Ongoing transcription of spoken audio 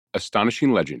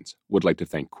Astonishing Legends would like to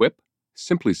thank Quip,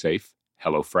 SimpliSafe,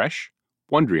 HelloFresh,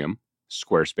 Wondrium,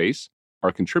 Squarespace,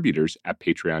 our contributors at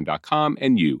patreon.com,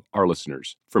 and you, our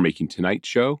listeners, for making tonight's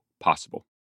show possible.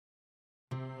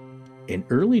 In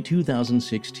early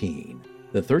 2016,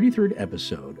 the 33rd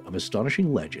episode of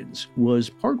Astonishing Legends was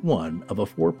part one of a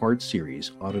 4-part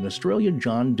series on an Australian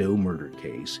John Doe murder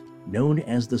case known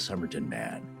as the Somerton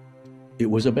Man. It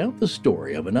was about the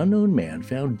story of an unknown man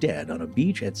found dead on a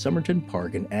beach at Somerton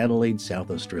Park in Adelaide,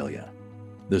 South Australia.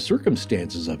 The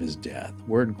circumstances of his death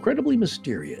were incredibly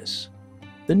mysterious.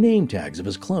 The name tags of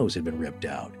his clothes had been ripped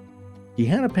out. He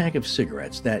had a pack of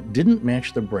cigarettes that didn't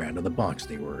match the brand of the box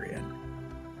they were in.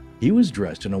 He was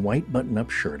dressed in a white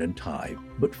button-up shirt and tie,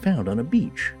 but found on a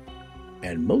beach.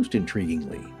 And most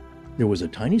intriguingly, there was a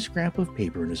tiny scrap of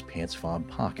paper in his pants fob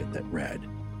pocket that read,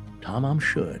 "Tamam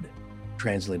Shud,"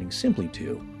 translating simply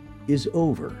to, "is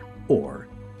over," or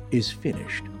 "is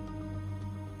finished."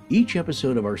 Each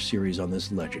episode of our series on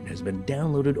this legend has been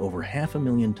downloaded over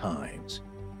 500,000 times.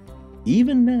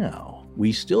 Even now,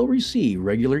 we still receive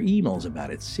regular emails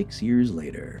about it 6 years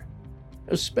later.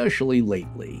 Especially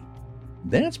lately.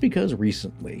 That's because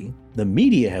recently, the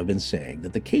media have been saying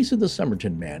that the case of the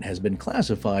Somerton Man has been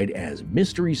classified as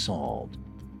mystery solved,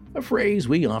 a phrase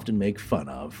we often make fun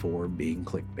of for being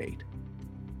clickbait.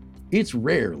 It's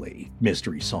rarely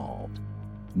mystery solved.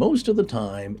 Most of the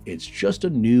time, it's just a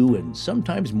new and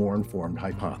sometimes more informed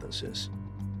hypothesis.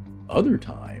 Other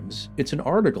times, it's an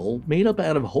article made up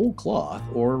out of whole cloth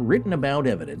or written about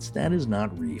evidence that is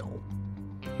not real.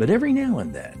 But every now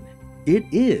and then, it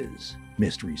is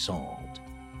mystery solved.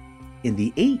 In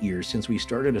the 8 years since we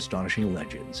started Astonishing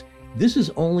Legends, this is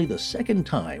only the second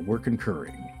time we're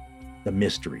concurring. The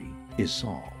mystery is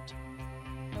solved.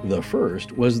 The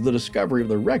first was the discovery of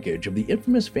the wreckage of the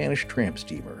infamous vanished tramp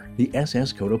steamer, the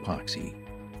SS Cotopaxi.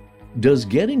 Does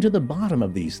getting to the bottom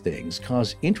of these things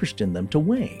cause interest in them to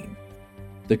wane?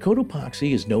 The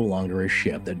Cotopaxi is no longer a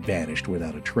ship that vanished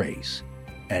without a trace,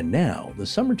 and now the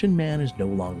Somerton Man is no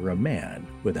longer a man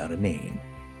without a name.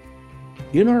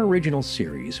 In our original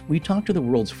series, we talked to the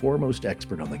world's foremost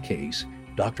expert on the case,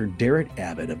 Dr. Derek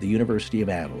Abbott of the University of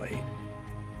Adelaide.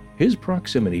 His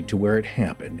proximity to where it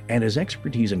happened and his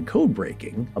expertise in code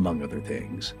breaking, among other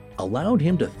things, allowed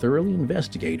him to thoroughly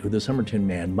investigate who the Somerton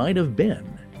Man might have been.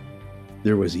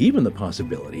 There was even the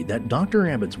possibility that Dr.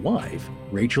 Abbott's wife,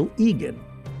 Rachel Egan,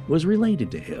 was related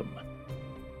to him.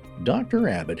 Dr.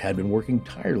 Abbott had been working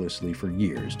tirelessly for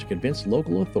years to convince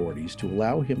local authorities to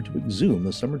allow him to exhume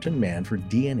the Somerton Man for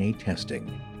DNA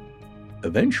testing.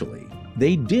 Eventually,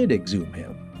 they did exhume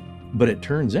him. But it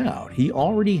turns out he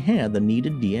already had the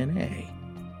needed DNA.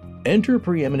 Enter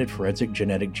preeminent forensic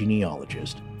genetic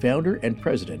genealogist, founder and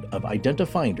president of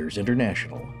Identifinders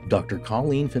International, Dr.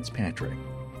 Colleen Fitzpatrick.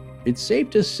 It's safe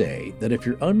to say that if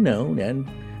you're unknown and,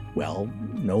 well,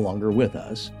 no longer with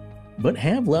us, but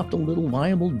have left a little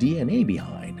viable DNA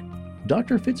behind,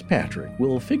 Dr. Fitzpatrick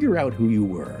will figure out who you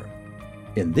were.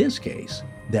 In this case,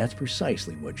 that's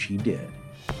precisely what she did.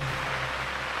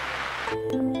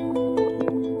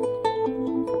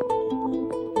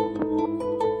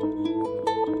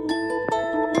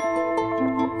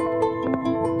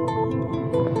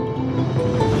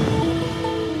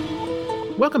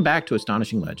 Welcome back to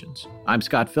Astonishing Legends. I'm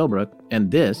Scott Philbrook,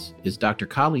 and this is Dr.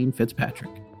 Colleen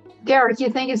Fitzpatrick. Derek, you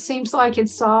think it seems like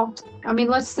it's solved? I mean,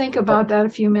 let's think about that a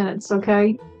few minutes,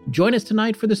 okay? Join us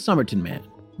tonight for the Somerton Man.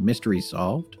 Mystery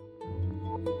solved.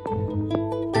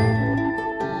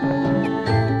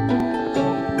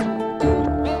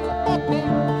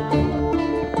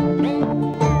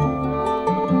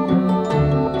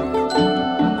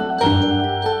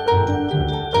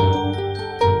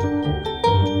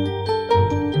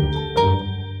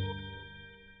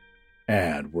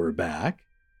 And we're back.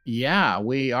 Yeah,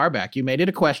 we are back. You made it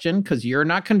a question because you're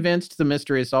not convinced the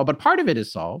mystery is solved, but part of it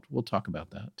is solved. We'll talk about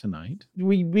that tonight.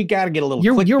 We got to get a little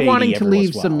You're wanting to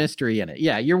leave some some mystery in it.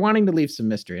 Yeah, you're wanting to leave some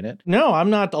mystery in it. No, I'm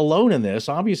not alone in this.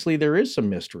 Obviously, there is some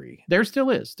mystery. There still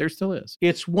is. There still is.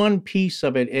 It's one piece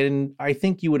of it, and I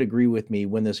think you would agree with me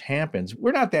when this happens.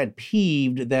 We're not that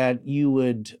peeved that you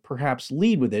would perhaps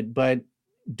lead with it, but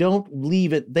don't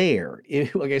leave it there.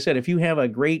 Like I said, if you have a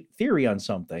great theory on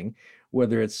something,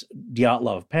 whether it's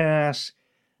Dyatlov Pass,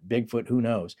 Bigfoot, who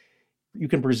knows, you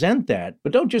can present that,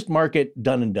 but don't just mark it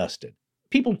done and dusted.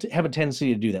 People have a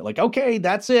tendency to do that. Like, okay,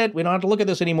 that's it. We don't have to look at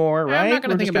this anymore, right? I'm not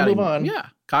going to think about it. Move on. Yeah,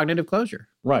 cognitive closure.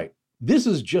 Right. This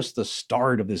is just the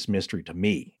start of this mystery to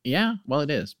me. Yeah, well,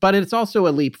 it is. But it's also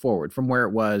a leap forward from where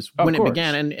it was when it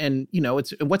began. And you know,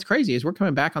 it's what's crazy is we're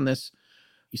coming back on this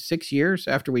 6 years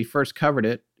after we first covered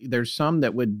it. There's some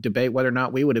that would debate whether or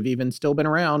not we would have even still been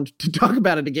around to talk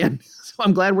about it again. So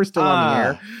I'm glad we're still on the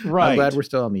air. Right. I'm glad we're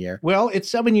still on the air. Well, it's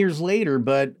 7 years later,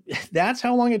 but that's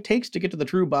how long it takes to get to the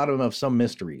true bottom of some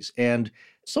mysteries. And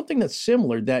something that's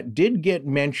similar that did get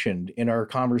mentioned in our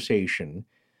conversation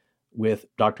with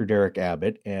Dr. Derek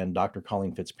Abbott and Dr.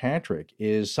 Colleen Fitzpatrick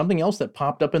is something else that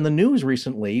popped up in the news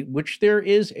recently, which there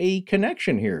is a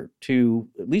connection here to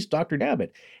at least Dr.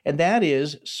 Abbott, and that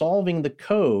is solving the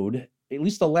code, at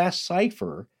least the last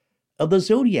cipher, of the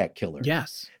Zodiac Killer.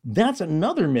 Yes. That's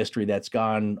another mystery that's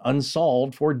gone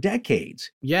unsolved for decades.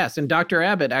 Yes, and Dr.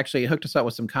 Abbott actually hooked us up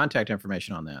with some contact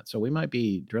information on that. So we might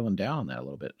be drilling down on that a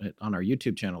little bit on our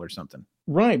YouTube channel or something.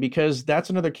 Right, because that's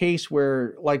another case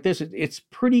where, like this, it's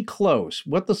pretty close.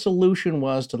 What the solution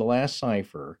was to the last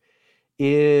cipher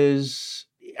is,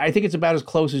 I think it's about as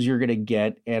close as you're going to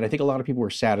get, and I think a lot of people were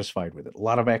satisfied with it, a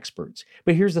lot of experts.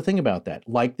 But here's the thing about that.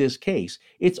 Like this case,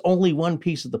 it's only one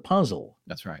piece of the puzzle.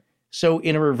 That's right. So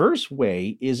in a reverse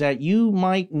way is that you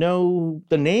might know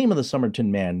the name of the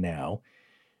Somerton man now,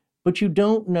 but you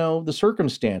don't know the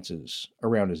circumstances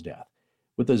around his death.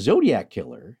 With the Zodiac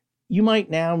Killer, you might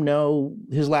now know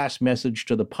his last message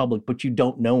to the public, but you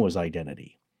don't know his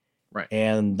identity. Right.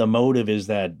 And the motive is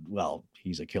that, well,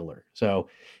 he's a killer. So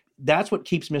that's what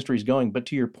keeps mysteries going. But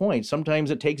to your point,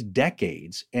 sometimes it takes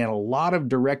decades and a lot of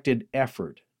directed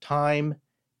effort, time,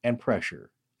 and pressure.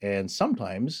 And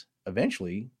sometimes,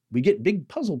 eventually, we get big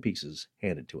puzzle pieces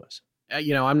handed to us.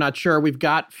 I'm not sure we've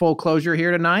got full closure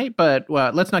here tonight, but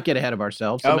let's not get ahead of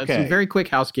ourselves. Some very quick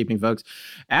housekeeping, folks.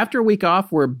 After a week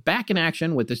off, we're back in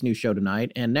action with this new show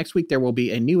tonight. And next week, there will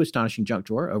be a new Astonishing Junk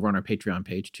Drawer over on our Patreon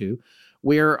page, too.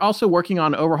 We're also working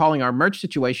on overhauling our merch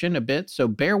situation a bit, so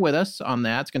bear with us on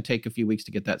that. It's going to take a few weeks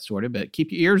to get that sorted, but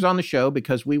keep your ears on the show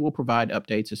because we will provide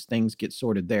updates as things get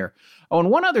sorted there. Oh, and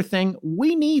one other thing,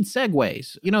 we need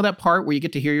segues. You know that part where you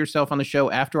get to hear yourself on the show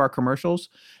after our commercials?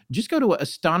 Just go to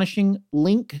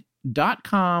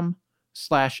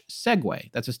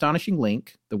astonishinglink.com/segue. That's astonishing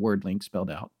link, the word link spelled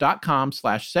out,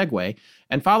 .com/segue,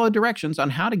 and follow directions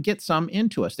on how to get some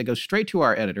into us. They go straight to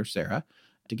our editor, Sarah,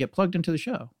 to get plugged into the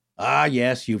show. Ah,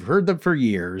 yes, you've heard them for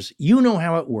years. You know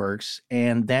how it works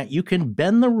and that you can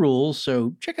bend the rules,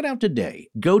 so check it out today.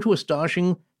 Go to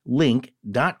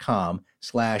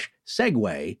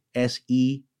astonishing.com/segue,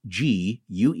 SEGUE,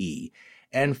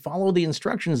 and follow the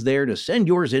instructions there to send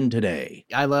yours in today.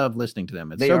 I love listening to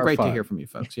them. It's They so are great fun. to hear from you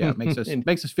folks. Yeah, it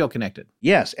makes us feel connected.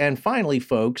 Yes, and finally,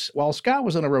 folks, while Scott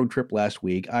was on a road trip last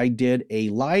week, I did a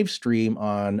live stream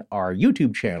on our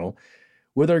YouTube channel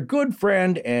with our good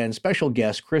friend and special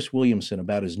guest, Chris Williamson,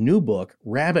 about his new book,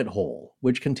 Rabbit Hole,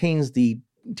 which contains the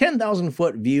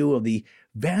 10,000-foot view of the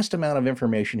vast amount of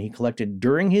information he collected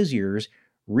during his years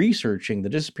researching the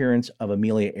disappearance of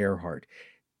Amelia Earhart.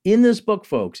 In this book,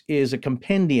 folks, is a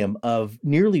compendium of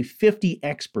nearly 50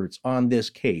 experts on this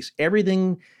case.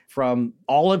 Everything from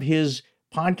all of his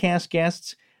podcast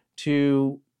guests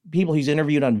to people he's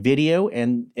interviewed on video,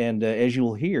 and as you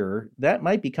will hear, that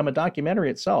might become a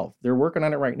documentary itself. They're working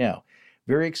on it right now.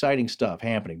 Very exciting stuff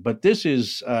happening. But this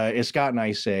is, as Scott and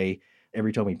I say,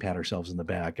 every time we pat ourselves in the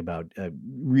back about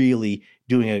really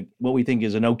doing what we think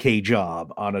is an okay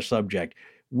job on a subject.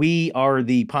 We are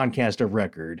the podcast of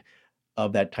record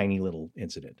of that tiny little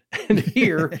incident. And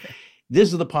here,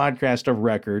 this is the podcast of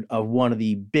record of one of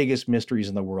the biggest mysteries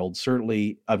in the world,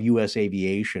 certainly of U.S.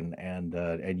 aviation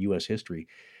and U.S. history.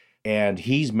 And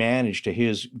he's managed, to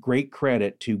his great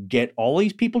credit, to get all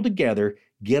these people together,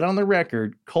 get on the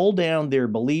record, cull down their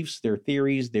beliefs, their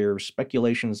theories, their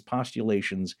speculations,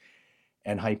 postulations,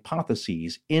 and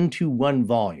hypotheses into one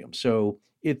volume. So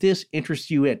if this interests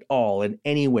you at all in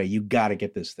any way, you got to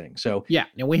get this thing. So yeah,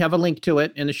 and we have a link to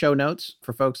it in the show notes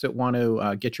for folks that want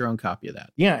to get your own copy of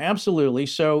that. Yeah, absolutely.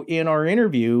 So in our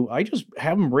interview, I just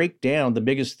have them break down the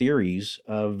biggest theories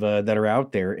of that are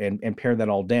out there and pare that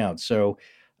all down. So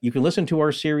you can listen to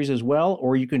our series as well,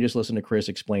 or you can just listen to Chris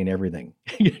explain everything.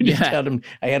 I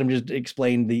had him just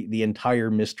explain the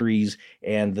entire mysteries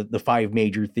and the five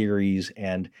major theories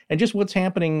and just what's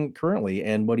happening currently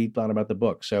and what he thought about the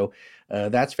book. So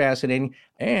that's fascinating.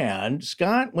 And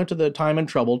Scott went to the time and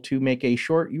trouble to make a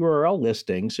short URL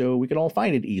listing so we can all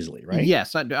find it easily, right?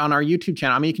 Yes, on our YouTube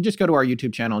channel. I mean, you can just go to our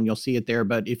YouTube channel and you'll see it there.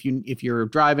 But if you're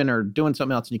driving or doing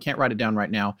something else and you can't write it down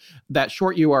right now, that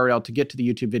short URL to get to the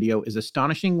YouTube video is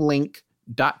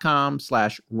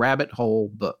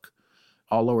astonishinglink.com/rabbithole book.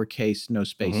 All lowercase, no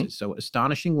spaces. Mm-hmm. So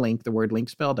astonishing link, the word link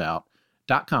spelled out,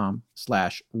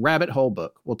 .com/rabbithole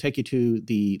book will take you to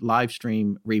the live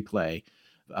stream replay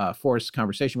for this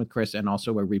conversation with Chris, and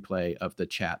also a replay of the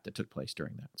chat that took place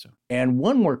during that. So, and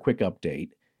one more quick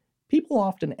update. People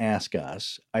often ask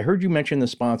us, I heard you mention the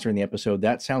sponsor in the episode.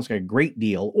 That sounds like a great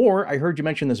deal. Or I heard you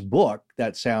mention this book.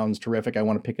 That sounds terrific. I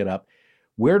want to pick it up.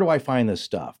 Where do I find this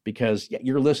stuff? Because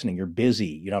you're listening, you're busy.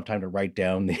 You don't have time to write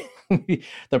down the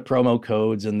promo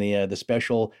codes and the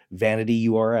special vanity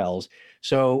URLs.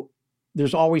 So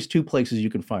there's always two places you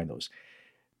can find those.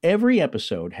 Every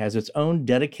episode has its own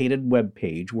dedicated web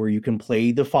page where you can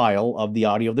play the file of the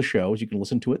audio of the shows. You can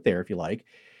listen to it there if you like.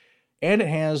 And it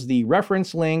has the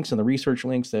reference links and the research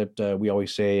links that we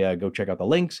always say, go check out the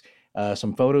links,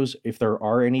 some photos if there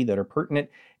are any that are pertinent.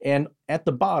 And at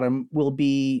the bottom will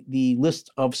be the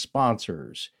list of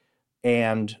sponsors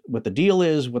and what the deal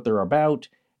is, what they're about,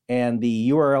 and the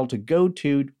URL to go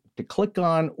to click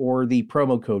on, or the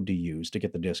promo code to use to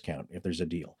get the discount if there's a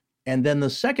deal. And then the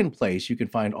second place you can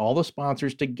find all the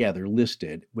sponsors together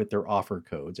listed with their offer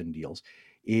codes and deals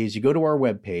is you go to our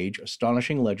webpage,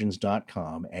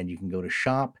 astonishinglegends.com, and you can go to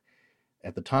shop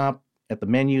at the top, at the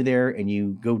menu there, and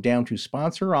you go down to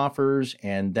sponsor offers,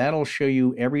 and that'll show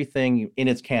you everything in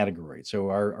its category.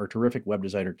 So our terrific web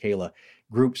designer, Kayla,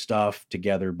 grouped stuff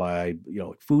together by,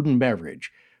 food and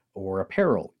beverage or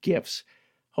apparel, gifts,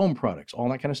 home products, all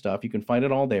that kind of stuff. You can find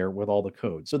it all there with all the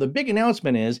codes. So the big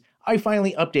announcement is I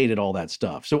finally updated all that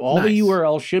stuff. So all the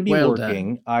URLs should be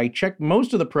working. Done. I checked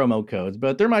most of the promo codes,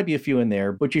 but there might be a few in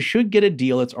there. But you should get a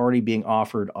deal that's already being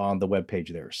offered on the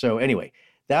webpage there. So anyway,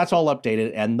 that's all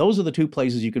updated. And those are the two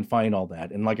places you can find all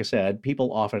that. And like I said,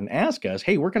 people often ask us,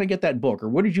 hey, where can I get that book? Or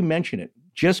what did you mention it?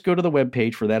 Just go to the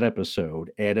webpage for that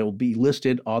episode and it will be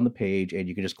listed on the page and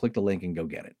you can just click the link and go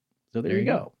get it. So there you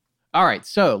go. All right,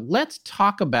 so let's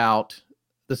talk about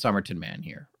the Somerton Man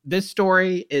here. This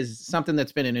story is something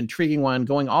that's been an intriguing one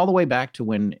going all the way back to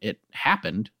when it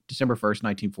happened, December 1st,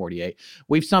 1948.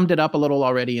 We've summed it up a little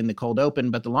already in the cold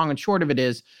open, but the long and short of it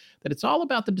is that it's all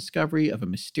about the discovery of a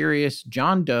mysterious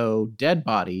John Doe dead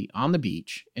body on the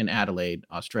beach in Adelaide,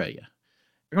 Australia.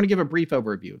 We're going to give a brief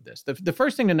overview of this. The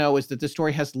first thing to know is that the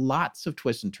story has lots of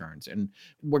twists and turns, and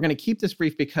we're going to keep this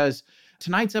brief because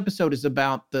tonight's episode is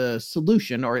about the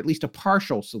solution, or at least a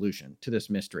partial solution to this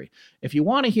mystery. If you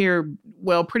want to hear,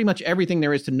 well, pretty much everything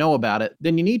there is to know about it,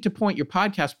 then you need to point your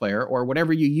podcast player or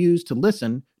whatever you use to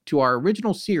listen to our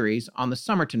original series on the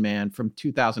Somerton Man from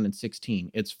 2016.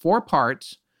 It's 4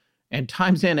 parts and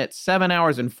times in at 7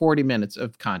 hours and 40 minutes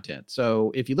of content. So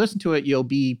if you listen to it, you'll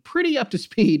be pretty up to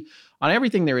speed on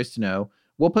everything there is to know.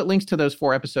 We'll put links to those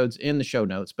 4 episodes in the show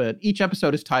notes, but each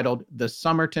episode is titled The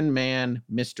Somerton Man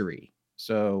Mystery.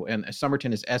 So, and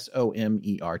Somerton is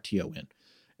Somerton,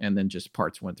 and then just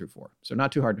parts 1 through 4. So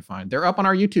not too hard to find. They're up on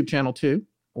our YouTube channel too,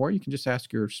 or you can just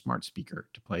ask your smart speaker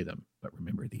to play them. But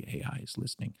remember, the AI is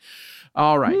listening.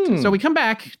 All right. So we come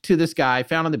back to this guy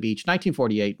found on the beach,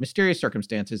 1948, mysterious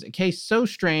circumstances, a case so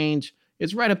strange,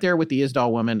 it's right up there with the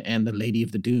Isdal woman and the Lady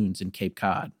of the Dunes in Cape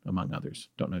Cod, among others.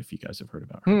 Don't know if you guys have heard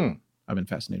about her. I've been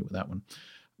fascinated with that one.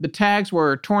 The tags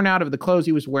were torn out of the clothes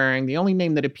he was wearing. The only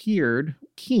name that appeared,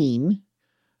 Keen,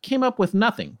 came up with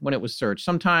nothing when it was searched,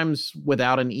 sometimes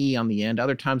without an E on the end,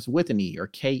 other times with an E, or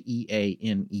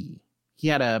Keane. He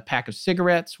had a pack of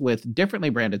cigarettes with differently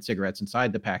branded cigarettes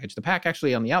inside the package. The pack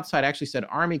actually on the outside actually said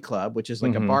Army Club, which is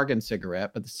like a bargain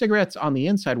cigarette. But the cigarettes on the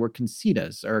inside were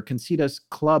Conceita's, or Conceita's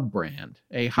Club brand,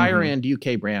 a higher-end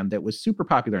UK brand that was super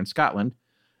popular in Scotland.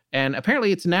 And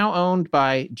apparently it's now owned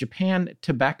by Japan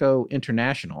Tobacco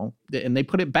International. And they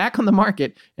put it back on the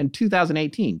market in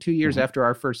 2018, 2 years after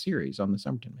our first series on the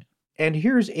Somerton Man. And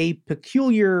here's a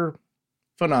peculiar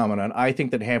phenomenon, I think,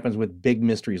 that happens with big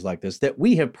mysteries like this that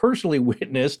we have personally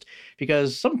witnessed,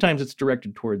 because sometimes it's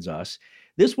directed towards us.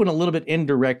 This one a little bit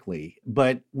indirectly,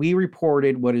 but we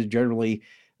reported what is generally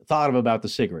thought of about the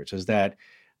cigarettes is that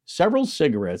several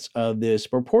cigarettes of this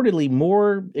purportedly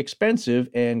more expensive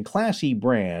and classy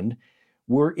brand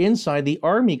were inside the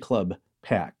Army Club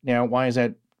pack. Now, why is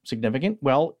that significant?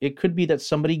 Well, it could be that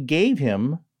somebody gave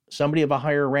him, somebody of a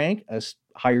higher rank, a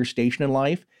higher station in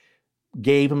life,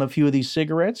 gave him a few of these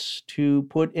cigarettes to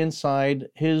put inside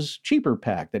his cheaper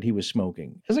pack that he was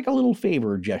smoking as like a little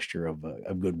favor gesture of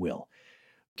goodwill.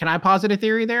 Can I posit a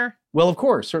theory there? Well, of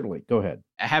course, certainly. Go ahead.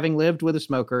 Having lived with a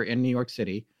smoker in New York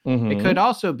City, it could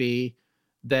also be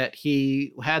that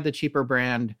he had the cheaper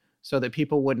brand so that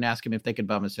people wouldn't ask him if they could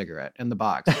bum a cigarette in the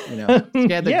box. He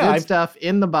had the good stuff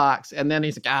in the box, and then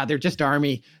he's like, they're just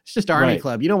Army. It's just Army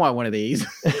Club. You don't want one of these.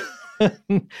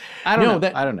 I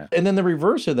don't know. And then the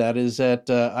reverse of that is that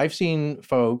I've seen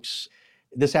folks,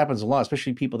 this happens a lot,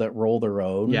 especially people that roll their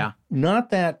own. Yeah.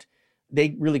 Not that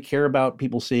they really care about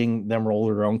people seeing them roll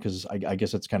their own because I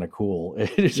guess it's kind of cool.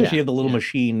 Especially if you have the little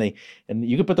machine, and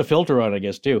you can put the filter on, I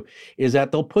guess, too, is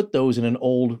that they'll put those in an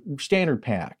old standard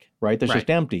pack, right? That's just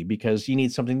empty because you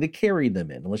need something to carry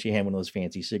them in, unless you have one of those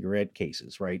fancy cigarette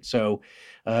cases, right? So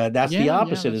that's the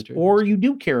opposite. Or you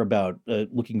do care about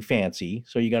looking fancy,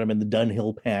 so you got them in the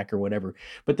Dunhill pack or whatever.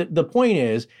 But the point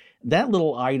is, that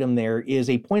little item there is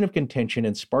a point of contention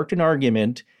and sparked an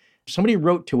argument. Somebody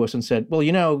wrote to us and said, well,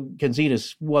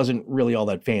 Concetus wasn't really all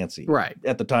that fancy. Right.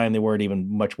 At the time, they weren't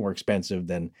even much more expensive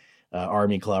than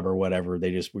Army Club or whatever.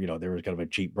 They just, they were kind of a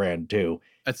cheap brand too.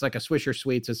 It's like a Swisher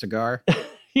Sweets, a cigar.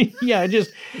 Yeah,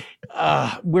 just,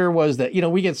 where was that?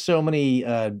 We get so many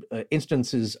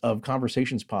instances of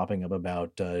conversations popping up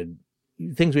about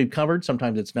things we've covered.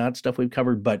 Sometimes it's not stuff we've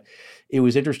covered, but it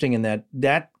was interesting in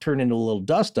that turned into a little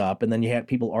dust up. And then you had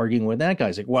people arguing with that guy.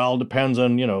 It's like, well, it depends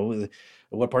on,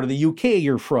 what part of the UK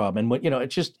you're from. And what,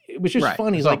 it was just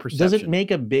funny. It's like, does it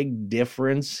make a big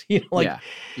difference?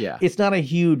 It's not a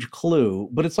huge clue,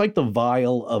 but it's like the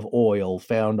vial of oil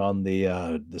found on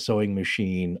the sewing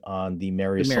machine on the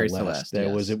Mary Celeste.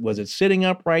 Was it sitting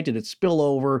upright? Did it spill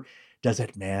over? Does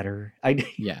it matter?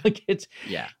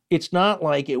 It's not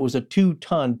like it was a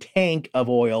 2-ton tank of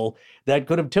oil that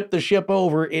could have tipped the ship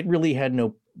over. It really had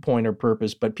no point or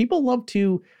purpose, but people love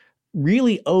to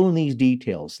really own these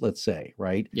details, let's say,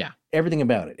 right? Yeah. Everything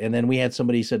about it. And then we had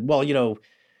somebody said, well,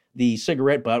 the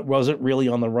cigarette butt wasn't really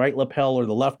on the right lapel or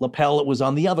the left lapel. It was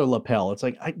on the other lapel. It's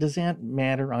like, does that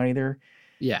matter either?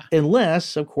 Yeah.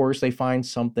 Unless, of course, they find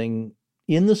something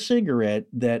in the cigarette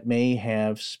that may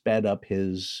have sped up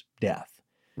his death.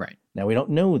 Right. Now, we don't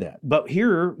know that. But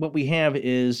here, what we have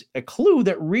is a clue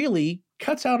that really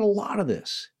cuts out a lot of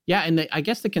this. Yeah, and I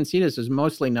guess the Concetus is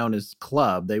mostly known as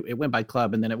Club. It went by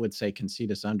Club, and then it would say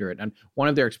Concetus under it. And one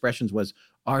of their expressions was,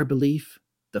 our belief,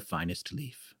 the finest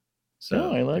leaf.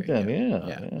 So I like that.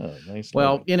 Yeah. Nice.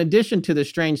 Well, in addition to the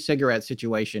strange cigarette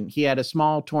situation, he had a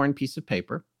small torn piece of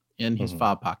paper in his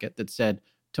fob pocket that said,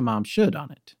 Tamam Shud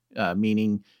on it,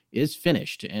 meaning is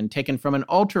finished, and taken from an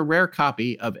ultra-rare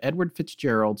copy of Edward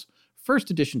Fitzgerald's first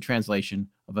edition translation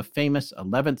of a famous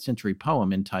 11th century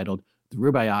poem entitled The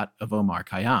Rubaiyat of Omar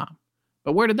Khayyam.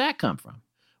 But where did that come from?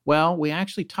 Well, we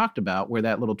actually talked about where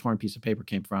that little torn piece of paper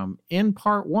came from in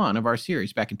part 1 of our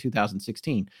series back in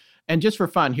 2016. And just for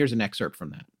fun, here's an excerpt from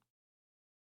that.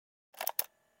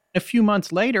 A few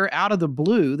months later, out of the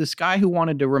blue, this guy who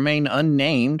wanted to remain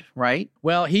unnamed, right?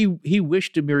 Well, he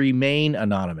wished to remain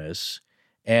anonymous.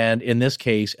 And in this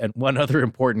case, and one other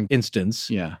important instance,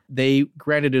 they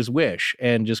granted his wish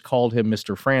and just called him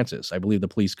Mr. Francis. I believe the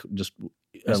police just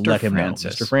let him know,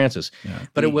 Mr. Francis. Yeah.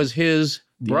 But it was his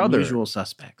brother. The usual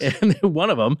suspects. And one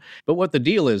of them. But what the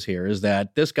deal is here is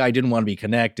that this guy didn't want to be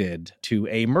connected to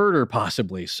a murder,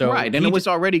 possibly. So right, and it was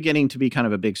already getting to be kind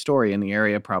of a big story in the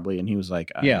area, probably. And he was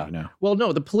like, Well,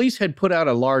 no, the police had put out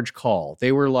a large call.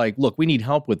 They were like, look, we need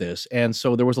help with this. And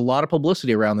so there was a lot of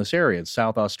publicity around this area in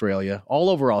South Australia,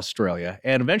 all over Australia,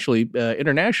 and eventually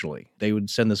internationally. They would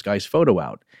send this guy's photo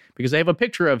out because they have a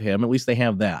picture of him. At least they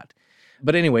have that.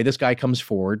 But anyway, this guy comes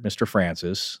forward, Mr.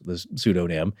 Francis, the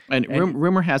pseudonym. And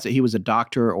rumor has it he was a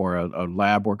doctor or a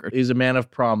lab worker. He's a man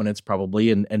of prominence, probably,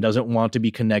 and doesn't want to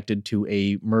be connected to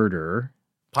a murder,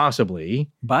 possibly.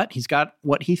 But he's got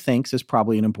what he thinks is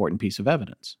probably an important piece of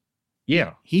evidence.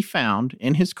 Yeah. He found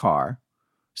in his car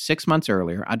 6 months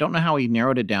earlier, I don't know how he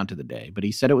narrowed it down to the day, but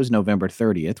he said it was November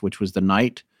 30th, which was the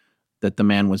night that the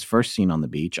man was first seen on the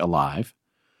beach alive,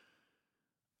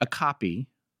 a copy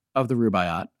of the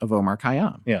Rubaiyat of Omar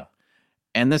Khayyam. Yeah.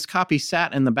 And this copy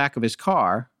sat in the back of his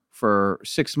car for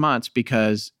 6 months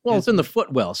because... Well, it's in the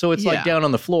footwell, so it's like down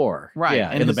on the floor. Right.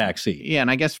 Yeah, in the back seat. Yeah, and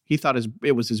I guess he thought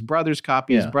it was his brother's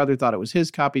copy. Yeah. His brother thought it was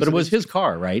his copy. But it was his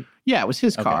car, right? Yeah, it was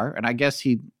his car. And I guess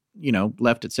he...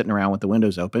 left it sitting around with the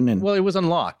windows open. And well, it was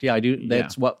unlocked. Yeah, I do.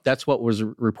 That's what was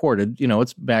reported.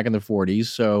 It's back in the 40s,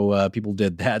 so people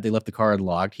did that. They left the car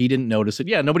unlocked. He didn't notice it.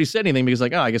 Yeah, nobody said anything because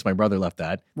I guess my brother left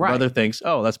that. Right. Brother thinks,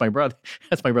 that's my brother.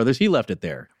 That's my brother's. He left it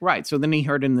there. Right. So then he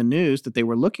heard in the news that they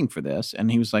were looking for this,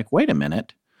 and he was like, wait a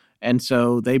minute. And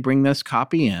so they bring this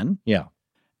copy in. Yeah.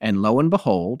 And lo and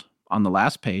behold, on the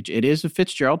last page, it is a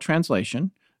Fitzgerald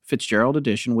translation, Fitzgerald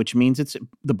edition, which means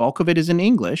the bulk of it is in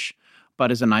English. But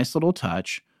as a nice little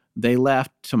touch, they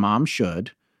left Tamam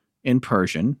Shud in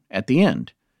Persian at the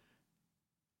end.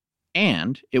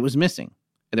 And it was missing.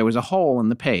 There was a hole in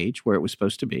the page where it was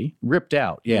supposed to be. Ripped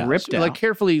out, yeah. Ripped out.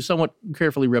 Like somewhat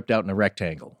carefully ripped out in a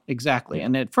rectangle. Exactly. Yeah.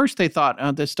 And at first they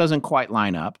thought, this doesn't quite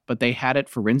line up, but they had it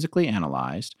forensically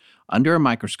analyzed under a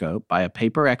microscope by a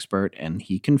paper expert, and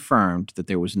he confirmed that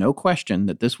there was no question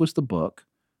that this was the book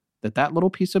that little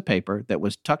piece of paper that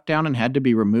was tucked down and had to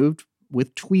be removed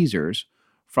with tweezers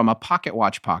from a pocket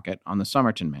watch pocket on the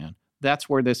Somerton man, that's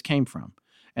where this came from.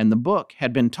 And the book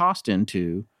had been tossed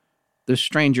into the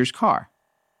stranger's car.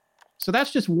 So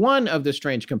that's just one of the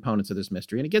strange components of this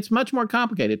mystery, and it gets much more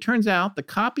complicated. It turns out the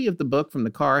copy of the book from the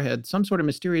car had some sort of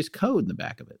mysterious code in the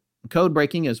back of it. Code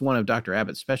breaking is one of Dr.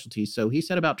 Abbott's specialties, so he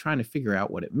set about trying to figure out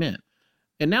what it meant.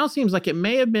 It now seems like it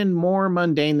may have been more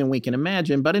mundane than we can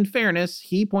imagine, but in fairness,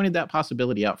 he pointed that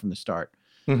possibility out from the start.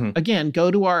 Mm-hmm. Again, go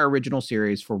to our original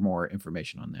series for more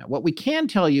information on that. What we can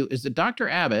tell you is that Dr.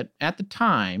 Abbott, at the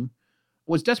time,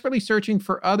 was desperately searching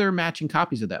for other matching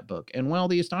copies of that book. And well,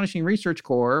 the Astonishing Research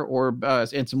Corps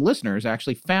and some listeners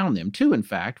actually found them, two, in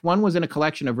fact. One was in a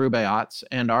collection of rubaiyats,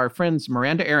 and our friends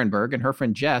Miranda Ehrenberg and her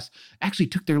friend Jess actually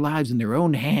took their lives in their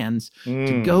own hands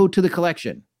to go to the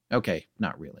collection. Okay,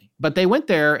 not really. But they went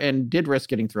there and did risk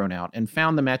getting thrown out and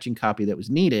found the matching copy that was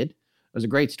needed. It was a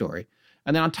great story.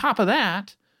 And then on top of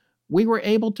that, we were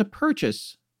able to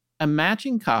purchase a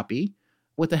matching copy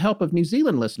with the help of New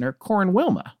Zealand listener Corin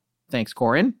Wilma. Thanks,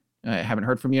 Corin. I haven't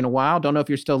heard from you in a while. Don't know if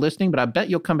you're still listening, but I bet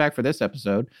you'll come back for this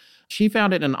episode. She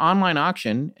found it in an online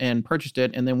auction and purchased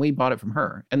it, and then we bought it from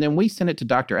her. And then we sent it to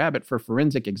Dr. Abbott for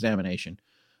forensic examination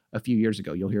a few years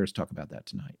ago. You'll hear us talk about that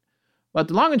tonight. But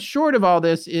the long and short of all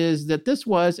this is that this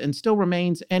was and still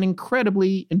remains an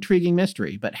incredibly intriguing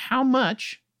mystery. But how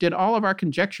much did all of our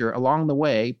conjecture along the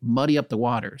way muddy up the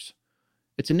waters?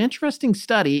 It's an interesting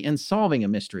study in solving a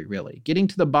mystery, really, getting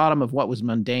to the bottom of what was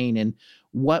mundane and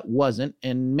what wasn't,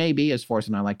 and maybe, as Forrest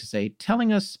and I like to say,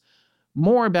 telling us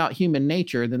more about human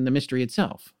nature than the mystery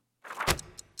itself.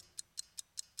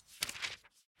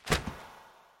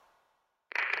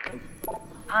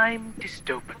 I'm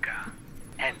Dystopica,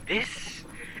 and this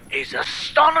is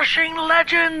Astonishing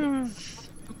Legends!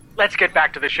 Let's get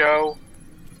back to the show.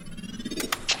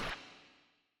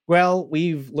 Well,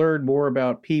 we've learned more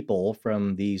about people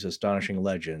from these astonishing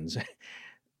legends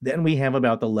than we have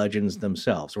about the legends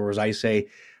themselves. Or as I say,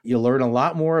 you learn a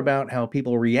lot more about how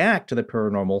people react to the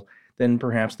paranormal than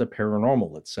perhaps the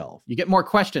paranormal itself. You get more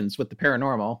questions with the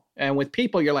paranormal, and with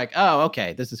people, you're like, oh,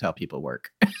 okay, this is how people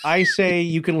work. I say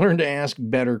you can learn to ask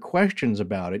better questions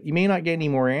about it. You may not get any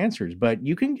more answers, but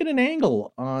you can get an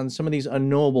angle on some of these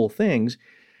unknowable things.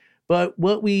 But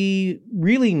what we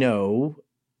really know,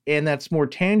 and that's more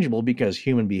tangible because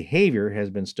human behavior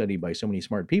has been studied by so many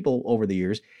smart people over the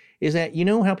years, is that you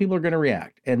know how people are going to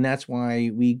react. And that's why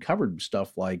we covered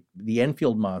stuff like the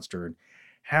Enfield monster and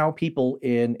how people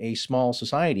in a small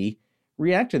society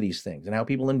react to these things and how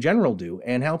people in general do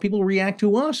and how people react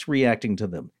to us reacting to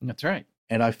them. That's right.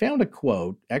 And I found a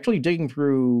quote, actually digging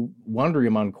through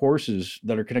Wondrium on courses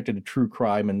that are connected to true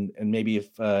crime and maybe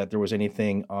if there was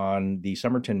anything on the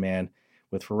Somerton man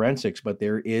with forensics, but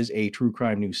there is a true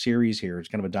crime new series here. It's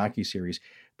kind of a docu-series.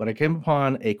 But I came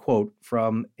upon a quote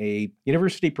from a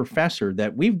university professor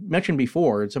that we've mentioned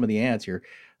before in some of the ads here,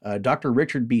 Dr.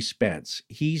 Richard B. Spence.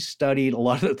 He studied a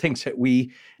lot of the things that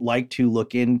we like to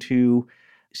look into,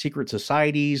 secret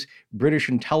societies, British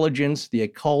intelligence, the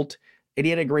occult, and he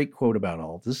had a great quote about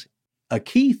all of this. A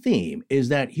key theme is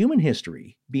that human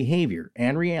history, behavior,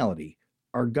 and reality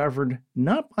are governed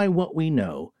not by what we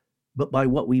know, but by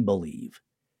what we believe,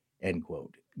 end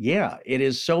quote. Yeah,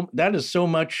 that is so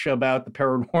much about the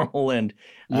paranormal and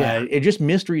it just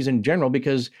mysteries in general,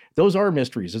 because those are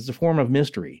mysteries. It's a form of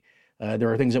mystery.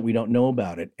 There are things that we don't know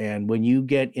about it. And when you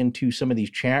get into some of these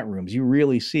chat rooms, you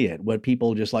really see it. What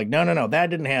people just like, no, that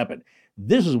didn't happen.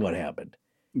 This is what happened.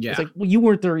 Yeah. It's like, well, you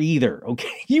weren't there either.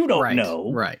 Okay. You don't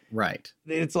know. Right.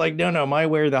 It's like, no, my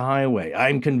way or the highway.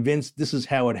 I'm convinced this is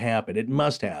how it happened. It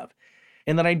must have.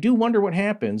 And then I do wonder what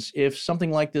happens if something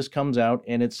like this comes out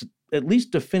and it's at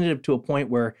least definitive to a point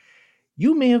where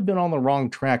you may have been on the wrong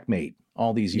track, mate,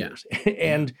 all these years. Yeah.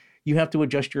 And you have to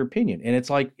adjust your opinion. And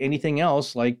it's like anything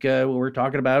else, like what we're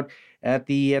talking about at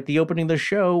the opening of the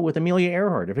show with Amelia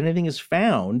Earhart. If anything is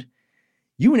found,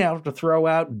 you now have to throw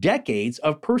out decades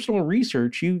of personal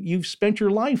research you've spent your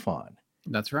life on.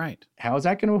 That's right. How is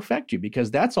that going to affect you?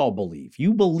 Because that's all belief.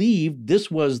 You believe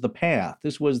this was the path.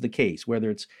 This was the case,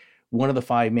 whether it's one of the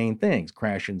five main things,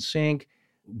 crash and sink,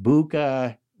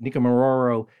 Buka,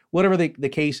 Nikamororo, whatever the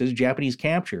case is, Japanese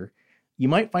capture, you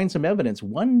might find some evidence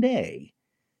one day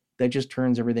that just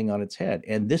turns everything on its head.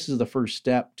 And this is the first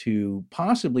step to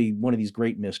possibly one of these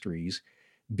great mysteries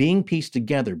being pieced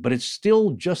together, but it's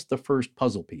still just the first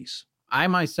puzzle piece. I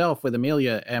myself, with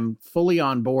Amelia, am fully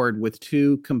on board with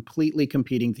two completely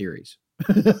competing theories.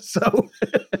 So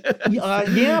but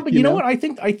you know what? I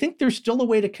think there's still a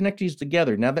way to connect these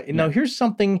together. Now here's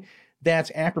something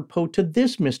that's apropos to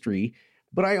this mystery,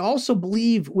 but I also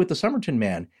believe with the Somerton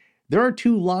man There are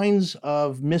two lines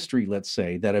of mystery, let's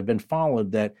say, that have been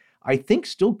followed that I think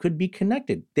still could be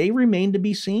connected. They remain to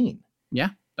be seen.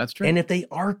 Yeah, that's true. And if they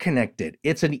are connected,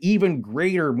 it's an even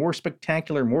greater, more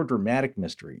spectacular, more dramatic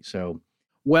mystery. So,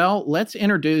 well, let's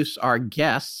introduce our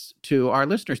guests to our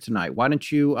listeners tonight. Why don't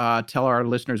you tell our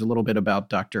listeners a little bit about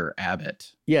Dr.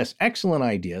 Abbott? Yes, excellent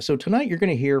idea. So tonight you're going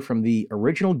to hear from the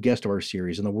original guest of our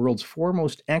series and the world's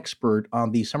foremost expert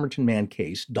on the Somerton Man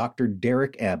case, Dr.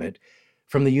 Derek Abbott,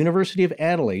 from the University of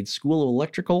Adelaide School of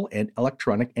Electrical and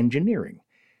Electronic Engineering.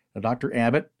 Now, Dr.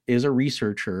 Abbott is a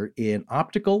researcher in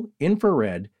optical,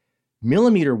 infrared,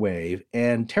 millimeter wave,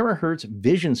 and terahertz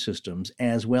vision systems,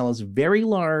 as well as very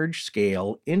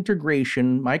large-scale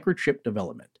integration microchip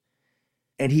development.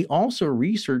 And he also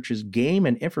researches game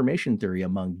and information theory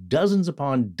among dozens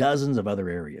upon dozens of other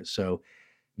areas. So,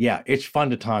 yeah, it's fun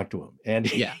to talk to him.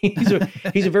 And yeah.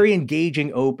 he's a very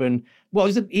engaging, open, well,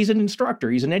 he's an instructor.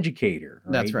 He's an educator.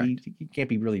 Right? That's right. He can't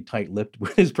be really tight-lipped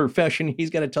with his profession. He's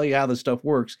got to tell you how this stuff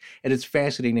works. And it's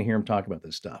fascinating to hear him talk about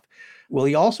this stuff. Well,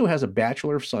 he also has a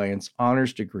Bachelor of Science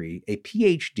honors degree, a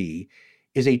PhD,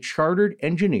 is a chartered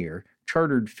engineer,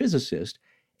 chartered physicist,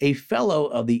 a fellow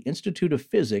of the Institute of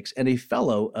Physics, and a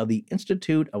fellow of the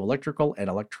Institute of Electrical and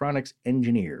Electronics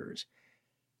Engineers.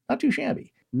 Not too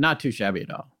shabby. Not too shabby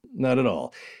at all. Not at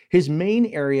all. His main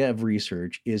area of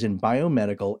research is in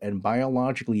biomedical and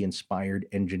biologically inspired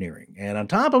engineering. And on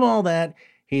top of all that,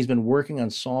 he's been working on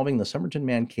solving the Somerton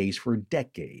Man case for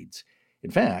decades.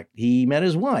 In fact, he met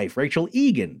his wife, Rachel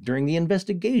Egan, during the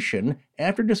investigation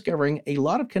after discovering a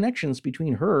lot of connections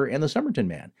between her and the Somerton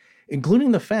Man,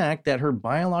 including the fact that her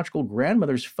biological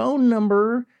grandmother's phone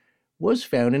number was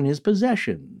found in his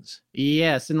possessions.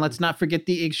 Yes, and let's not forget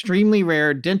the extremely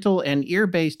rare dental and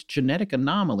ear-based genetic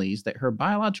anomalies that her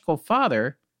biological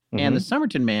father and the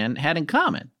Somerton Man had in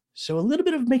common. So a little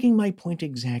bit of making my point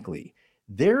exactly.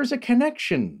 There's a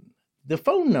connection, the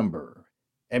phone number.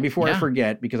 And before I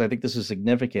forget, because I think this is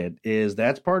significant, is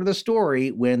that's part of the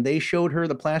story. When they showed her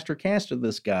the plaster cast of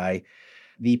this guy,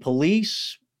 the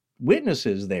police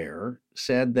witnesses there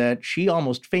said that she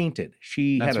almost fainted.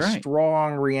 She had a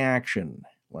strong reaction,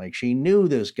 like she knew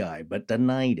this guy, but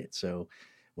denied it. So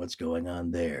what's going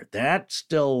on there? That's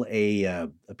still a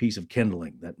piece of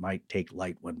kindling that might take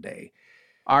light one day.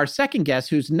 Our second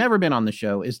guest, who's never been on the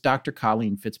show, is Dr.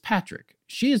 Colleen Fitzpatrick.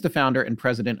 She is the founder and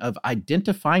president of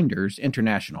Identifinders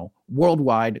International,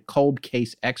 worldwide cold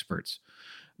case experts.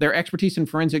 Their expertise in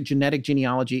forensic genetic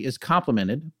genealogy is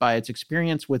complemented by its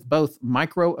experience with both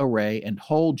microarray and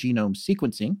whole genome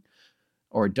sequencing,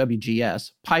 or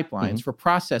WGS, pipelines for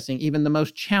processing even the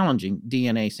most challenging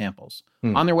DNA samples.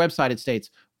 On their website, it states,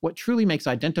 "What truly makes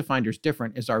Identifinders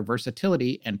different is our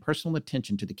versatility and personal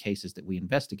attention to the cases that we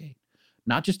investigate.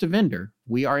 Not just a vendor,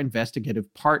 we are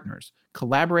investigative partners,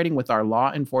 collaborating with our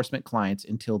law enforcement clients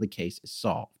until the case is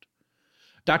solved."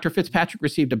 Dr. Fitzpatrick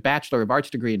received a Bachelor of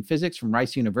Arts degree in physics from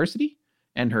Rice University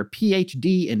and her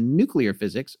PhD in nuclear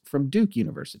physics from Duke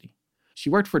University.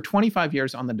 She worked for 25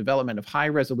 years on the development of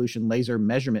high-resolution laser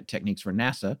measurement techniques for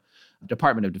NASA,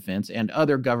 Department of Defense, and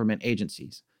other government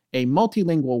agencies. A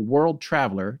multilingual world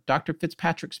traveler, Dr.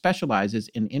 Fitzpatrick specializes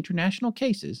in international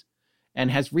cases and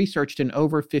has researched in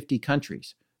over 50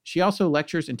 countries. She also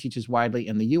lectures and teaches widely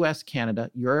in the US,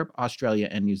 Canada, Europe, Australia,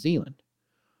 and New Zealand.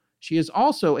 She is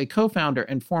also a co-founder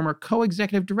and former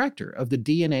co-executive director of the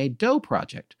DNA Doe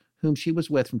Project, whom she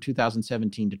was with from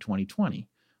 2017 to 2020.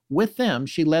 With them,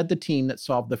 she led the team that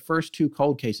solved the first two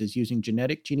cold cases using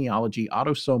genetic genealogy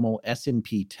autosomal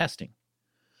SNP testing.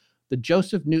 The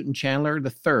Joseph Newton Chandler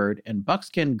III and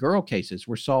Buckskin Girl cases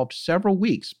were solved several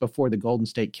weeks before the Golden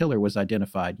State Killer was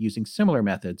identified using similar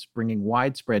methods, bringing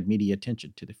widespread media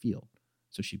attention to the field.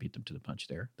 So she beat them to the punch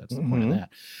there. That's the point of that.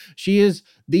 She is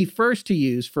the first to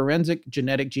use forensic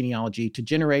genetic genealogy to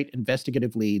generate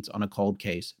investigative leads on a cold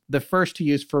case, the first to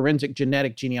use forensic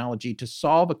genetic genealogy to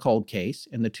solve a cold case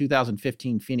in the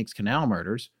 2015 Phoenix Canal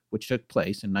murders, which took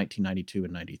place in 1992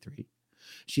 and 93.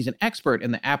 She's an expert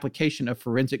in the application of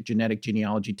forensic genetic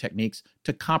genealogy techniques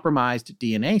to compromised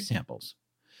DNA samples,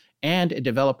 and a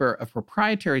developer of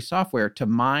proprietary software to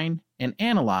mine and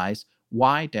analyze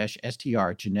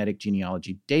Y-STR genetic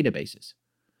genealogy databases.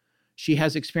 She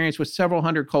has experience with several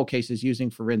hundred cold cases using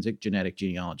forensic genetic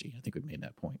genealogy. I think we've made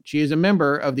that point. She is a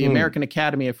member of the American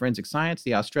Academy of Forensic Science,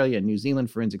 the Australia and New Zealand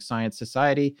Forensic Science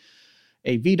Society,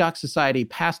 a VDOC Society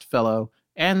past fellow,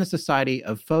 and the Society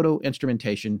of Photo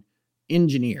Instrumentation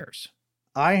Engineers.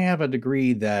 I have a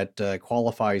degree that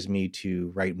qualifies me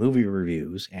to write movie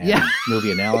reviews and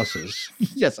movie analysis.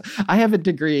 Yes, I have a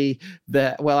degree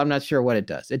that, well, I'm not sure what it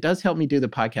does. It does help me do the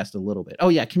podcast a little bit. Oh,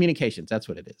 yeah, communications. That's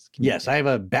what it is. Yes, I have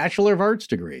a Bachelor of Arts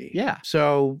degree. Yeah.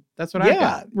 So that's what I've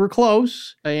got. We're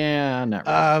close. Yeah, not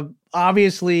really.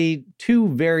 Obviously, two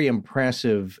very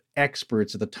impressive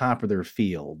experts at the top of their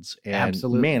fields. And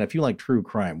Absolutely. Man, if you like true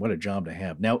crime, what a job to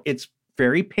have. Now, it's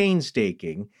very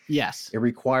painstaking. Yes. It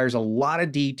requires a lot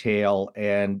of detail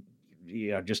and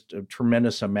just a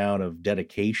tremendous amount of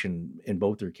dedication in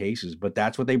both their cases. But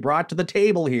that's what they brought to the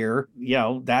table here.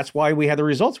 That's why we have the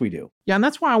results we do. Yeah, and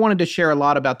that's why I wanted to share a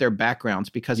lot about their backgrounds,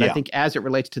 because I think as it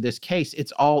relates to this case,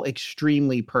 it's all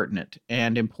extremely pertinent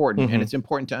and important. Mm-hmm. And it's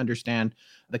important to understand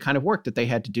the kind of work that they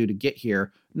had to do to get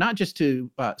here, not just to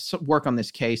work on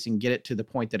this case and get it to the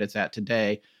point that it's at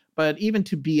today, but even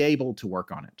to be able to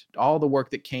work on it, all the work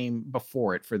that came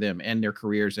before it for them and their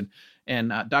careers.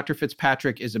 And Dr.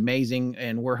 Fitzpatrick is amazing,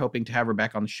 and we're hoping to have her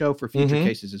back on the show for future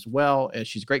cases as well.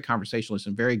 She's a great conversationalist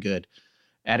and very good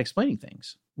at explaining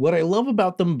things. What I love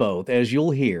about them both, as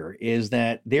you'll hear, is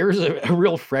that there's a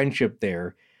real friendship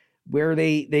there where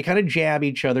they kind of jab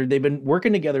each other. They've been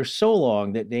working together so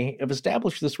long that they have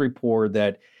established this rapport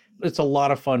that it's a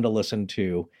lot of fun to listen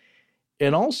to.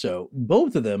 And also,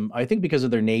 both of them, I think because of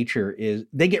their nature, is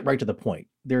they get right to the point.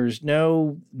 There's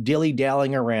no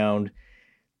dilly-dallying around.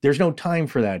 There's no time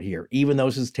for that here, even though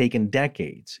this has taken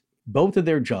decades. Both of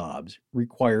their jobs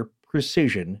require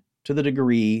precision to the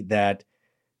degree that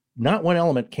not one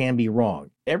element can be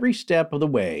wrong. Every step of the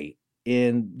way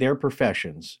in their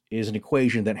professions is an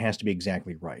equation that has to be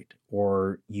exactly right.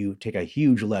 Or you take a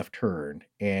huge left turn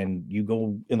and you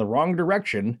go in the wrong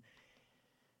direction,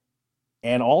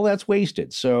 and all that's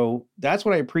wasted. So that's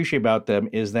what I appreciate about them,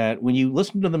 is that when you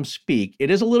listen to them speak,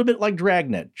 it is a little bit like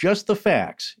Dragnet, just the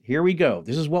facts. Here we go.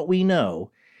 This is what we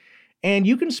know. And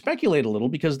you can speculate a little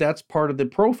because that's part of the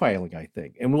profiling, I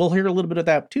think. And we'll hear a little bit of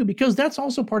that too, because that's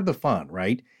also part of the fun,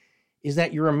 right? Is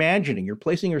that you're imagining, you're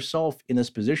placing yourself in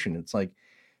this position. It's like,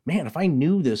 man, if I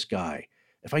knew this guy,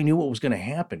 if I knew what was going to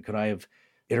happen, could I have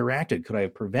interacted? Could I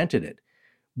have prevented it?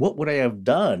 What would I have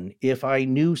done if I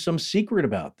knew some secret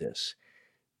about this?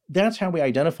 That's how we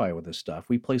identify with this stuff.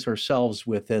 We place ourselves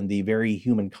within the very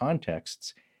human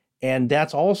contexts. And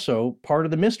that's also part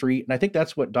of the mystery. And I think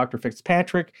that's what Dr.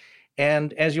 Fitzpatrick,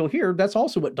 and as you'll hear, that's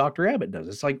also what Dr. Abbott does.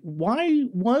 It's like, why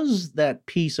was that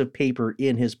piece of paper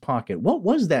in his pocket? What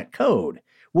was that code?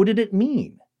 What did it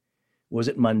mean? Was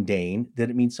it mundane? Did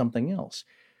it mean something else?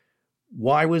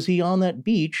 Why was he on that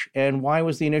beach? And why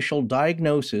was the initial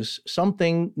diagnosis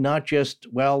something not just,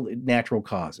 natural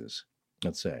causes,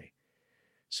 let's say?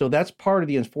 So that's part of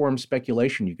the informed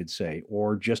speculation, you could say,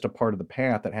 or just a part of the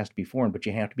path that has to be formed, but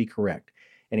you have to be correct.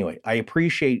 Anyway, I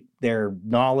appreciate their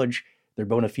knowledge, their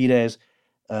bona fides,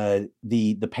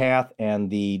 the path and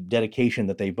the dedication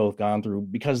that they've both gone through,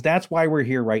 because that's why we're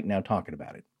here right now talking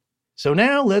about it. So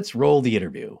now let's roll the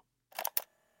interview.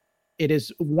 It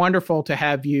is wonderful to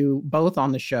have you both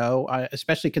on the show,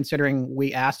 especially considering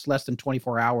we asked less than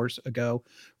 24 hours ago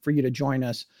for you to join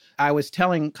us. I was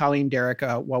telling Colleen Derrick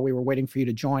while we were waiting for you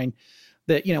to join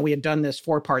that, we had done this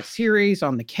 4-part series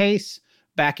on the case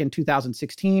back in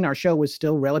 2016. Our show was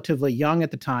still relatively young at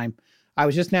the time. I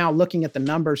was just now looking at the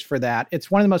numbers for that.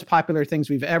 It's one of the most popular things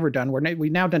we've ever done.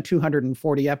 We've now done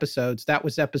 240 episodes. That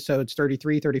was episodes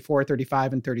 33, 34,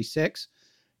 35, and 36.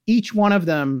 Each one of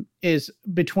them is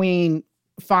between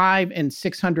 500,000 and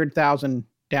 600,000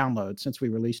 downloads since we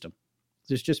released them.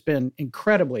 It's just been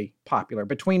incredibly popular.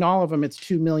 Between all of them, it's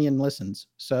 2 million listens.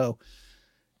 So,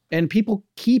 and people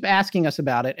keep asking us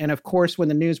about it. And of course, when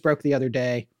the news broke the other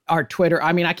day, our Twitter,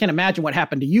 I can't imagine what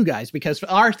happened to you guys, because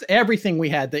everything we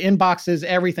had, the inboxes,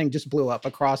 everything just blew up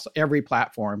across every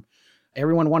platform.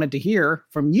 Everyone wanted to hear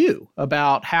from you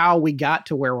about how we got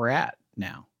to where we're at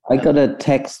now. I got a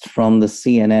text from the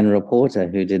CNN reporter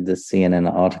who did the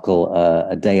CNN article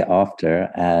a day after.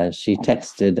 She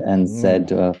texted and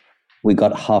said, we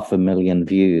got 500,000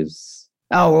 views.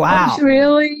 Oh, wow.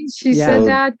 Really? She said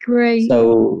that? Great.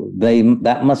 So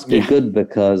that must be good,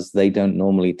 because they don't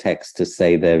normally text to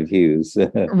say their views.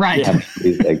 Right.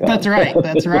 That's right.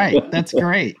 That's right. That's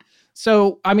great.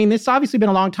 So, it's obviously been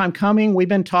a long time coming. We've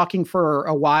been talking for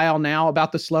a while now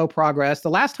about the slow progress. The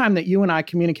last time that you and I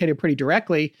communicated pretty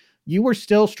directly, you were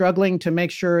still struggling to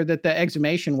make sure that the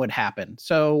exhumation would happen.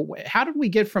 So how did we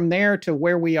get from there to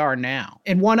where we are now?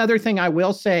 And one other thing I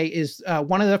will say is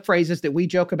one of the phrases that we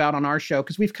joke about on our show,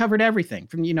 because we've covered everything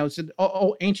from,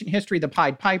 ancient history, the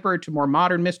Pied Piper, to more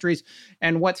modern mysteries.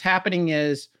 And what's happening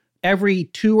is every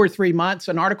 2 or 3 months,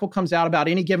 an article comes out about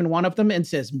any given one of them and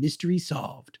says, mystery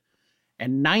solved.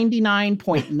 And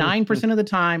 99.9% of the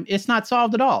time, it's not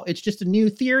solved at all. It's just a new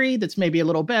theory that's maybe a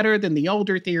little better than the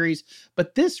older theories.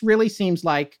 But this really seems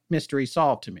like mystery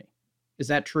solved to me. Is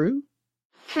that true?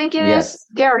 Think it is,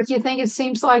 Derek? You think it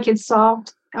seems like it's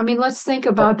solved? I mean, let's think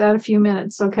about that a few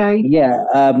minutes, okay? Yeah,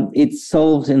 it's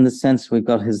solved in the sense we've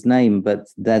got his name, but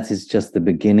that is just the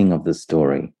beginning of the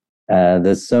story.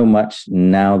 There's so much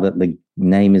now that the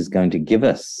name is going to give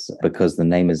us, because the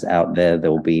name is out there.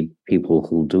 There will be people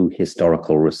who do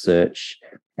historical research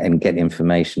and get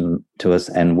information to us,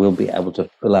 and we'll be able to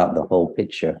fill out the whole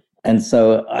picture. And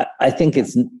so I think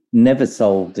it's never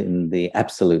solved in the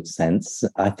absolute sense.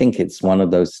 I think it's one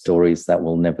of those stories that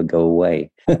will never go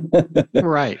away.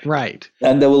 Right.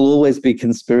 And there will always be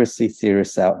conspiracy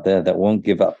theorists out there that won't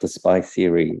give up the spy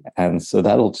theory. And so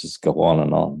that'll just go on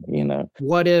and on, you know.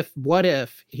 What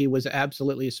if he was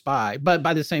absolutely a spy? But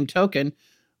by the same token,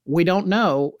 we don't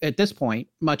know at this point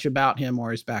much about him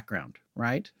or his background,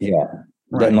 right? Yeah.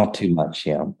 Right. But not too much,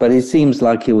 yeah. But it seems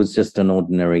like he was just an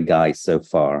ordinary guy so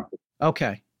far.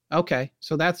 Okay.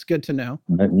 So that's good to know.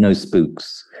 No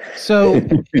spooks. So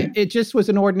it just was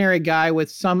an ordinary guy with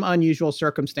some unusual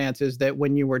circumstances that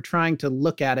when you were trying to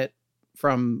look at it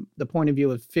from the point of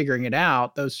view of figuring it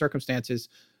out, those circumstances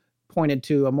pointed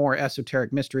to a more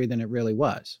esoteric mystery than it really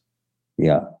was.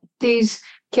 Yeah. These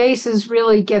cases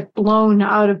really get blown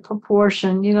out of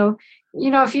proportion, you know,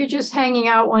 if you're just hanging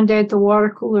out one day at the water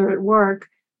cooler at work,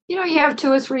 you have 2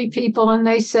 or 3 people and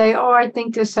they say, oh, I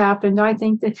think this happened. I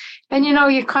think that, and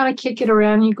you kind of kick it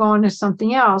around and you go on to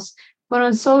something else. But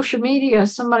on social media,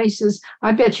 somebody says,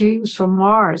 I bet you he was from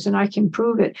Mars and I can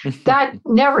prove it. That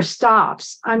never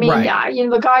stops. I mean, right.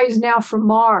 The guy is now from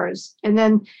Mars. And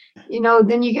then,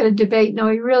 then you get a debate. No,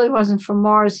 he really wasn't from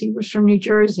Mars. He was from New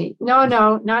Jersey. No,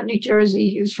 not New Jersey.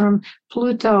 He was from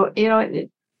Pluto, and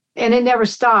it never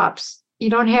stops. You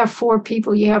don't have 4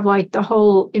 people. You have like the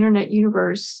whole internet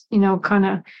universe, kind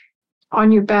of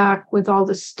on your back with all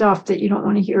the stuff that you don't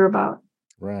want to hear about.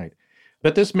 Right.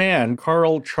 But this man,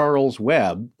 Carl Charles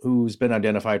Webb, who's been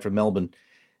identified from Melbourne,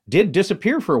 did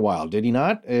disappear for a while, did he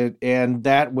not? And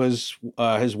that was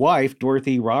his wife,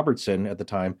 Dorothy Robertson, at the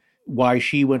time, why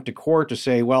she went to court to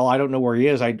say, well, I don't know where he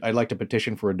is. I'd like to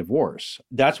petition for a divorce.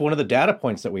 That's one of the data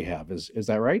points that we have. Is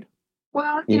that right?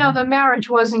 Well, the marriage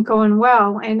wasn't going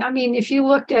well. And I mean, if you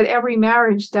looked at every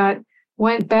marriage that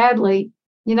went badly,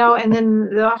 and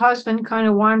then the husband kind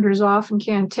of wanders off and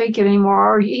can't take it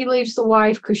anymore, or he leaves the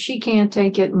wife because she can't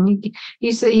take it. And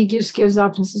he just gives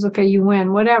up and says, okay, you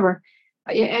win, whatever.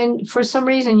 And for some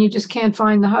reason, you just can't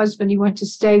find the husband. He went to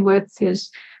stay with his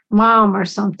mom or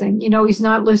something. He's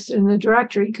not listed in the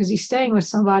directory because he's staying with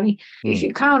somebody. If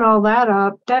you count all that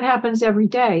up, that happens every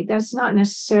day. That's not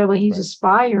necessarily he's a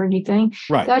spy or anything.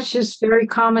 Right. That's just very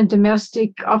common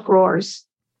domestic uproars.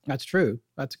 That's true.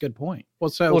 That's a good point.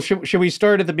 Should we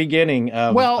start at the beginning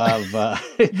of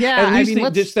yeah, I mean,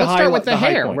 let's start with the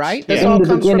hair, points. Right? This all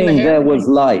comes from the hair. There was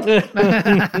light.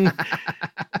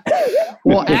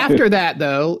 Well, after that,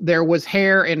 though, there was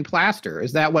hair and plaster.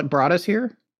 Is that what brought us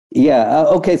here? Yeah.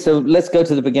 Okay. So let's go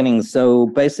to the beginning. So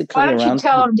basically, why don't you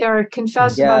tell him, Derek?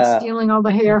 Confess about stealing all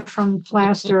the hair from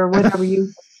plaster or whatever you.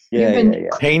 Yeah.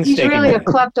 Painstaking. He's really a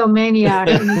kleptomaniac,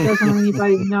 and he doesn't want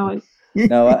anybody to know it.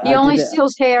 No, he only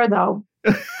steals hair, though.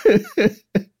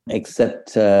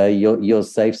 Except you're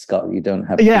safe, Scott. You don't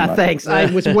have. Yeah. Thanks. I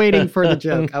was waiting for the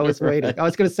joke. I was waiting. I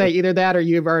was going to say either that or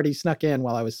you've already snuck in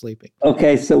while I was sleeping.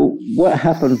 Okay. So what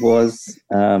happened was.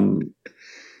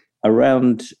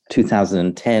 Around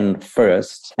 2010,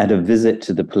 first, at a visit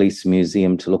to the police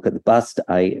museum to look at the bust,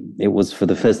 it was for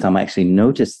the first time I actually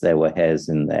noticed there were hairs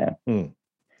in there.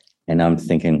 And I'm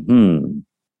thinking,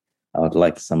 I would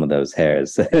like some of those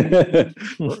hairs.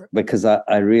 Because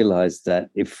I realized that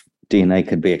if DNA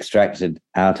could be extracted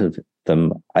out of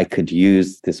them, I could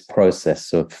use this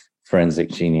process of forensic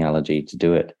genealogy to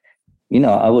do it.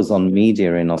 I was on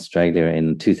media in Australia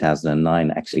in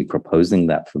 2009, actually proposing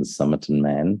that for the Somerton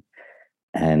man.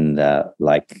 And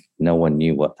no one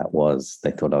knew what that was.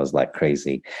 They thought I was like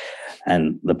crazy.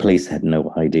 And the police had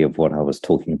no idea of what I was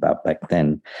talking about back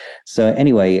then. So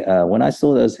anyway, when I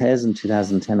saw those hairs in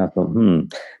 2010, I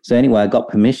thought, So anyway, I got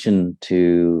permission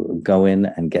to go in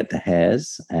and get the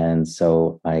hairs. And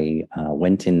so I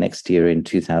went in next year in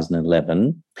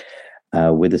 2011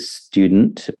 with a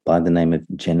student by the name of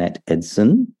Jeanette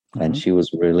Edson. And she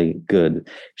was really good.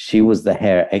 She was the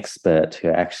hair expert who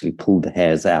actually pulled the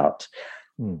hairs out.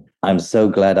 I'm so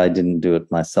glad I didn't do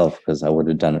it myself because I would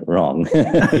have done it wrong.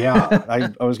 Yeah,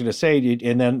 I was going to say,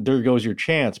 and then there goes your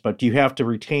chance, but you have to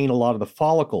retain a lot of the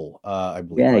follicle, I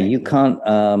believe. Yeah, right? you can't,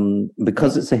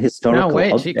 because it's a historical No,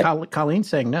 wait. object. See, Colleen's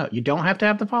saying no. You don't have to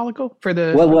have the follicle for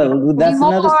the. Well, that's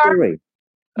another Anymore. story.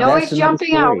 No, That's he's another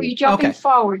jumping out. story. You're jumping Okay.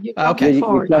 forward. You're jumping Okay. You're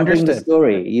forward. jumping the Understood.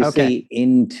 story. You Okay. see,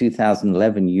 in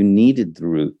 2011, you needed the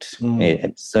root.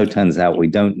 It so turns out we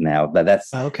don't now, but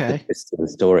that's Okay. the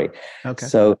story. Okay.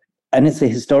 So, and it's a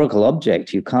historical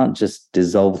object. You can't just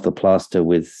dissolve the plaster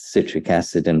with citric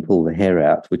acid and pull the hair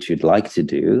out, which you'd like to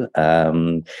do.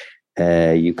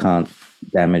 You can't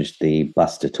damage the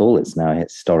bust at all. It's now a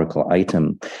historical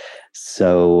item.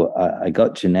 So I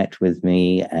got Jeanette with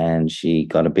me, and she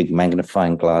got a big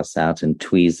magnifying glass out and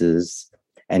tweezers.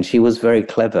 And she was very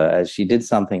clever. She did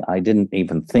something I didn't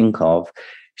even think of.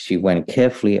 She went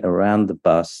carefully around the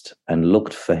bust and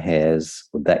looked for hairs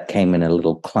that came in a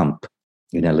little clump,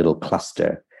 in a little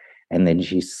cluster. And then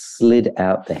she slid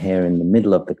out the hair in the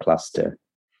middle of the cluster.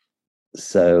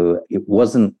 So it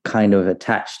wasn't kind of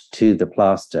attached to the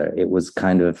plaster. It was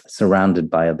kind of surrounded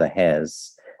by other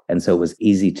hairs. And so it was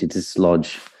easy to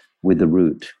dislodge with the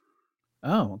root.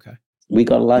 Oh, okay. We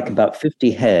got like about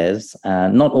 50 hairs.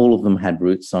 Not all of them had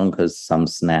roots on because some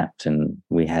snapped and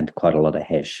we had quite a lot of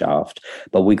hair shaft.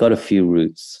 But we got a few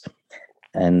roots.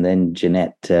 And then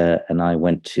Jeanette and I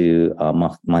went to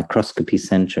our microscopy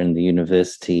center in the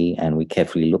university, and we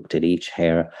carefully looked at each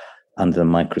hair under the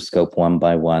microscope one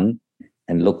by one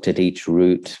and looked at each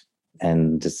root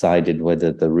and decided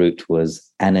whether the root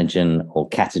was anagen or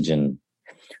catagen.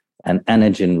 An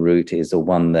anagen root is a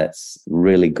one that's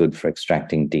really good for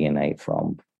extracting DNA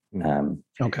from.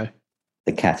 Okay.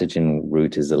 The catagen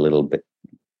root is a little bit,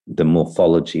 the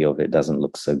morphology of it doesn't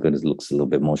look so good. It looks a little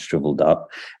bit more shriveled up,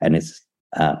 and it's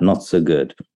not so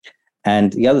good.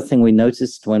 And the other thing we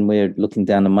noticed when we're looking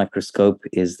down the microscope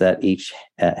is that each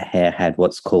hair had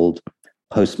what's called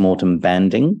postmortem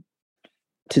banding.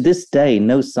 To this day,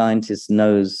 no scientist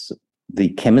knows the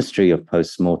chemistry of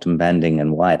postmortem banding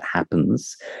and why it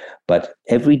happens, but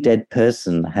every dead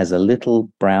person has a little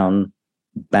brown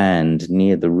band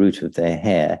near the root of their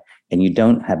hair, and you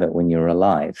don't have it when you're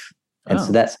alive. And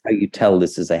so that's how you tell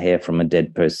this is a hair from a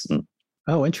dead person.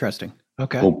 Oh, interesting.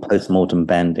 Okay. Called postmortem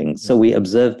banding. So we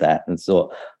observed that and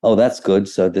thought, oh, that's good.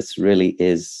 So this really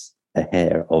is a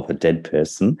hair of a dead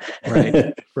person.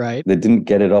 Right. Right. They didn't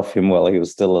get it off him while he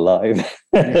was still alive.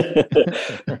 Right.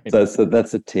 So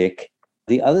that's a tick.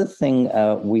 The other thing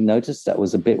we noticed that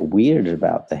was a bit weird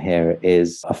about the hair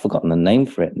is, I've forgotten the name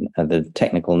for it, the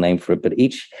technical name for it, but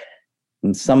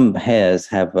some hairs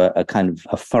have a kind of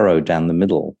a furrow down the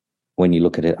middle when you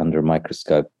look at it under a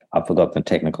microscope. I've forgotten the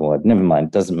technical word. Never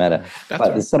mind, doesn't matter.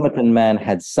 But the Somerton man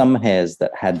had some hairs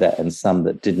that had that and some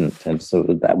that didn't. And so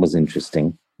that was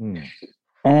interesting.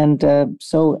 And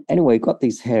so anyway, got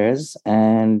these hairs,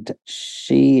 and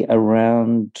she,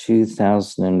 around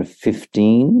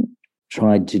 2015,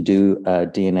 tried to do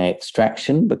DNA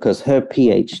extraction because her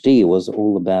PhD was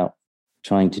all about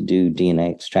trying to do DNA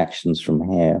extractions from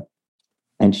hair.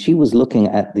 And she was looking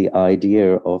at the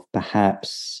idea of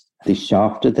perhaps the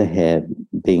shaft of the hair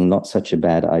being not such a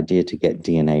bad idea to get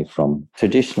DNA from.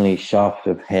 Traditionally, shaft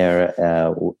of hair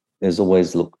is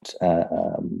always looked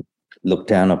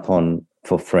down upon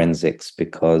for forensics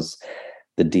because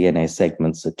the DNA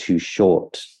segments are too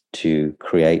short to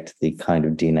create the kind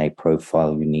of DNA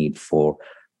profile you need for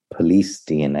police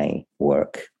DNA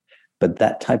work. But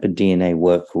that type of DNA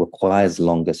work requires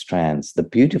longer strands. The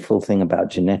beautiful thing about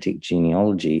genetic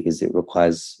genealogy is it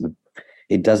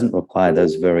doesn't require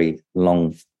those very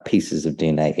long pieces of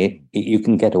DNA. You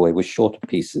can get away with shorter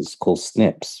pieces called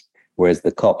SNPs, whereas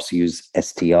the cops use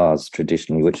STRs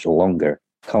traditionally, which are longer.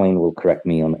 Colleen will correct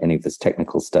me on any of this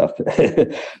technical stuff.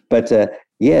 But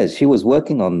yeah, she was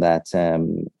working on that.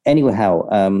 Anyhow,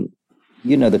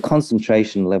 the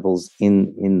concentration levels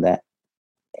in that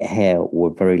hair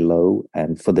were very low.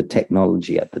 And for the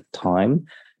technology at the time,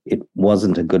 it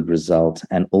wasn't a good result.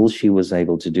 And all she was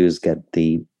able to do is get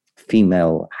the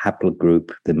female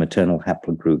haplogroup, the maternal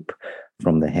haplogroup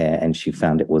from the hair, and she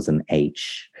found it was an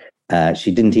H.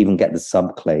 She didn't even get the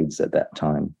subclades at that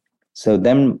time. So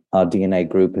then our DNA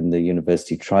group in the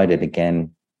university tried it again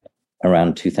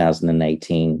around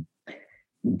 2018.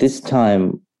 This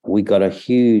time we got a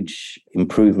huge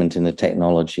improvement in the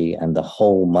technology and the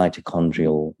whole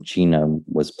mitochondrial genome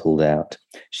was pulled out.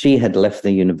 She had left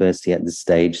the university at this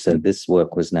stage, so this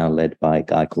work was now led by a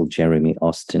guy called Jeremy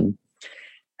Austin.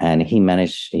 And he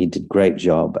did a great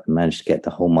job, managed to get the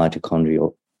whole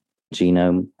mitochondrial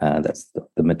genome. That's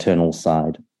the maternal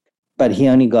side. But he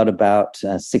only got about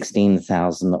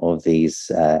 16,000 of these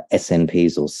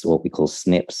SNPs, or what we call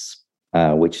SNPs,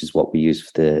 which is what we use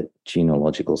for the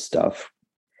genealogical stuff.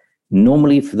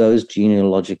 Normally, for those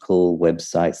genealogical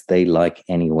websites, they like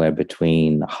anywhere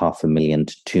between 500,000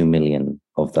 to 2 million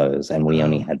of those, and we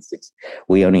only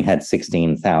had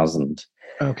 16,000.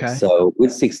 Okay. So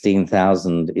with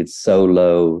 16,000, it's so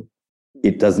low,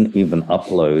 it doesn't even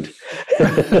upload.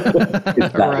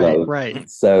 It's that low. Right.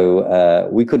 So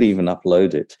we couldn't even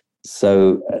upload it.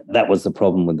 So that was the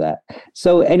problem with that.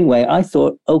 So anyway, I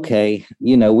thought, okay,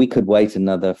 we could wait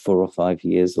another 4 or 5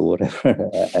 years or whatever,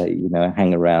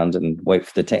 hang around and wait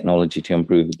for the technology to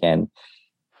improve again.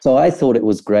 So I thought it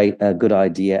was a good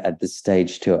idea at this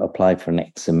stage to apply for an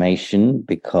exhumation,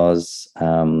 because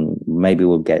maybe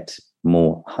we'll get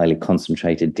more highly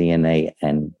concentrated DNA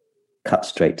and cut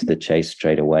straight to the chase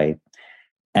straight away.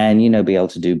 And, be able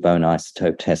to do bone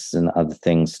isotope tests and other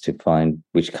things to find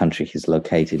which country he's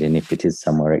located in, if it is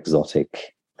somewhere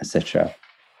exotic, etc.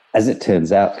 As it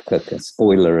turns out,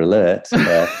 spoiler alert,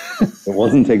 it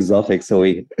wasn't exotic, so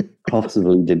we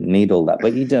possibly didn't need all that.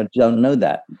 But you don't know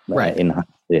that right.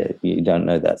 You don't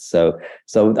know that. So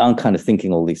I'm kind of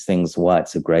thinking all these things, why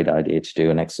it's a great idea to do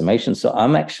an exhumation. So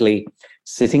I'm actually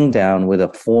sitting down with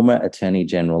a former Attorney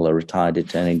General, a retired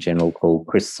Attorney General called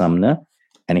Chris Sumner,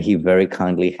 and he very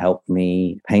kindly helped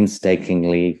me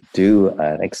painstakingly do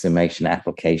an exhumation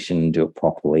application, do it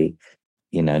properly,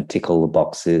 tick all the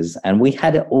boxes. And we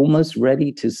had it almost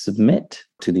ready to submit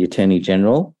to the Attorney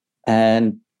General.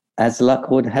 And as luck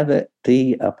would have it,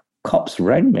 the cops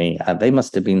rang me. They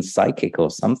must have been psychic or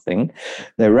something.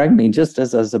 They rang me just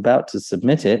as I was about to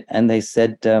submit it. And they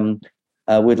said,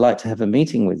 we'd like to have a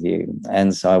meeting with you.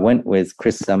 And so I went with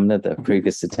Chris Sumner, the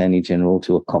previous Attorney General,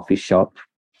 to a coffee shop,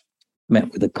 met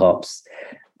with the cops,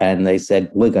 and they said,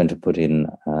 we're going to put in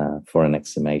for an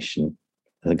exhumation.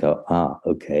 And I go,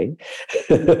 okay.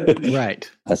 Right.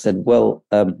 I said, well,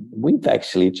 we've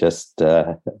actually just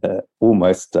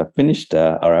almost finished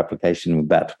our application. We're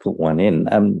about to put one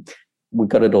in. We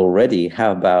got it all ready.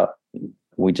 How about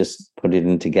we just put it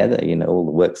in together? All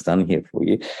the work's done here for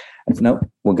you. I said, no,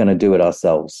 we're going to do it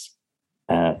ourselves.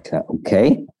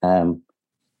 Okay.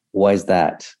 Why is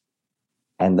that?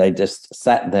 And they just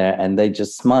sat there and they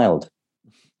just smiled.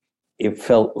 It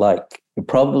felt like, it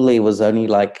probably was only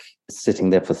like sitting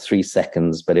there for 3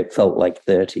 seconds, but it felt like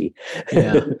 30.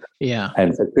 Yeah.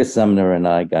 And so Chris Sumner and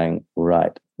I going,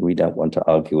 right, we don't want to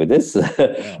argue with this.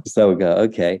 So we go,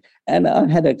 okay. And I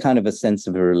had a kind of a sense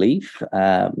of relief.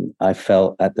 I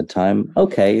felt at the time,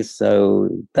 okay, so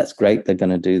that's great. They're going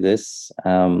to do this.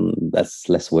 That's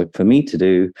less work for me to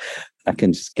do. I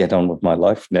can just get on with my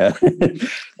life now.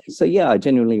 So yeah, I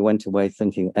genuinely went away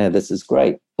thinking, this is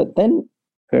great. But then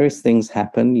various things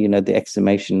happened. The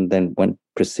exhumation then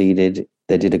proceeded.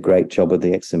 They did a great job of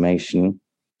the exhumation.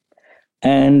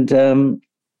 And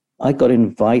I got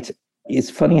invited.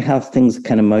 It's funny how things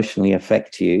can emotionally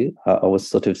affect you. I was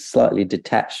sort of slightly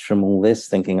detached from all this,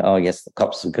 thinking, oh yes, the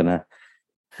cops are going to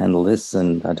handle this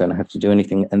and I don't have to do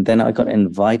anything. And then I got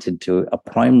invited to a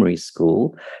primary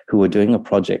school who were doing a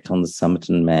project on the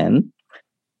Somerton Man,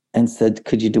 and said,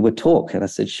 could you do a talk? And I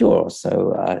said, sure.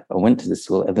 So I went to the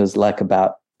school, and there was like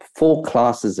about 4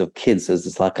 classes of kids. So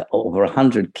there's like over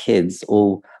 100 kids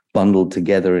all bundled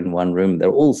together in one room. They're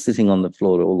all sitting on the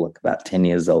floor. They're all like about 10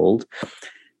 years old.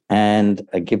 And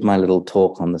I give my little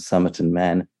talk on the Somerton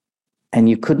Man, and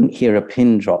you couldn't hear a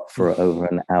pin drop for over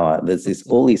an hour. There's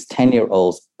all these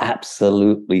 10-year-olds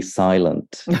absolutely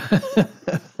silent.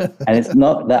 And it's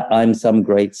not that I'm some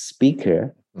great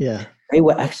speaker. Yeah. They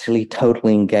were actually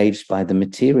totally engaged by the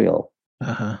material.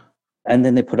 Uh-huh. And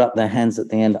then they put up their hands at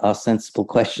the end, asked sensible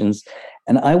questions.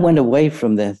 And I went away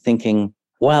from there thinking,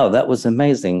 wow, that was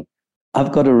amazing.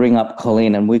 I've got to ring up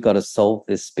Colleen and we've got to solve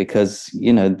this, because,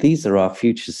 these are our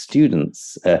future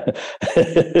students at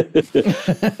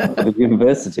the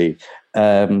university.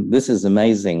 This is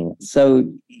amazing. So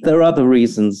there are other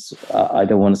reasons I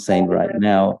don't want to say right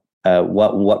now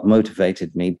what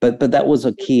motivated me, but that was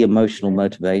a key emotional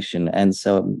motivation. And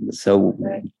so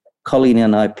Colleen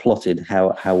and I plotted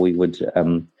how we would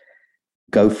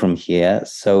go from here.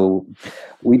 So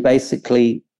we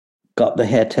basically got the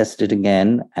hair tested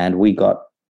again, and we got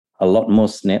a lot more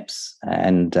SNPs,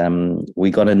 and we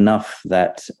got enough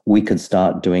that we could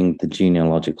start doing the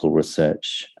genealogical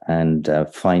research and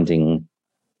finding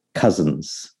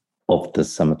cousins of the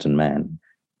Somerton Man.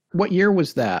 What year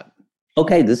was that?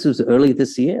 Okay, this was early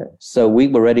this year. So we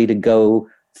were ready to go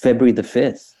February the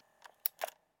 5th.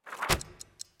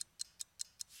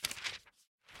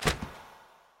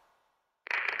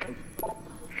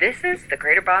 This is the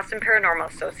Greater Boston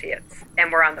Paranormal Associates,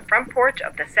 and we're on the front porch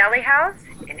of the Sally House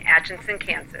in Atchison,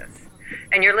 Kansas.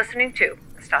 And you're listening to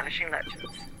Astonishing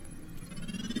Legends.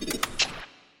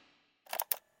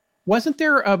 Wasn't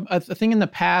there a thing in the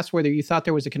past where you thought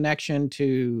there was a connection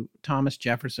to Thomas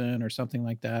Jefferson or something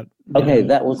like that? Okay,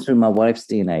 that was through my wife's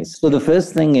DNA. So the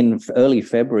first thing in early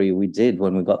February we did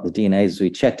when we got the DNA is we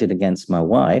checked it against my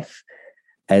wife.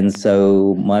 And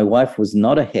so my wife was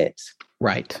not a hit.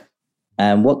 Right.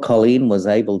 And what Colleen was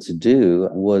able to do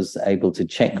was able to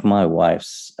check my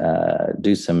wife's,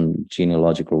 do some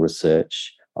genealogical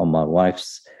research on my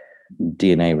wife's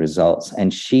DNA results.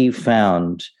 And she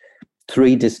found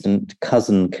 3 distant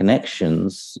cousin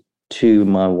connections to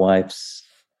my wife's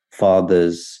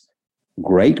father's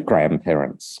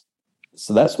great-grandparents.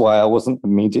 So that's why I wasn't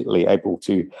immediately able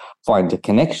to find a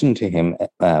connection to him.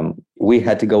 We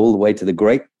had to go all the way to the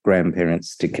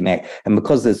great-grandparents to connect. And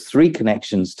because there's 3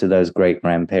 connections to those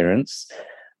great-grandparents,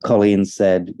 Colleen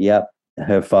said, yep,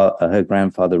 her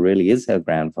grandfather really is her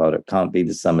grandfather. It can't be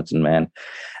the Somerton man.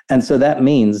 And so that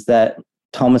means that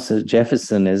Thomas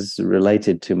Jefferson is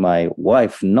related to my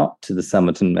wife, not to the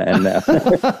Somerton man now.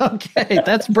 Okay,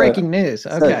 that's breaking news.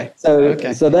 Okay. So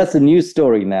that's a new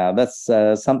story now. That's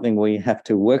something we have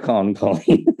to work on,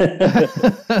 Colleen.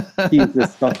 Keep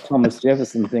this Thomas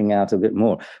Jefferson thing out a bit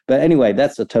more. But anyway,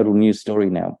 that's a total new story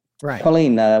now. Right.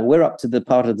 Colleen, we're up to the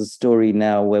part of the story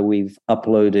now where we've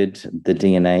uploaded the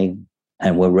DNA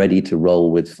and we're ready to roll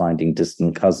with finding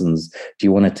distant cousins. Do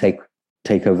you want to take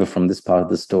over from this part of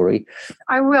the story?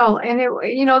 I will. And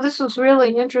this was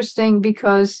really interesting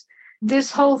because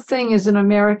this whole thing is an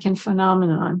American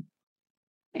phenomenon.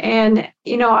 And,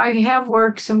 I have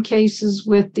worked some cases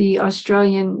with the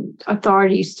Australian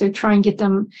authorities to try and get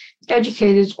them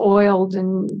educated, oiled,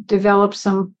 and develop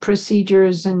some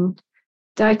procedures and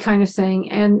that kind of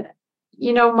thing. And,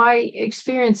 my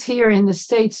experience here in the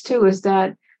States, too, is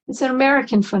that it's an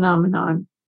American phenomenon.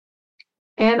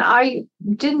 And I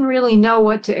didn't really know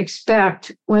what to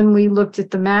expect when we looked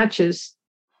at the matches.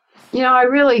 I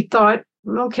really thought,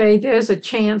 okay, there's a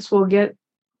chance we'll get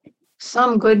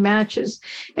some good matches.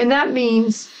 And that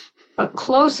means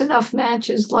close enough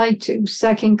matches like to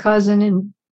second cousin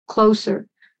and closer,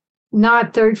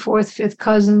 not third, fourth, fifth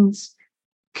cousins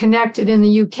connected in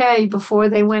the UK before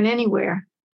they went anywhere.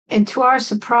 And to our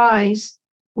surprise,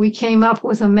 we came up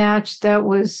with a match that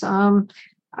was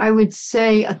I would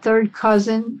say a third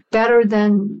cousin, better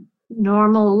than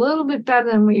normal, a little bit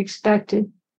better than we expected.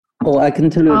 Oh, I can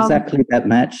tell you exactly that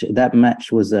match. That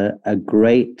match was a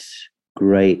great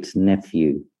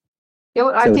nephew.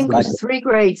 I think it was 3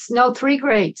 greats. No, 3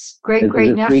 greats. Great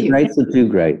nephew. 3 greats or 2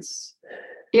 greats?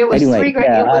 It was anyway, 3 greats.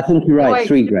 Yeah, I think you're right.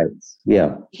 3 greats.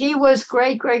 Yeah. He was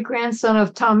great grandson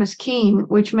of Thomas Keene,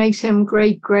 which makes him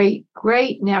great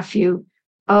nephew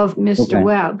of Mr.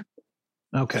 Webb.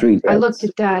 Okay. I looked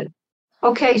at that.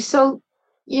 Okay, so,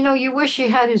 you wish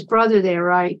you had his brother there,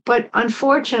 right? But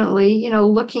unfortunately,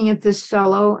 looking at this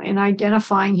fellow and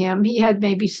identifying him, he had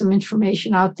maybe some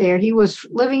information out there. He was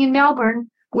living in Melbourne,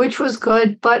 which was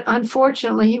good, but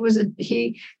unfortunately,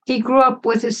 he grew up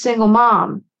with his single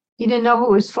mom. He didn't know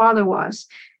who his father was.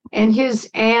 And his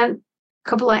aunt, a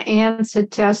couple of aunts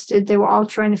had tested. They were all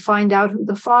trying to find out who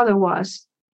the father was.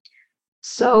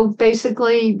 So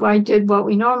basically, I did what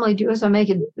we normally do is I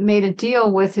made a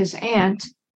deal with his aunt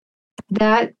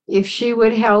that if she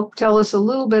would help tell us a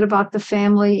little bit about the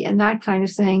family and that kind of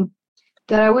thing,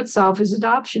 that I would solve his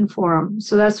adoption for him.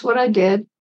 So that's what I did.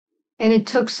 And it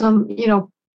took some,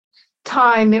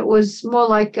 time. It was more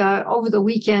like over the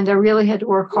weekend, I really had to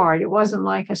work hard. It wasn't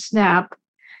like a snap,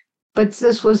 but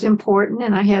this was important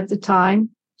and I had the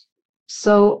time.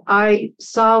 So I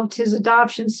solved his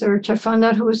adoption search. I found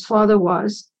out who his father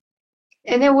was.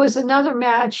 And there was another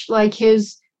match like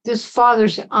this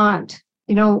father's aunt,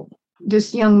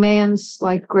 this young man's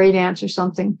like great aunt or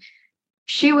something.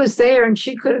 She was there and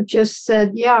she could have just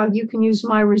said, yeah, you can use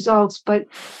my results. But,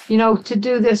 to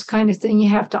do this kind of thing, you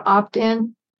have to opt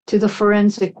in to the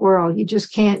forensic world. You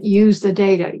just can't use the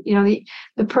data.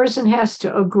 The person has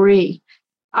to agree.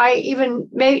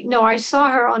 I saw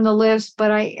her on the list,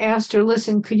 but I asked her,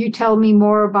 listen, could you tell me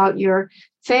more about your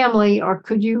family or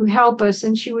could you help us?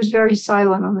 And she was very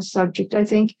silent on the subject. I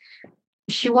think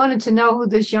she wanted to know who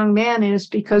this young man is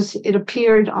because it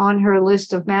appeared on her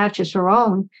list of matches, her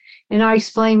own. And I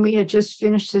explained we had just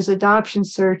finished his adoption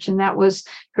search and that was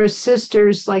her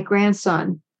sister's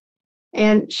grandson.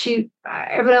 And she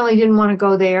evidently didn't want to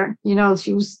go there.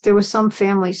 There was some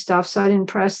family stuff, so I didn't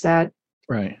press that.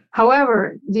 Right.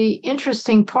 However, the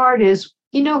interesting part is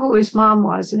he knew who his mom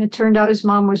was, and it turned out his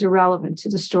mom was irrelevant to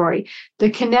the story. The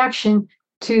connection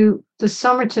to the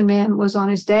Somerton man was on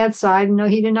his dad's side. No,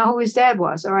 he didn't know who his dad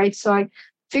was. All right. So I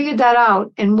figured that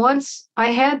out. And once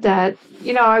I had that,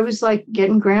 I was like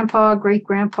getting grandpa, great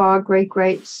grandpa,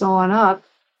 great, so on up.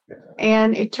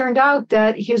 And it turned out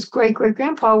that his great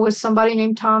grandpa was somebody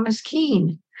named Thomas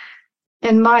Keene.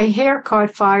 And my hair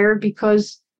caught fire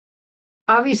because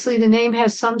obviously the name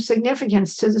has some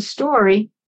significance to the story.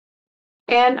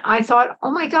 And I thought,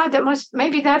 oh my God,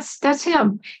 maybe that's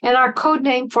him. And our code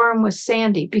name for him was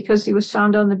Sandy because he was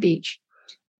found on the beach.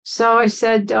 So I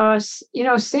said,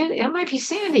 Sandy, it might be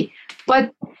Sandy.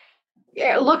 But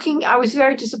I was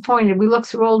very disappointed. We looked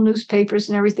through old newspapers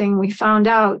and everything. And we found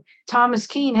out Thomas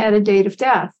Keene had a date of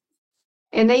death.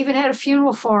 And they even had a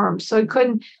funeral for him. So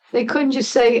they couldn't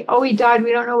just say, oh, he died.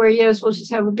 We don't know where he is. We'll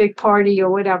just have a big party or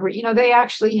whatever. They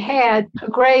actually had a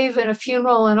grave and a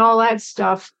funeral and all that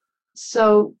stuff.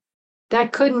 So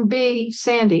that couldn't be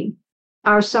Sandy,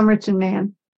 our Somerton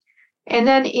man. And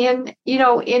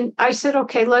then I said,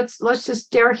 okay, let's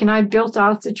just, Derek and I built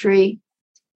out the tree.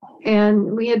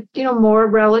 And we had, more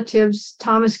relatives,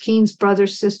 Thomas Keene's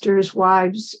brothers, sisters,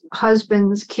 wives,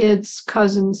 husbands, kids,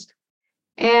 cousins.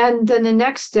 And then the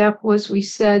next step was we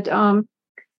said,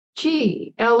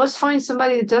 let's find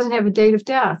somebody that doesn't have a date of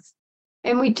death.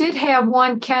 And we did have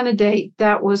one candidate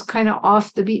that was kind of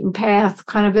off the beaten path,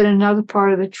 kind of in another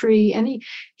part of the tree. And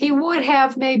he would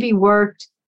have maybe worked.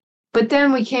 But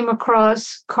then we came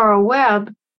across Carl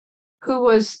Webb, who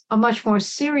was a much more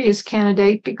serious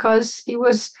candidate because he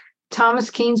was Thomas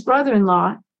Keene's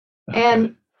brother-in-law. Okay.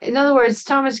 And in other words,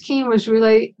 Thomas Keene was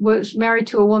married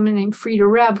to a woman named Frida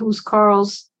Rebb, who's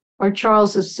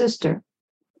Charles's sister.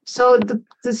 So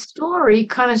the story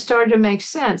kind of started to make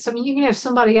sense. I mean, you can have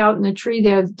somebody out in the tree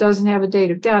there that doesn't have a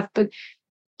date of death, but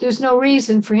there's no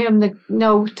reason for him to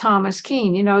know Thomas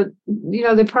Keene.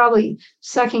 They're probably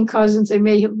second cousins. They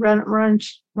may have run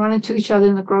into each other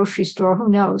in the grocery store. Who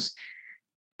knows?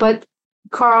 But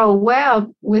Carl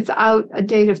Webb, without a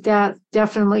date of death,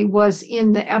 definitely was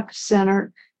in the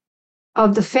epicenter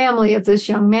of the family of this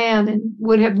young man and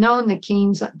would have known the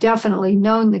Keenes, definitely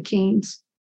known the Keenes.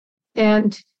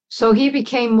 And so he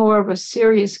became more of a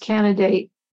serious candidate.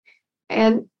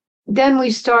 And then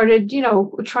we started,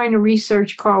 trying to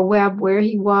research Carl Webb, where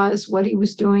he was, what he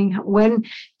was doing. When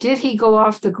did he go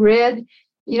off the grid?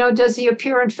 Does he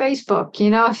appear on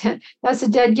Facebook? That's a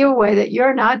dead giveaway that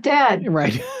you're not dead.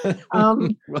 Right.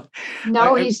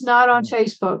 No, he's not on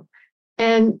Facebook.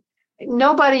 And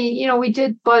nobody, we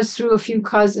did buzz through a few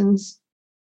cousins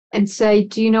and say,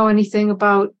 do you know anything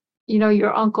about,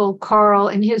 your Uncle Carl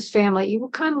and his family? You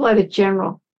would kind of let it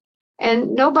general.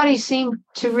 And nobody seemed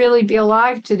to really be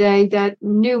alive today that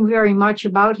knew very much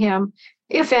about him,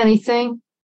 if anything.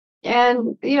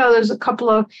 And, there's a couple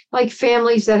of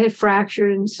families that had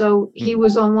fractured. And so he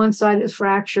was on one side of the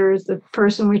fracture as the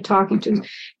person we're talking to.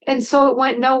 And so it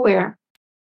went nowhere.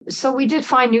 So we did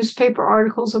find newspaper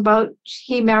articles about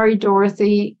he married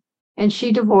Dorothy and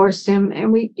she divorced him.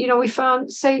 And we found,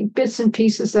 bits and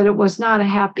pieces that it was not a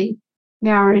happy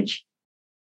marriage.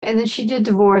 And then she did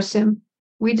divorce him.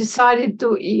 We decided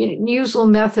the usual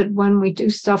method when we do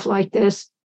stuff like this,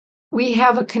 we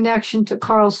have a connection to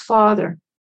Carl's father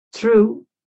through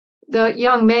the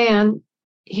young man.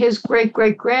 His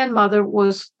great-great-grandmother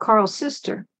was Carl's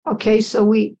sister. Okay,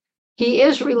 so he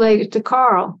is related to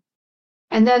Carl.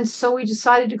 And then so we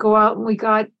decided to go out and we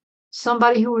got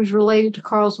somebody who was related to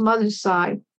Carl's mother's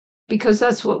side, because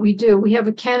that's what we do. We have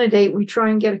a candidate, we try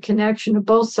and get a connection to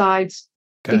both sides.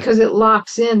 Okay. Because it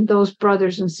locks in those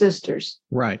brothers and sisters.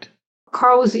 Right.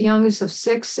 Carl was the youngest of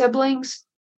 6 siblings.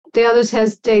 The others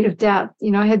has date of death.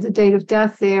 I had the date of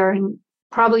death there, and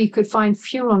probably you could find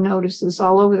funeral notices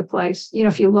all over the place,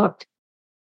 if you looked.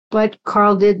 But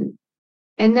Carl didn't.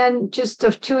 And then just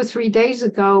 2 or 3 days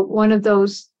ago, one of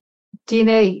those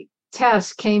DNA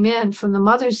tests came in from the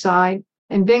mother's side,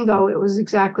 and bingo, it was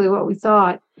exactly what we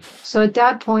thought. So at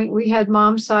that point, we had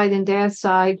mom's side and dad's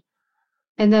side.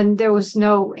 And then there was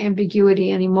no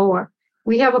ambiguity anymore.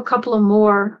 We have a couple of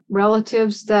more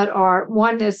relatives that are,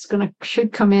 one that's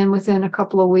should come in within a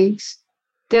couple of weeks.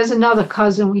 There's another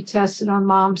cousin we tested on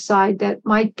mom's side that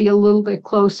might be a little bit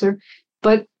closer,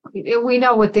 but we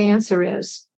know what the answer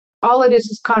is. All it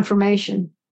is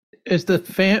confirmation. Is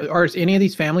is any of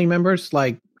these family members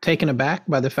taken aback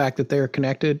by the fact that they're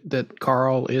connected, that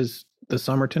Carl is the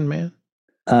Somerton man?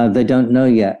 They don't know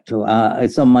yet.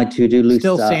 It's on my to-do list.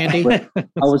 Still Sandy. I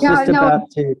was just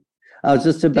about to.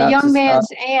 The young man's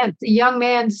aunt, the young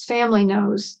man's family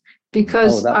knows,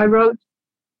 because I wrote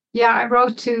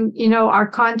to our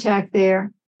contact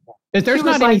there, There's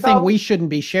not anything we shouldn't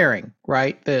be sharing,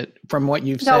 right? That from what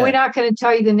you've said. No, we're not going to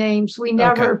tell you the names. We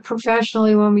never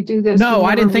professionally, when we do this. No,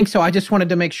 I didn't think so. I just wanted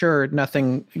to make sure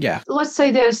nothing. Yeah. Let's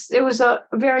say this. It was a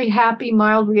very happy,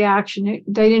 mild reaction.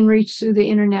 They didn't reach through the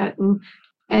internet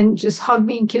and just hug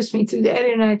me and kiss me through the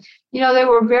internet. They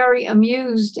were very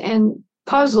amused and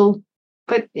puzzled,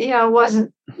 but, it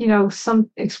wasn't, some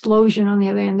explosion on the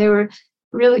other end. They were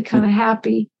really kind of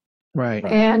happy. Right.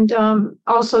 And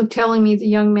also telling me the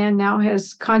young man now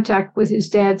has contact with his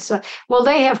dad's side. Well,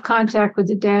 they have contact with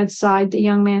the dad's side. The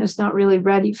young man is not really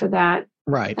ready for that.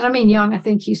 Right. And I mean, young, I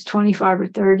think he's 25 or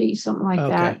 30, something like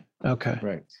that. Okay.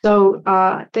 Right. So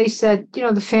they said,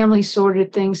 the family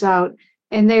sorted things out,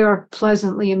 and they are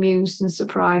pleasantly amused and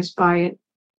surprised by it.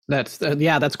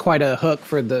 That's quite a hook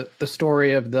for the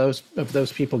story of those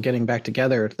people getting back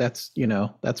together. That's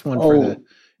that's one for the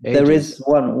ages. There is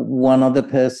one other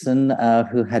person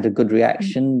who had a good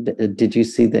reaction. Did you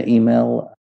see the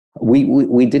email?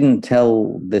 We didn't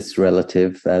tell this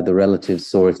relative. The relative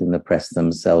saw it in the press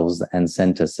themselves and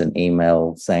sent us an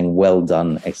email saying "Well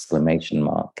done!" !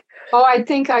 Oh, I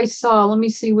think I saw. Let me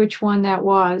see which one that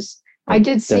was. I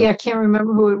did see. I can't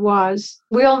remember who it was.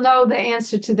 We'll know the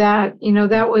answer to that.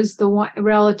 That was the one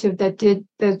relative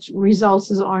that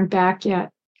results aren't back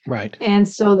yet. Right. And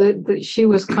so she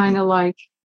was kind of like,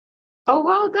 "Oh,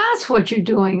 well, that's what you're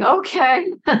doing. Okay."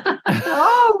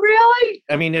 Oh, really?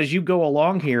 I mean, as you go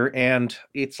along here, and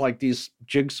it's like this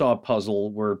jigsaw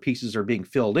puzzle where pieces are being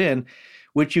filled in,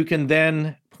 which you can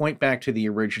then point back to the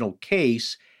original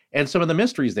case and some of the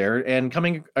mysteries there. And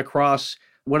coming across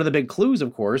one of the big clues,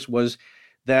 of course, was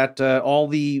that all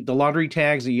the laundry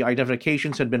tags, the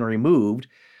identifications had been removed,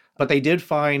 but they did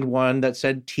find one that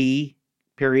said T.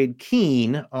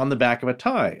 Keene on the back of a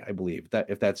tie, I believe,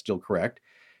 if that's still correct.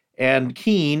 And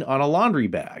Keene on a laundry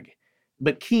bag.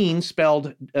 But Keene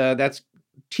spelled, that's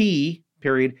T.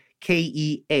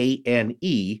 Keane.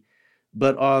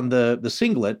 But on the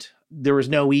singlet, there was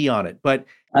no E on it. But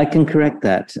I can correct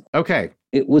that. Okay.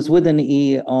 It was with an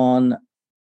E on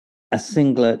a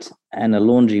singlet and a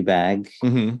laundry bag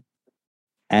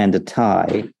and a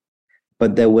tie.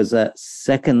 But there was a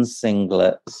second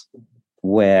singlet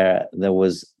where there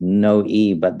was no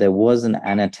E, but there was an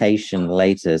annotation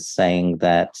later saying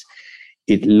that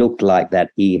it looked like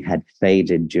that E had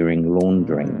faded during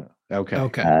laundering.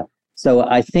 Okay. So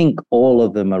I think all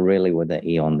of them are really with an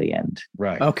E on the end.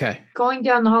 Right. Okay. Going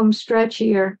down the home stretch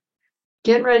here,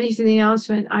 getting ready for the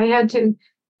announcement, I had to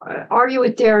argue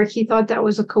with Derek. He thought that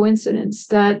was a coincidence,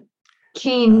 that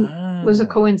Keene was a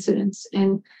coincidence,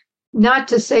 and not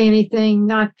to say anything,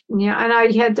 and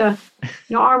I had to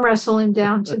arm wrestle him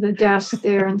down to the desk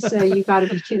there and say, "You got to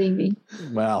be kidding me."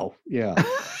 Wow. Yeah.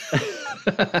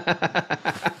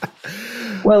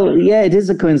 Well, yeah, it is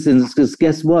a coincidence because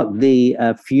guess what? The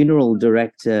funeral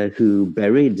director who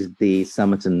buried the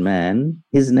Somerton man,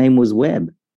 his name was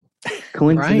Webb.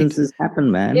 Coincidences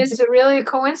happen, man. Is it really a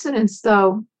coincidence,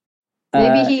 though?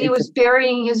 Maybe he was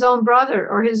burying his own brother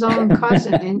or his own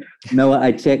cousin. No,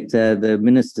 I checked. The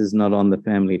minister's not on the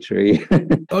family tree.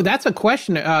 Oh, that's a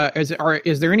question.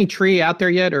 Is there any tree out there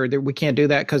yet, or we can't do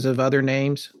that because of other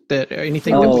names?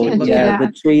 Anything that we can look at?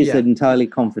 The trees are entirely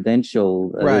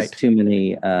confidential. Right. There's too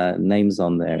many names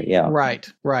on there. Yeah.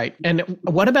 Right. And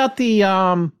what about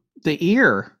the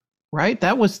ear? Right.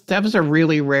 That was a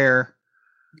really rare.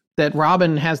 That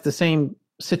Robin has the same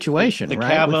situation, the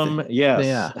right? Cavum, yes.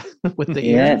 Yeah, with the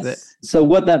ear. Yes. So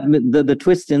what the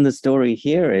twist in the story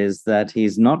here is that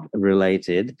he's not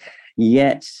related,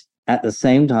 yet at the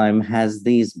same time has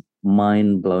these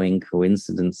mind-blowing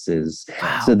coincidences.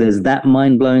 Wow. So there's that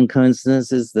mind-blowing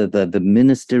coincidences. The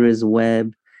minister is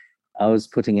Webb. I was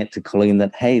putting it to Colleen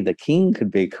that, hey, the king could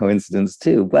be a coincidence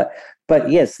too. But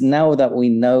yes, now that we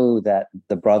know that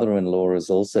the brother-in-law is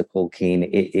also called Keene,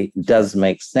 it does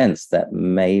make sense that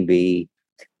maybe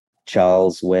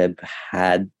Charles Webb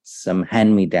had some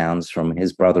hand-me-downs from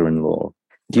his brother-in-law.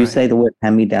 Do you say the word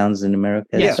hand-me-downs in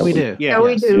America? Yes, we do. Yeah,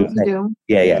 we do. We do.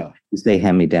 Yeah. You say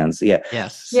hand-me-downs. Yeah.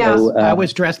 Yes. So, I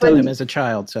was dressed in them as a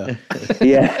child, so.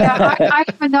 Yeah. I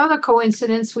have another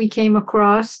coincidence we came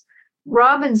across.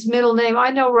 Robin's middle name, I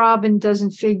know Robin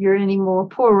doesn't figure anymore.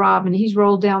 Poor Robin. He's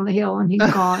rolled down the hill and he's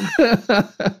gone.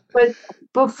 But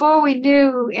before we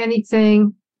knew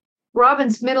anything,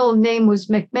 Robin's middle name was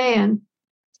McMahon.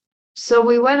 So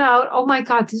we went out, oh my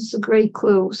God, this is a great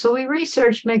clue. So we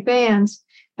researched McMahon's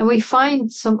and we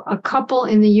find a couple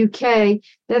in the UK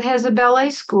that has a ballet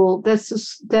school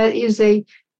that is a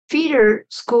feeder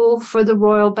school for the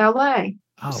Royal Ballet.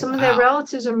 Oh, some of their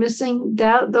relatives are missing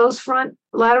those front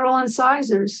lateral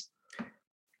incisors.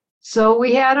 So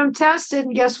we had them tested,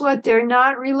 and guess what? They're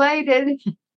not related.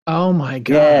 Oh my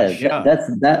gosh!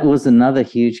 That was another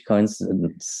huge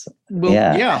coincidence. Well,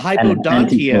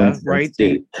 hypodontia, right?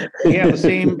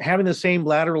 Having the same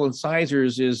lateral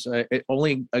incisors is it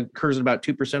only occurs in about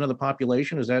 2% of the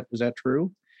population. Is that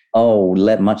true? Oh,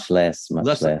 much less.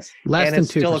 Less and than it's 2%.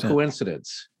 Still a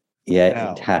coincidence.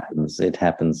 Yeah, it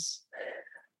happens.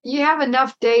 You have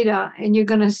enough data, and you're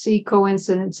going to see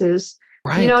coincidences.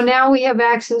 Right. Now we have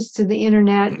access to the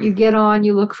internet. You get on,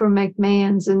 you look for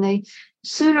McMahon's, and they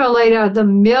sooner or later, the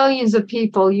millions of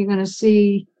people, you're going to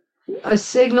see a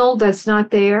signal that's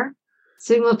not there,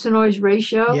 signal to noise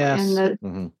ratio. Yes.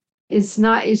 And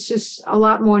it's just a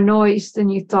lot more noise than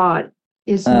you thought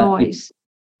is noise.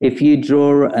 If you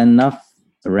draw enough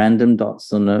random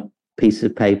dots on a piece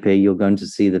of paper, you're going to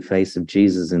see the face of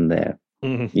Jesus in there.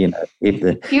 Mm-hmm.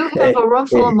 If you have a room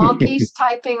full of monkeys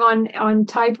typing on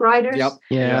typewriters,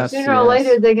 sooner or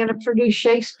later they're going to produce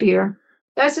Shakespeare.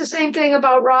 That's the same thing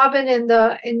about Robin in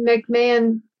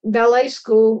McMahon Ballet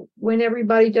School when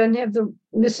everybody doesn't have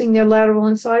missing their lateral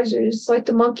incisors. It's like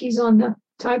the monkeys on the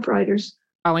typewriters.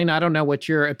 Colleen, I don't know what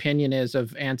your opinion is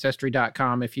of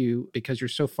Ancestry.com because you're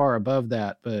so far above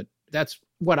that, but that's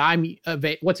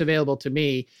what's available to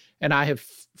me. And I have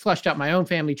fleshed out my own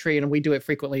family tree, and we do it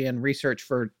frequently in research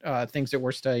for things that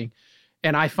we're studying.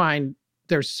 And I find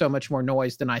there's so much more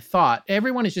noise than I thought.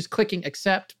 Everyone is just clicking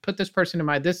accept, put this person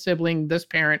in this sibling, this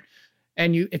parent.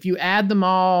 And if you add them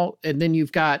all, and then you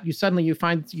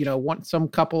find, some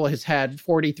couple has had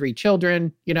 43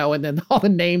 children, and then all the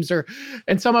names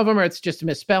and some of them it's just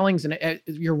misspellings. And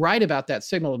you're right about that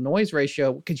signal to noise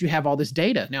ratio because you have all this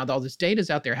data. Now, all this data is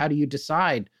out there. How do you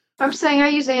decide? I'm saying I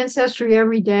use Ancestry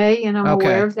every day, and I'm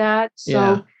aware of that.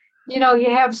 So, you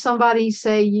have somebody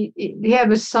say you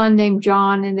have a son named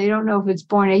John, and they don't know if it's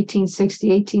born 1860,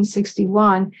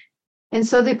 1861. And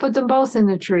so they put them both in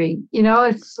the tree.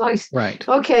 It's like, right.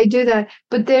 Okay, do that.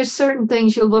 But there's certain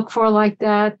things you look for like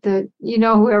that,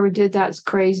 whoever did that's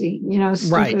crazy,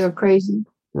 stupid or crazy.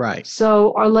 Right. So,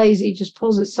 or lazy, just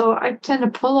pulls it. So I tend to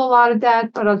pull a lot of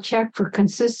that, but I'll check for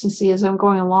consistency as I'm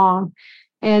going along.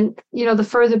 And, the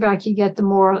further back you get, the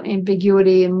more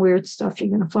ambiguity and weird stuff you're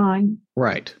going to find.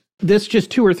 Right. This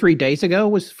just 2 or 3 days ago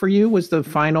was the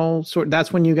final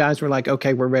that's when you guys were like,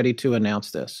 okay, we're ready to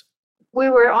announce this. We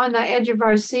were on the edge of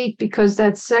our seat because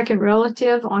that second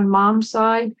relative on mom's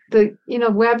side, the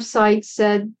website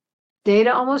said,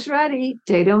 data almost ready.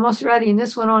 And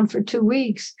this went on for 2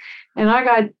 weeks. And I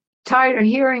got tired of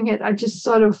hearing it. I just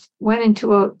sort of went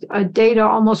into a data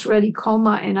almost ready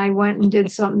coma, and I went and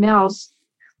did something else.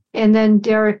 And then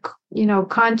Derek,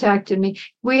 contacted me.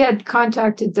 We had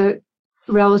contacted the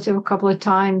relative a couple of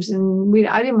times, and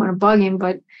I didn't want to bug him,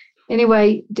 but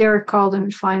anyway, Derek called him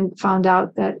and found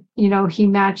out that, he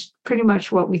matched pretty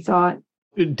much what we thought.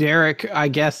 Derek, I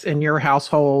guess in your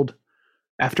household,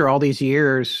 after all these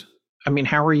years,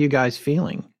 how are you guys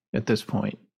feeling at this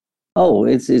point? Oh,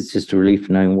 it's just a relief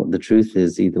knowing what the truth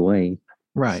is either way.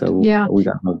 Right. So yeah. we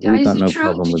got no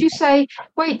problem Did with you say,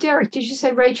 wait, Derek, did you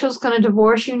say Rachel's going to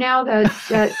divorce you now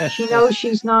that she knows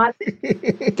she's not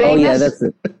famous? Oh, yeah,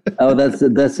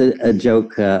 that's a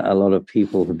joke a lot of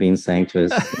people have been saying to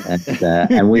us.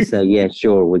 And we say, yeah,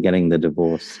 sure, we're getting the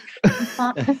divorce.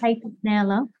 The papers now,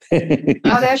 love.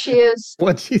 Oh, there she is.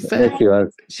 What'd she say? There she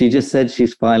was. She just said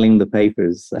she's filing the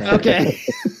papers. Okay.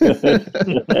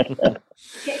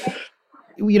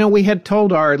 We had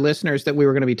told our listeners that we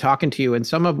were going to be talking to you, and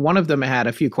one of them had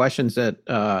a few questions that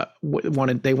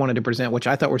they wanted to present, which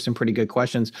I thought were some pretty good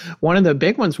questions. One of the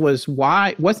big ones was,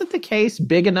 why wasn't the case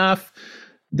big enough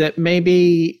that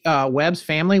maybe Webb's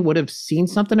family would have seen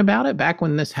something about it back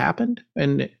when this happened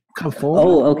and come forward?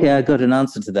 Oh, okay, I got an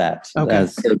answer to that. Okay.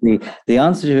 So the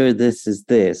answer to this is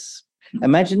this.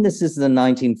 Imagine this is the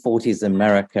 1940s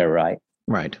America, right?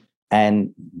 Right.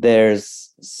 And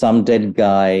there's some dead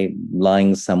guy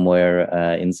lying somewhere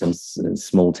in some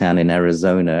small town in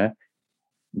Arizona,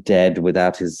 dead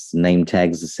without his name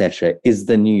tags, etc. Is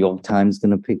the New York Times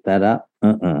going to pick that up?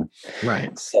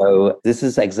 Right. So this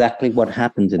is exactly what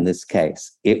happened in this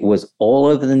case. It was all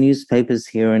over the newspapers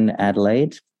here in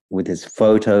Adelaide with his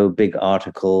photo, big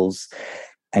articles.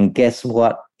 And guess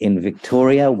what? In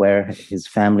Victoria, where his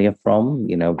family are from,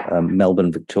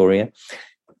 Melbourne, Victoria,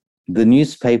 the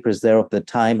newspapers there of the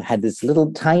time had this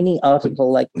little tiny article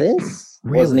like this.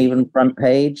 Really? Wasn't even front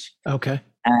page. Okay.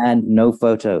 And no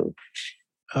photo.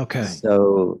 Okay.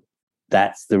 So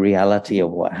that's the reality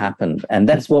of what happened. And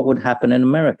that's what would happen in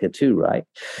America too, right?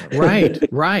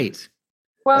 Right.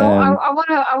 Well, I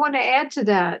want to add to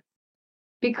that,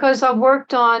 because I've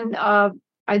worked on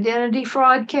identity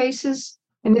fraud cases.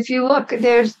 And if you look,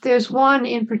 there's one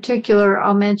in particular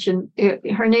I'll mention.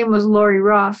 Her name was Lori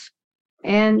Ruff.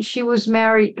 And she was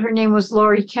married. Her name was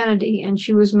Lori Kennedy, and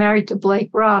she was married to Blake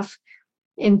Ruff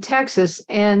in Texas.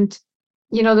 And,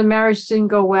 the marriage didn't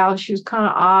go well. She was kind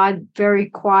of odd, very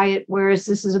quiet, whereas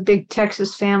this is a big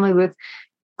Texas family with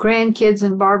grandkids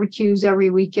and barbecues every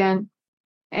weekend.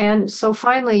 And so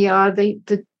finally,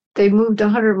 they moved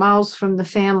 100 miles from the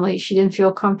family. She didn't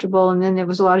feel comfortable, and then there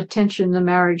was a lot of tension in the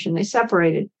marriage, and they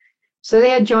separated. So they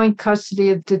had joint custody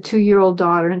of the 2-year-old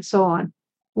daughter and so on.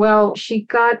 Well, she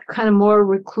got kind of more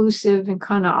reclusive and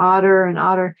kind of odder and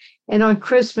odder. And on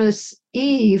Christmas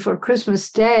Eve or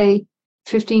Christmas Day,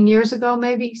 15 years ago,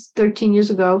 maybe 13 years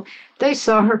ago, they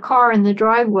saw her car in the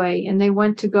driveway, and they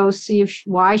went to go see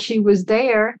why she was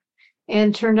there.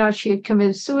 And turned out she had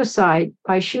committed suicide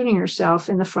by shooting herself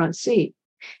in the front seat.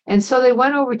 And so they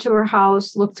went over to her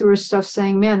house, looked through her stuff,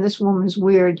 saying, man, this woman's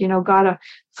weird, gotta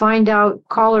find out,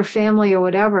 call her family or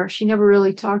whatever. She never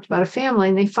really talked about a family.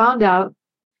 And they found out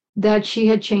that she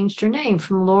had changed her name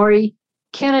from Lori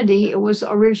Kennedy. It was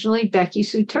originally Becky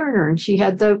Sue Turner, and she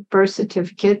had the birth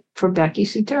certificate for Becky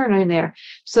Sue Turner in there.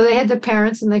 So they had the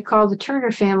parents, and they called the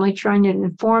Turner family, trying to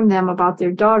inform them about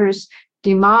their daughter's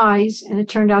demise. And it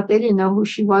turned out they didn't know who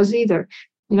she was either.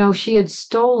 She had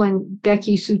stolen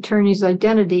Becky Sue Turner's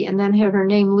identity and then had her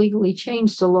name legally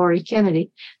changed to Lori Kennedy.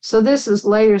 So this is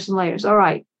layers and layers. All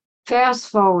right, fast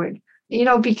forward.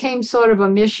 Became sort of a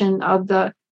mission of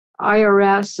the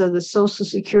IRS, of the Social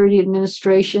Security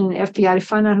Administration, FBI, to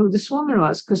find out who this woman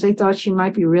was, because they thought she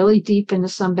might be really deep into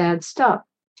some bad stuff.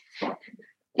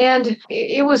 And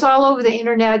it was all over the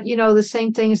internet, the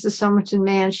same thing as the Somerton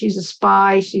man. She's a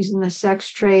spy. She's in the sex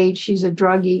trade. She's a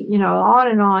druggie, on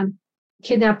and on.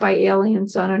 Kidnapped by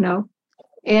aliens, I don't know.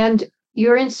 And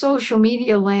you're in social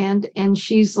media land, and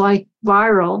she's like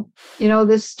viral.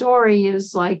 This story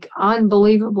is like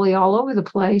unbelievably all over the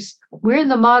place. We're in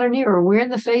the modern era. We're in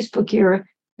the Facebook era,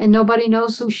 and nobody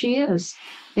knows who she is.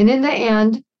 And in the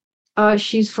end,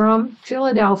 she's from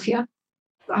Philadelphia.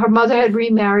 Her mother had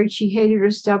remarried. She hated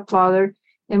her stepfather.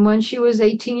 And when she was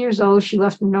 18 years old, she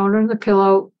left a note on the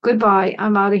pillow. Goodbye,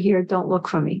 I'm out of here. Don't look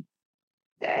for me.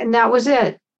 And that was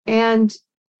it. And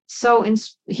so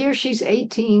here she's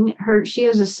 18. She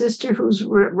has a sister who's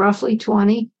roughly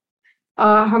 20.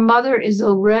 Her mother is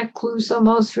a recluse,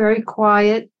 almost very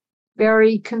quiet,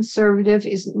 very conservative.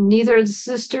 Is neither the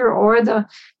sister or the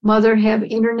mother have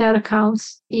internet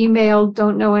accounts, email,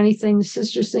 don't know anything. The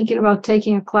sister's thinking about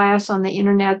taking a class on the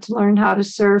internet to learn how to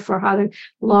surf or how to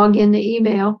log into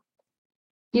email.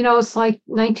 It's like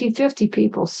 1950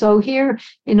 people. So here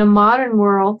in a modern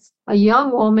world, a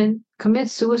young woman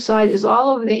commits suicide, is all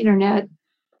over the internet,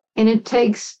 and it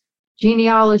takes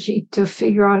genealogy to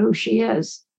figure out who she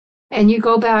is. And you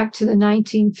go back to the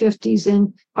 1950s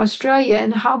in Australia,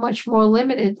 and how much more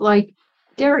limited, like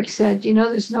Derek said,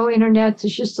 there's no internet,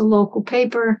 there's just a local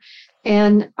paper.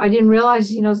 And I didn't realize,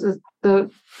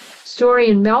 the story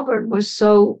in Melbourne was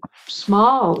so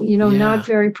small, not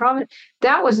very prominent.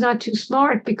 That was not too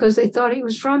smart, because they thought he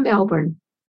was from Melbourne.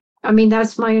 I mean,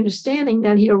 that's my understanding,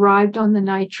 that he arrived on the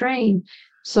night train.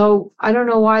 So I don't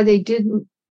know why they didn't,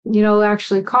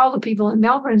 actually call the people in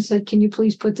Melbourne and said, can you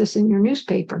please put this in your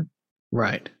newspaper?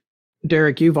 Right.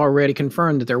 Derek, you've already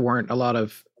confirmed that there weren't a lot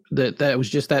of, that it was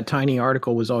just that tiny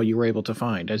article was all you were able to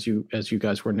find as you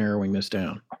guys were narrowing this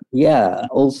down. Yeah.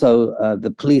 Also, the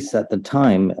police at the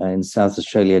time in South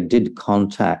Australia did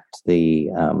contact the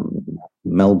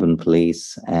Melbourne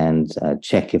police and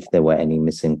check if there were any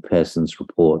missing persons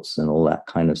reports and all that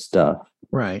kind of stuff.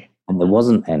 Right. And there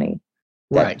wasn't any.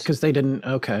 Right, because they didn't.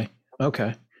 Okay.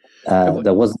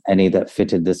 There wasn't any that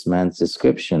fitted this man's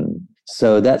description.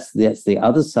 So that's the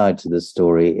other side to the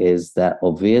story, is that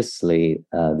obviously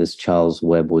this Charles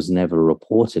Webb was never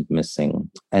reported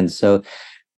missing. And so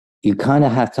you kind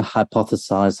of have to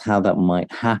hypothesize how that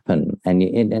might happen. And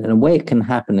in a way it can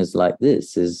happen is like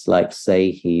this, is like,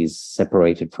 say he's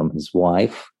separated from his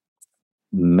wife.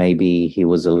 Maybe he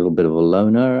was a little bit of a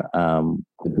loner.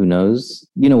 Who knows?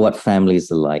 You know what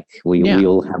families are like. We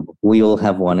all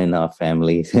have one in our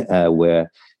family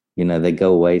where, they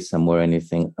go away somewhere and you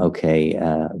think, okay,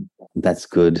 that's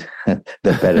good. They're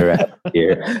better out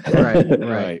here.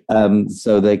 Right.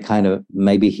 So they kind of,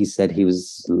 maybe he said he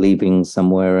was leaving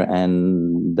somewhere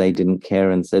and they didn't care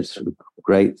and said,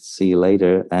 great, see you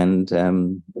later. And,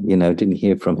 didn't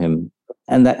hear from him.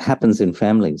 And that happens in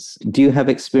families. Do you have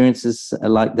experiences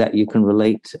like that you can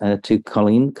relate to,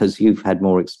 Colleen? Because you've had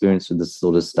more experience with this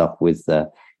sort of stuff with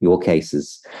your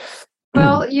cases.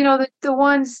 Well,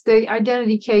 the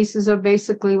identity cases are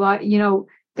basically like,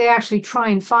 they actually try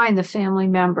and find the family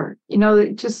member. They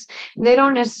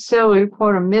don't necessarily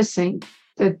report them missing,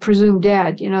 the presumed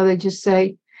dead. They just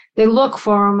say, they look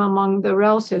for him among the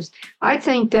relatives. I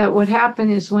think that what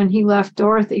happened is when he left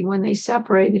Dorothy, when they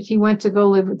separated, he went to go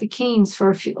live with the Keens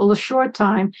for a short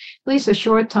time, at least a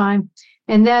short time.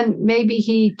 And then maybe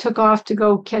he took off to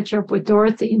go catch up with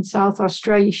Dorothy in South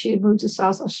Australia. She had moved to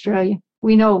South Australia.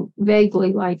 We know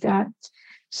vaguely like that.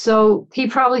 So he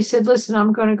probably said, listen,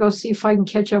 I'm going to go see if I can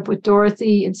catch up with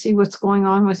Dorothy and see what's going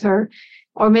on with her.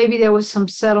 Or maybe there was some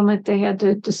settlement they had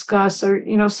to discuss or,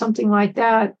 something like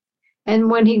that.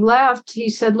 And when he left, he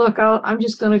said, look, I'm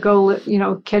just going to go,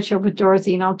 catch up with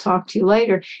Dorothy and I'll talk to you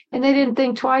later. And they didn't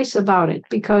think twice about it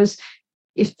because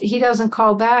if he doesn't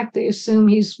call back, they assume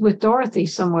he's with Dorothy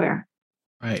somewhere.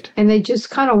 Right. And they just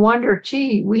kind of wonder,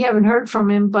 gee, we haven't heard from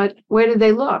him, but where did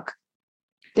they look?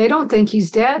 They don't think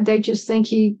he's dead. They just think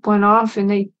he went off and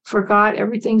they forgot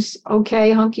everything's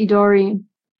okay, hunky-dory.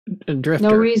 Drifter.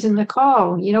 No reason to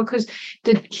call, because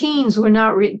the Keens were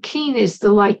not, Keen is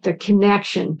the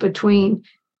connection between,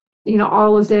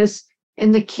 all of this.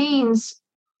 And the Keens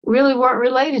really weren't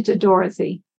related to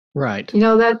Dorothy. Right.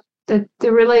 That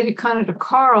they're related kind of to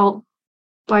Carl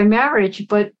by marriage,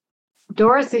 but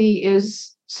Dorothy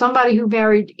is somebody who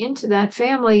married into that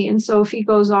family. And so if he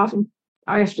goes off and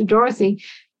after Dorothy,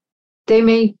 they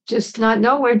may just not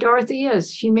know where Dorothy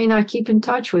is. She may not keep in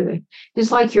touch with it.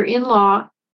 It's like your in-law,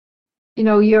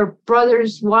 your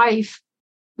brother's wife,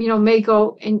 may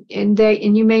go and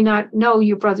you may not know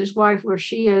your brother's wife where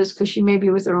she is because she may be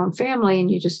with her own family and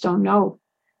you just don't know.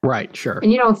 Right, sure.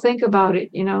 And you don't think about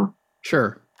it,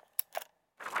 Sure.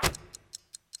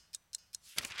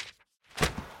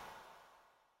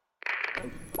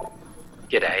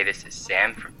 G'day, this is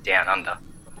Sam from Down Under.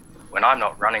 When I'm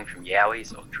not running from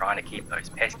yowies or trying to keep those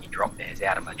pesky drop bears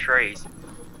out of my trees,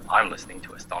 I'm listening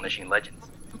to Astonishing Legends.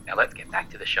 Now let's get back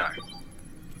to the show.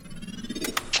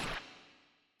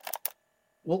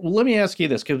 Well, let me ask you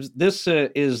this, because this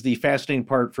is the fascinating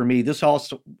part for me. This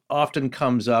also often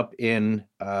comes up in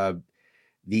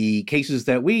the cases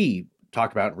that we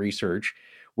talk about in research,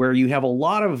 where you have a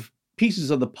lot of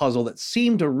pieces of the puzzle that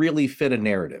seem to really fit a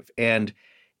narrative. And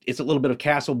it's a little bit of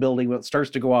castle building when it starts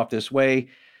to go off this way,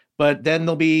 but then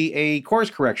there'll be a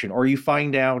course correction, or you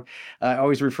find out, I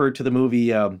always refer to the movie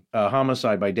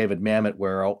Homicide by David Mamet,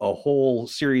 where a whole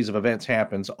series of events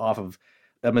happens off of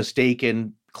a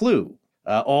mistaken clue.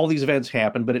 All these events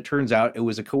happen, but it turns out it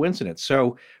was a coincidence.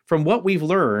 So from what we've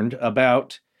learned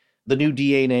about the new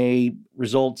DNA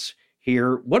results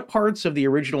here, what parts of the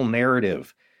original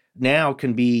narrative now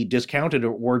can be discounted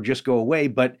or just go away,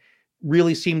 but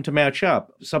really seem to match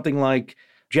up? Something like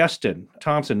Justin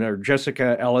Thompson or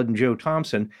Jessica Ellen Joe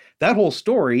Thompson, that whole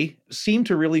story seemed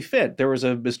to really fit. There was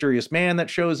a mysterious man that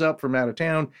shows up from out of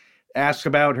town, asks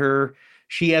about her.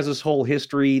 She has this whole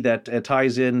history that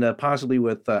ties in possibly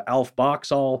with Alf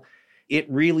Boxall. It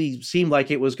really seemed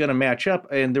like it was going to match up,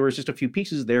 and there was just a few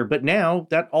pieces there. But now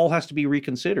that all has to be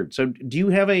reconsidered. So do you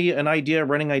have a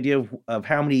running idea of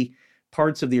how many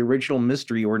parts of the original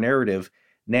mystery or narrative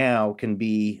now can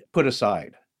be put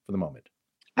aside for the moment?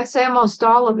 I say almost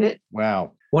all of it.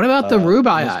 Wow. What about the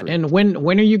Rubaiyat? And when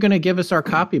are you going to give us our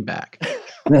copy back?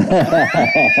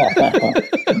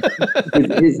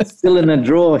 It's still in a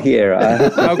drawer here.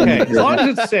 Okay, as long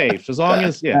as it's safe. As long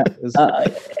as, yeah.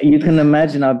 You can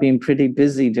imagine I've been pretty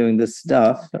busy doing this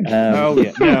stuff. And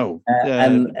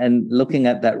looking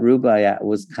at that Rubaiyat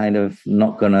was kind of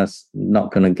not gonna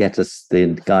get us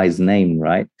the guy's name,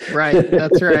 right? Right.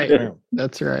 That's right.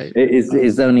 That's right.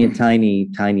 It's only a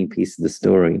tiny piece of the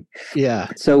story. Yeah.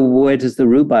 So where does the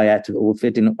Rubaiyat all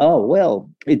fit in? Oh, well,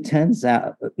 it turns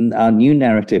out our new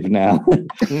narrative now.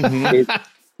 Mm-hmm.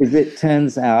 It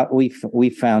turns out we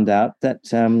found out that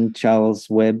Charles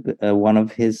Webb, one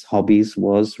of his hobbies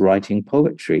was writing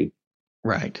poetry.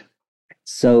 Right.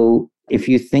 So if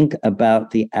you think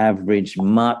about the average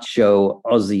macho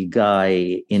Aussie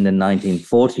guy in the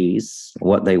 1940s,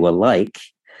 what they were like,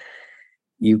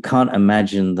 you can't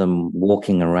imagine them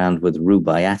walking around with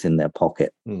Rubaiyat in their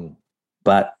pocket. Mm.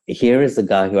 But here is a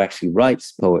guy who actually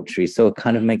writes poetry, so it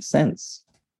kind of makes sense.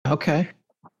 Okay.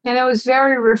 And it was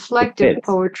very reflective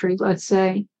poetry, let's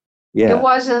say. Yeah. It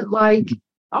wasn't like,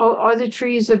 oh, the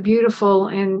trees are beautiful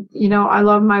and, I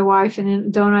love my wife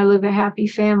and don't I live a happy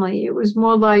family? It was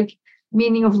more like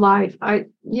meaning of life.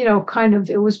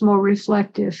 It was more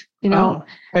reflective, Oh.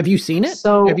 Have you seen it?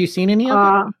 So, have you seen any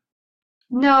of it?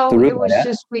 No, it was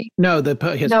just poetry.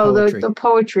 The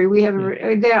poetry we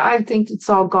haven't there. I think it's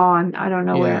all gone. I don't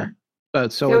know where.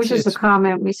 But so it was just a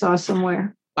comment we saw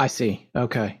somewhere. I see.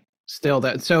 Okay. Still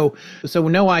that. So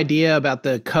no idea about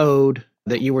the code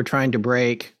that you were trying to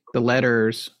break, the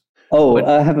letters. Oh,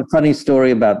 I have a funny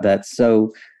story about that.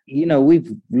 So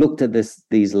we've looked at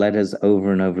these letters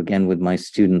over and over again with my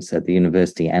students at the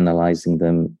university, analyzing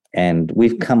them. And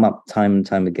we've come up time and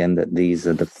time again that these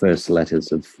are the first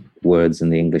letters of words in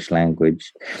the English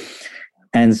language.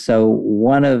 And so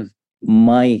one of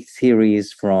my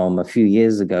theories from a few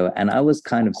years ago, and I was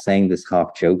kind of saying this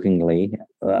half jokingly,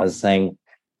 I was saying,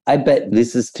 I bet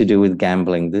this is to do with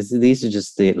gambling. These are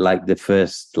just the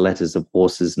first letters of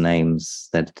horses' names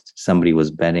that somebody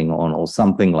was betting on or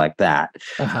something like that.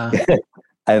 Uh-huh.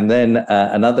 And then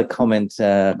another comment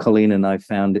Colleen and I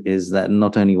found is that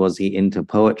not only was he into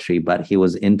poetry, but he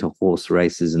was into horse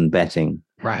races and betting.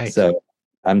 Right. So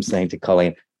I'm saying to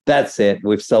Colleen, that's it.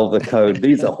 We've solved the code.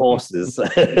 These are horses.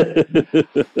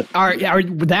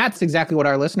 That's exactly what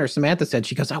our listener Samantha said.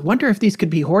 She goes, I wonder if these could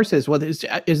be horses. Well,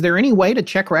 is there any way to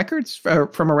check records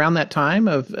from around that time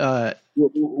of?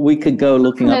 We could go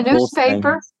looking up the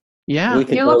newspaper. Yeah,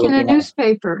 you look in a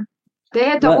newspaper. They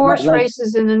had the horse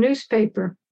races in the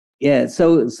newspaper. Yeah.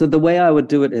 So the way I would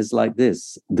do it is like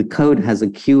this. The code has a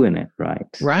Q in it, right?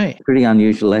 Right. Pretty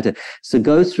unusual letter. So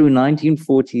go through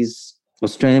 1940s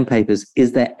Australian papers.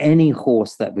 Is there any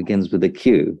horse that begins with a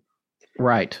Q?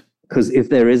 Right. Because if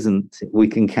there isn't, we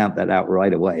can count that out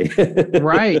right away.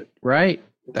 Right.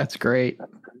 That's great.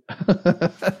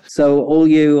 So all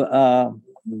you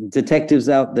detectives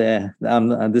out there,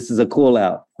 this is a call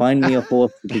out. Find me a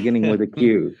horse beginning with a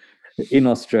Q in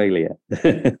Australia.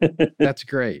 That's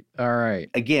great. All right.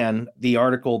 Again, the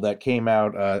article that came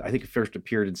out, I think it first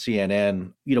appeared in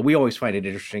CNN. We always find it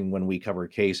interesting when we cover a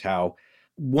case how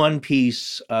one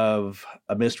piece of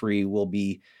a mystery will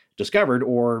be discovered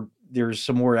or there's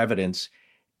some more evidence,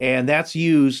 and that's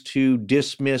used to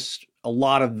dismiss a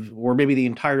lot of, or maybe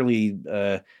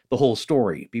the whole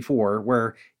story before,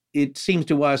 where it seems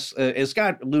to us, as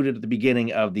Scott alluded at the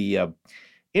beginning of the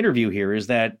interview here, is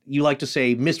that you like to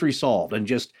say mystery solved and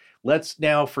just let's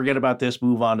now forget about this,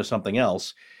 move on to something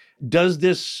else. Does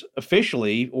this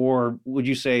officially, or would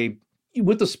you say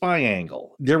with the spy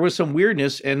angle, there was some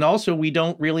weirdness, and also we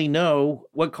don't really know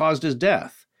what caused his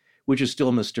death, which is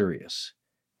still mysterious.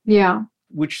 Yeah.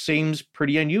 Which seems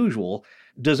pretty unusual.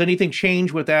 Does anything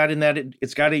change with that in that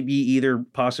it's got to be either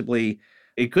possibly,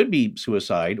 it could be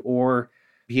suicide or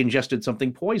he ingested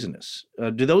something poisonous?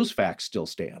 Do those facts still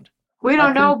stand? We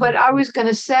don't know, but I was going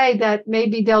to say that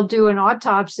maybe they'll do an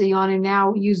autopsy on him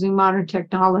now using modern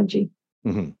technology.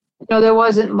 Mm-hmm. There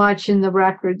wasn't much in the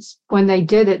records when they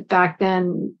did it back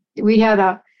then. We had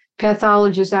a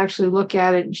pathologist actually look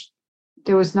at it. And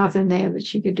there was nothing there that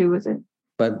she could do with it.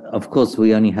 But of course,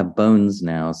 we only have bones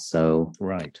now. So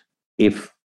right.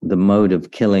 If the mode of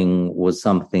killing was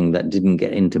something that didn't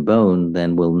get into bone,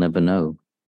 then we'll never know.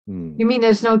 You mean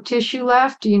there's no tissue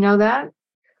left? Do you know that?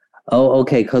 Oh,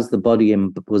 okay. Because the body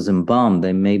was embalmed,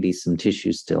 there may be some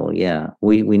tissue still. Yeah,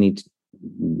 we need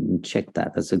to check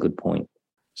that. That's a good point.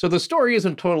 So the story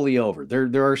isn't totally over.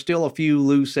 There are still a few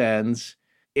loose ends.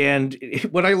 And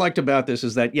what I liked about this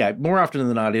is that, yeah, more often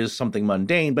than not, it is something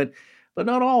mundane, but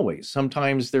not always.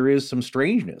 Sometimes there is some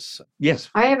strangeness. Yes.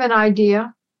 I have an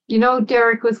idea.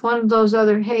 Derek, with one of those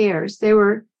other hairs,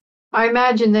 I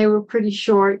imagine they were pretty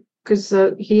short because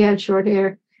he had short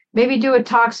hair. Maybe do a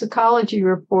toxicology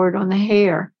report on the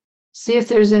hair. See if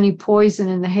there's any poison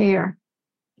in the hair.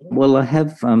 Well, I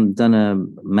have done a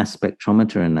mass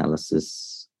spectrometer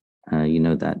analysis. You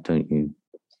know that, don't you?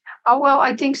 Oh, well,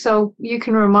 I think so. You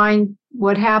can remind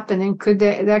what happened, and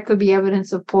that could be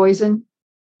evidence of poison?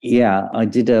 Yeah, I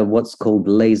did what's called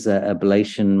laser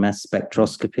ablation mass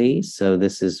spectroscopy. So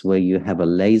this is where you have a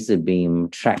laser beam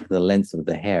track the length of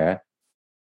the hair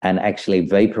and actually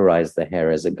vaporize the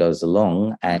hair as it goes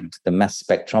along. And the mass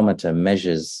spectrometer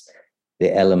measures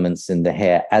the elements in the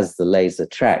hair as the laser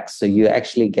tracks. So you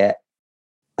actually get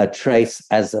a trace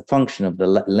as a function of the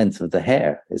length of the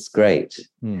hair. It's great.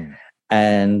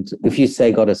 And if you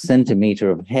say got a centimeter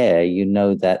of hair, you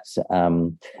know that,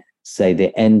 say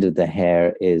the end of the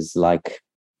hair is like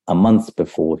a month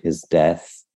before his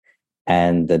death,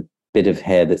 and the bit of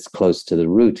hair that's close to the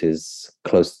root is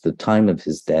close to the time of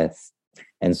his death.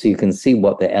 And so you can see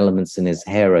what the elements in his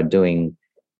hair are doing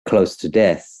close to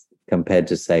death compared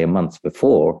to, say, a month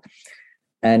before.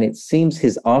 And it seems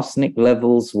his arsenic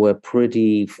levels were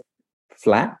pretty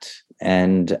flat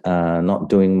and not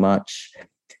doing much,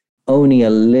 only a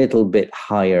little bit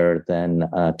higher than,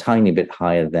 a tiny bit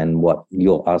higher than what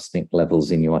your arsenic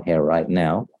levels in your hair right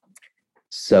now.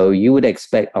 So you would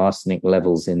expect arsenic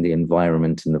levels in the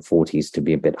environment in the 40s to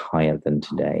be a bit higher than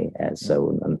today.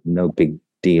 So no big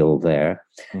deal there.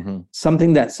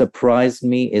 Something that surprised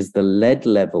me is the lead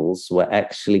levels were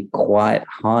actually quite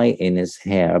high in his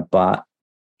hair, but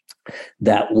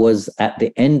that was at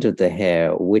the end of the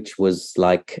hair, which was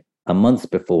like a month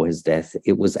before his death.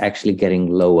 It was actually getting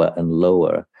lower and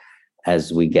lower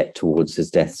as we get towards his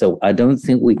death. So I don't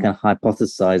think we can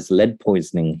hypothesize lead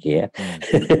poisoning here.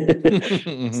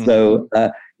 So,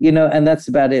 and that's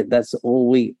about it. That's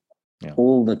all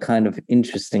the kind of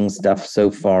interesting stuff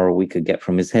so far we could get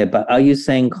from his hair. But are you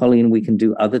saying, Colleen, we can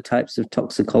do other types of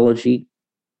toxicology?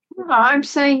 I'm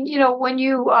saying, when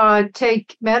you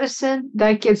take medicine,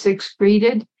 that gets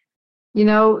excreted,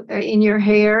 in your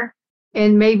hair.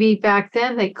 And maybe back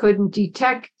then they couldn't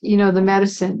detect, the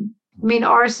medicine. I mean,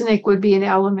 arsenic would be an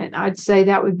element. I'd say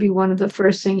that would be one of the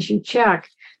first things you check.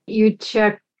 You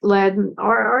check lead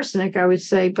or arsenic, I would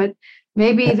say, but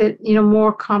maybe that,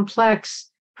 more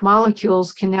complex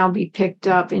molecules can now be picked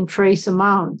up in trace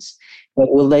amounts.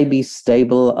 But will they be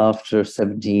stable after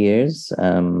 70 years?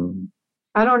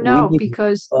 I don't know,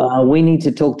 because we need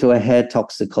to talk to a hair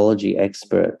toxicology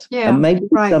expert. Yeah, and maybe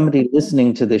somebody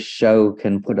listening to this show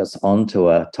can put us onto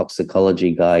a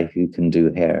toxicology guy who can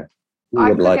do hair.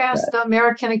 I could ask the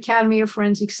American Academy of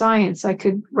Forensic Science. I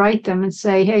could write them and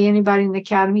say, hey, anybody in the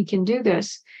academy can do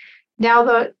this. Now,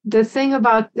 the thing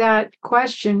about that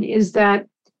question is that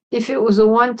if it was a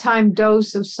one-time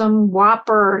dose of some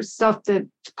whopper or stuff that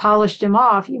polished him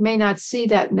off, you may not see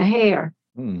that in the hair.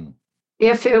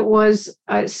 If it was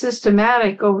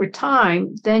systematic over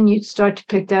time, then you'd start to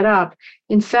pick that up.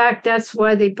 In fact, that's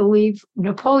why they believe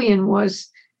Napoleon was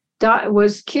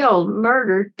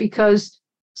murdered, because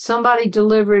somebody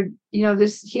delivered, he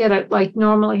had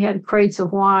normally had crates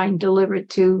of wine delivered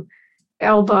to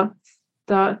Elba.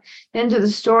 The end of the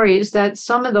story is that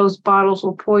some of those bottles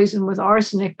were poisoned with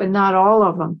arsenic, but not all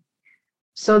of them.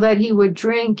 So that he would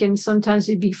drink, and sometimes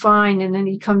he'd be fine, and then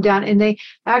he'd come down. And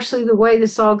the way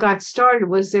this all got started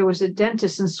was there was a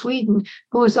dentist in Sweden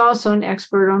who was also an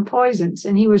expert on poisons.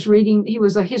 And he was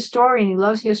a historian, he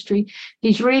loves history.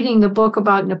 He's reading the book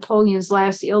about Napoleon's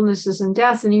last illnesses and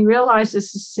death, and he realizes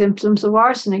this is symptoms of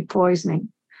arsenic poisoning.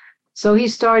 So he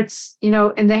starts, in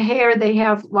the hair, they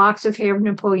have locks of hair of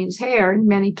Napoleon's hair in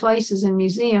many places in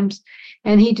museums.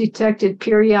 And he detected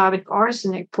periodic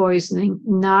arsenic poisoning,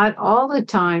 not all the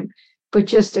time, but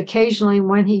just occasionally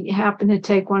when he happened to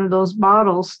take one of those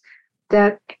bottles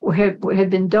that had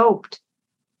been doped.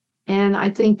 And I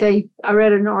think I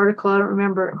read an article, I don't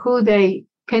remember who they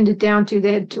pinned it down to.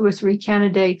 They had 2 or 3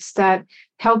 candidates that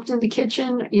helped in the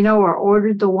kitchen, or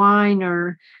ordered the wine,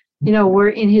 or, were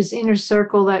in his inner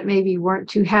circle that maybe weren't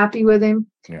too happy with him.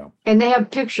 Yeah. And they have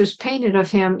pictures painted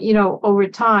of him, over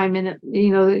time. And,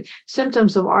 the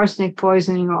symptoms of arsenic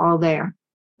poisoning are all there.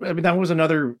 I mean, that was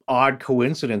another odd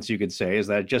coincidence, you could say, is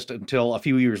that just until a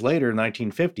few years later,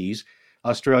 1950s,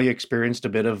 Australia experienced a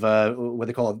bit of what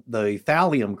they call the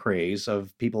thallium craze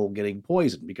of people getting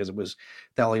poisoned, because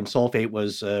thallium sulfate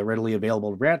was readily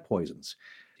available in rat poisons.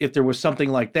 If there was something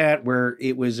like that where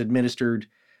it was administered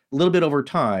a little bit over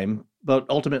time, but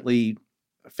ultimately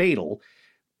fatal,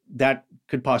 that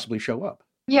could possibly show up.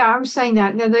 Yeah, I'm saying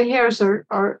that. Now, the hairs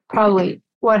are probably,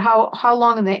 how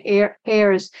long are the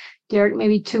hairs, Derek?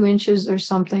 Maybe 2 inches or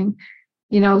something,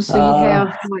 so you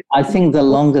have... I think the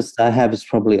longest I have is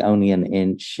probably only 1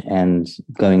 inch and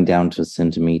going down to a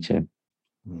centimeter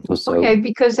or so. Okay,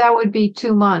 because that would be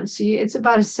 2 months. It's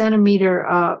about a centimeter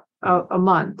a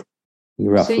month.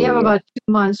 Roughly, so you have about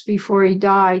 2 months before he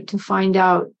died to find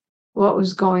out what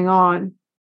was going on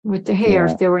with the hair,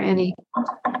 if there were any.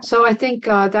 So I think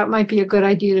that might be a good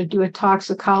idea to do a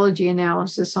toxicology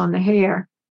analysis on the hair.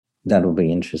 That'll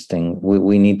be interesting.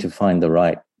 We need to find the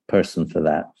right person for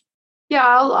that. Yeah,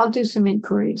 I'll do some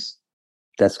inquiries.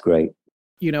 That's great.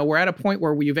 We're at a point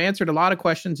where you've answered a lot of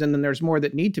questions, and then there's more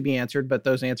that need to be answered, but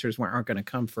those answers aren't going to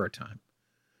come for a time.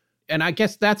 And I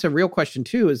guess that's a real question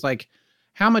too, is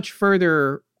how much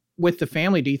further with the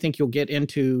family do you think you'll get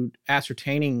into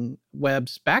ascertaining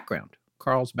Webb's background,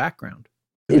 Carl's background?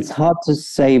 It's hard to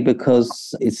say,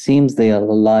 because it seems the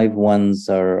alive ones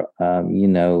are,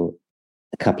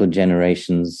 a couple of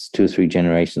generations, 2 or 3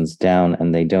 generations down,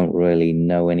 and they don't really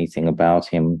know anything about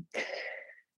him.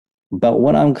 But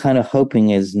what I'm kind of hoping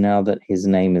is, now that his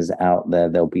name is out there,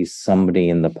 there'll be somebody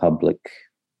in the public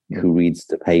who reads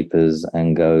the papers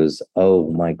and goes, oh,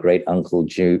 my great uncle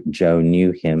Joe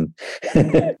knew him.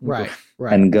 Right.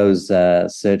 And goes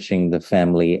searching the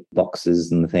family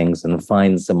boxes and things and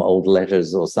finds some old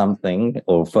letters or something,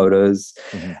 or photos.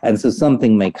 Mm-hmm. And so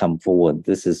something may come forward.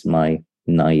 This is my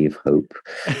naive hope.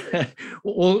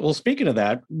 Well, speaking of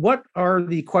that, what are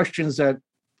the questions that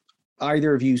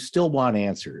either of you still want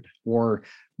answered or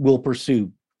will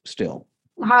pursue still?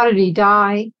 How did he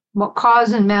die? What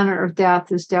cause and manner of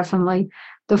death is definitely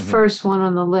the first one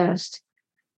on the list.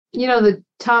 the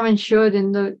Tom and Should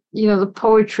and the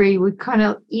poetry, we're kind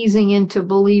of easing into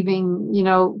believing,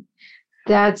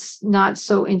 that's not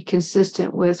so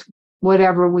inconsistent with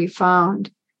whatever we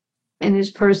found. And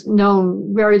his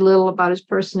known very little about his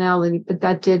personality, but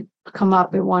that did come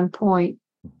up at one point.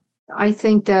 I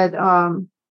think that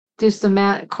just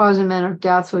the cause and manner of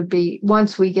death would be,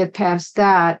 once we get past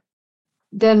that,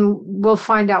 then we'll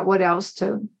find out what else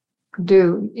to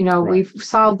do. Right. We've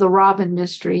solved the Robin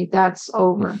mystery. That's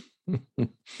over.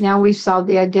 Now we've solved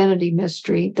the identity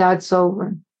mystery. That's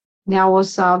over. Now we'll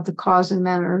solve the cause and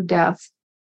manner of death.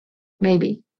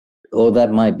 Maybe. Or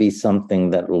that might be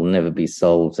something that will never be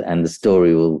solved and the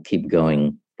story will keep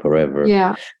going forever.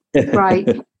 Yeah, right.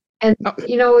 And,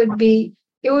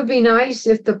 it would be nice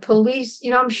if the police,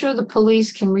 I'm sure the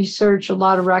police can research a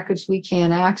lot of records we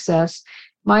can't access.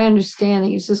 My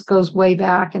understanding is this goes way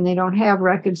back and they don't have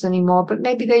records anymore, but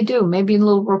maybe they do. Maybe in a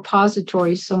little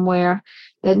repository somewhere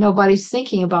that nobody's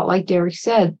thinking about. Like Derek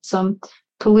said, some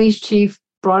police chief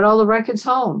brought all the records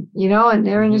home, and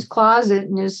they're in his closet,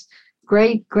 and his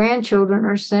great grandchildren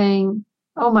are saying,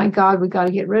 oh my God, we got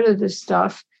to get rid of this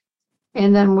stuff.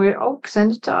 And then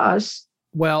send it to us.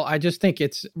 Well, I just think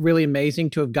it's really amazing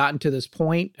to have gotten to this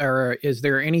point. Or is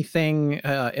there anything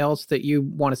else that you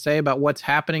want to say about what's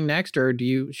happening next? Or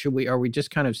are we just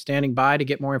kind of standing by to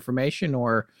get more information,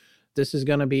 or this is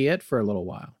going to be it for a little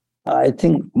while? I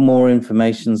think more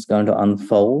information is going to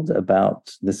unfold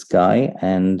about this guy.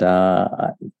 And,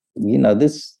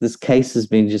 this case has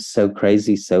been just so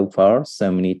crazy so far,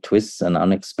 so many twists and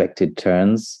unexpected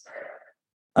turns.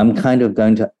 I'm kind of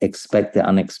going to expect the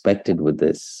unexpected with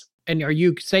this. And are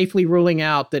you safely ruling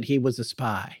out that he was a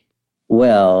spy?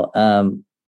 Well,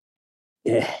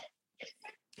 yeah.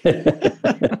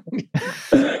 I'd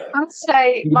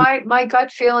say my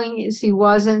gut feeling is he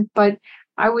wasn't, but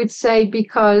I would say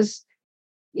because,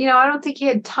 I don't think he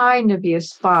had time to be a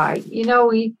spy.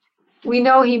 We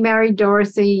know he married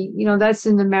Dorothy, that's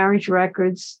in the marriage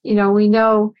records. We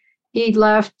know he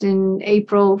left in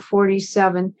April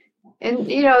 47. And,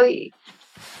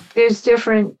 there's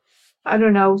different, I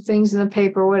don't know, things in the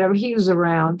paper or whatever. He was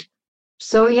around.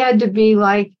 So he had to be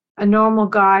like a normal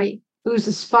guy who's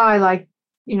a spy, like,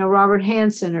 Robert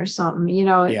Hansen or something,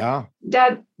 Yeah.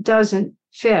 That doesn't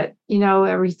fit,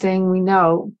 everything we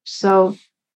know. So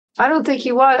I don't think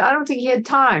he was. I don't think he had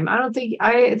time. I think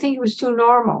it was too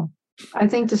normal. I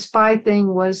think the spy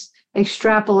thing was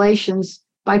extrapolations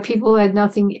by people who had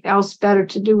nothing else better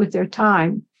to do with their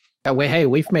time. Hey,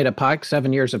 we've made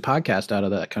 7 years of podcast out of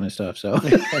that kind of stuff. So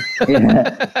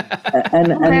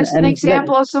and that's an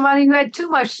example of somebody who had too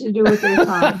much to do with their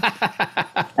time.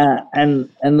 And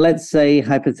let's say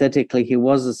hypothetically he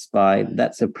was a spy.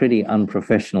 That's a pretty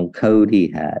unprofessional code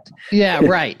he had. Yeah,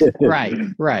 right.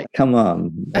 Come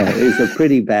on, he's a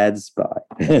pretty bad spy.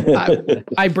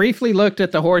 I briefly looked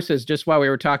at the horses just while we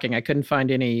were talking. I couldn't find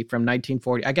any from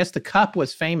 1940. I guess the Cup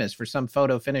was famous for some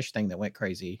photo finish thing that went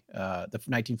crazy. The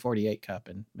 1948 Cup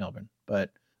in Melbourne,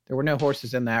 but there were no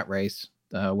horses in that race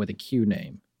with a Q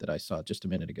name that I saw just a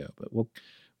minute ago. But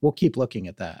we'll keep looking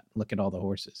at that. Look at all the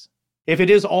horses. If it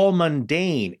is all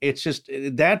mundane, it's just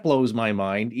that blows my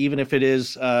mind. Even if it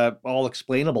is all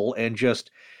explainable and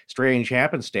just strange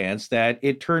happenstance, that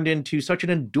it turned into such an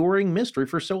enduring mystery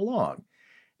for so long.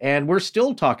 And we're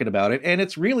still talking about it, and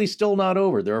it's really still not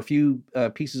over. There are a few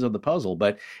pieces of the puzzle,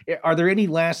 but are there any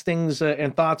last things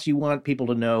and thoughts you want people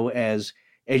to know as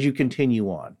you continue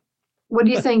on? What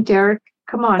do you think, Derek?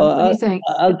 Come on, what do you think?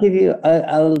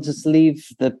 I'll just leave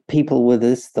the people with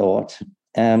this thought.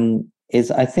 Is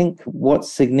I think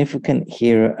what's significant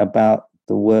here about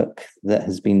the work that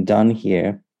has been done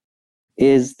here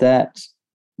is that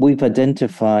we've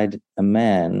identified a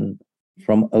man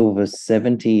from over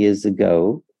 70 years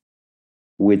ago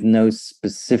with no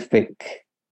specific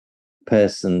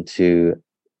person to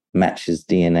match his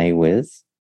DNA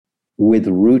with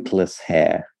rootless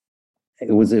hair.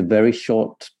 It was a very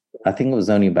short, I think it was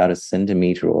only about a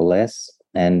centimeter or less,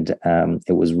 and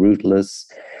it was rootless.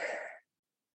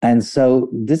 And so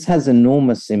this has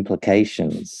enormous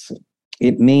implications.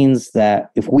 It means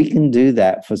that if we can do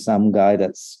that for some guy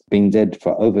that's been dead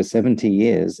for over 70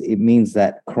 years, it means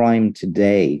that crime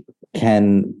today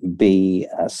can be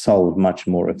solved much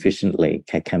more efficiently.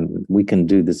 We can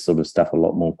do this sort of stuff a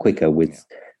lot more quicker with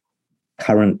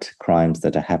current crimes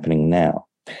that are happening now.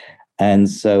 And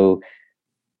so,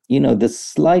 the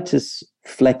slightest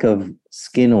fleck of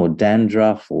skin or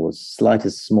dandruff or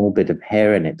slightest small bit of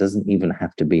hair, and it doesn't even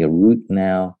have to be a root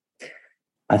now,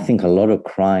 I think a lot of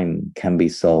crime can be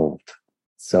solved.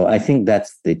 So I think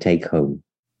that's the take home.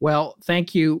 Well,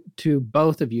 thank you to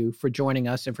both of you for joining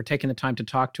us and for taking the time to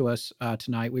talk to us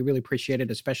tonight. We really appreciate it,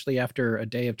 especially after a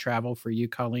day of travel for you,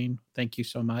 Colleen. Thank you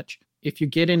so much. If you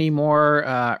get any more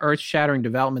earth-shattering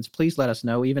developments, please let us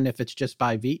know, even if it's just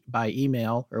by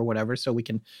email or whatever, so we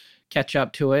can catch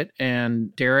up to it.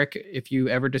 And Derek, if you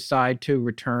ever decide to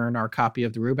return our copy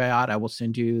of the Rubaiyat, I will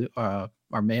send you our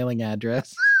mailing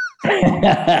address.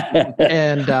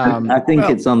 And I think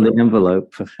it's on the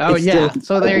envelope. Oh, yeah.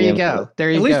 So there you go.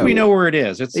 There you go. At least we know where it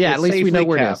is. It's at least we know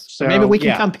where it is. So maybe we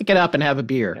can come pick it up and have a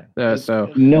beer.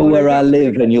 So know where I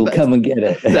live, and you'll come and get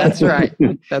it. That's right.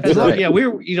 That's right. Yeah,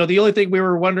 the only thing we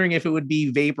were wondering if it would be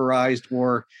vaporized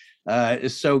or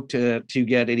soaked to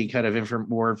get any kind of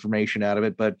more information out of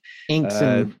it, but inks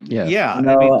and yeah.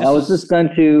 No, I was just going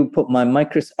to put my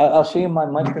microscope. I'll show you my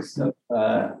microscope.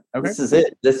 Okay. This is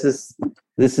it.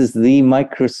 This is the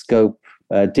microscope,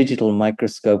 digital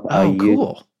microscope I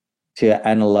use to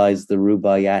analyze the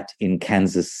Rubaiyat in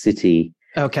Kansas City.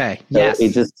 Okay. So yes.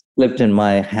 It just slipped in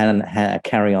my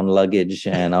carry-on luggage,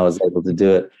 and I was able to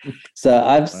do it. So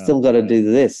I've still got to do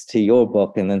this to your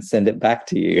book and then send it back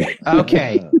to you.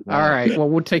 Okay. All right. Well,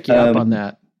 we'll take you up on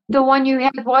that. The one you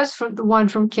had was from the one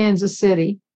from Kansas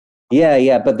City.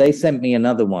 Yeah, but they sent me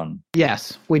another one.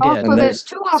 Yes, we did. So there's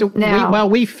two up now.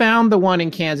 We found the one in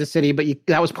Kansas City, but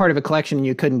that was part of a collection and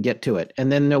you couldn't get to it.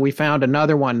 And then we found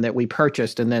another one that we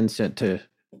purchased and then sent to...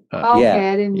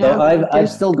 I didn't know. So I've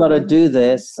still got to do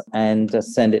this and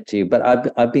send it to you.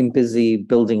 But I've been busy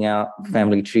building out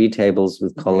family tree tables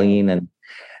with Colleen and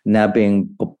now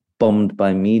being bombed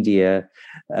by media.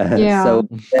 So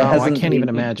I can't even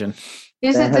imagine.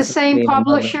 Is it the same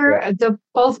publisher?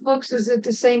 Both books, is it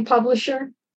the same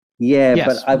publisher? Yeah,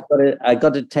 yes. But I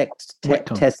got to test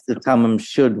the Tamam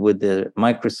Shud with the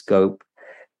microscope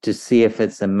to see if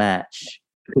it's a match.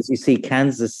 Because you see,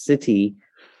 Kansas City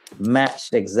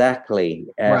matched exactly.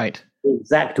 Right. The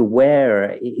exact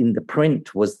wear in the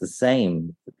print was the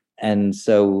same. And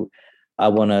so I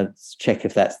want to check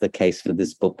if that's the case for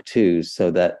this book too,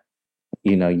 so that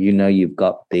you know you've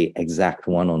got the exact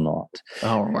one or not.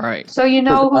 All right. So you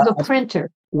know who the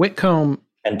printer? Whitcomb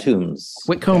and Toombs.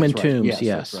 Whitcomb and Toombs,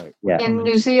 yes. Right. Yeah. In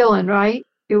New Zealand, right?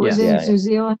 It was in New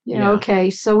Zealand. Yeah. Okay.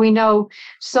 So we know.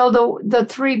 So the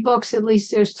three books, at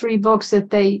least there's three books that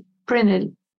they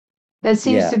printed. That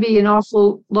seems to be an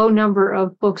awful low number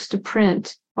of books to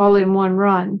print all in one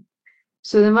run.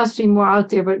 So there must be more out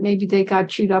there, but maybe they got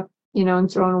chewed up,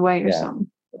 and thrown away or something.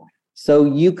 So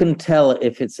you can tell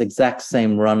if it's exact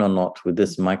same run or not with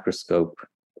this microscope.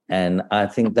 And I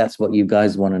think that's what you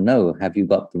guys want to know. Have you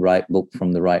got the right book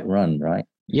from the right run, right?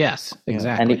 Yes,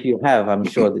 exactly. And if you have, I'm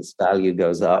sure this value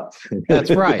goes up. That's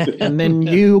right. And then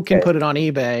you can put it on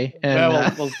eBay. And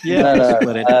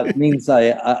means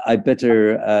I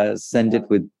better send it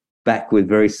back with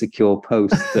very secure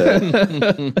post.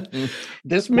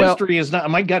 This mystery is not.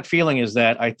 My gut feeling is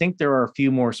that I think there are a few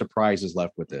more surprises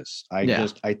left with this. I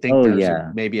think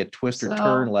there's maybe a twist or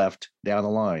turn left down the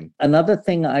line. Another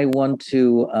thing I want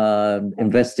to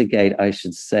investigate, I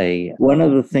should say, one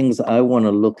of the things I want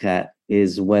to look at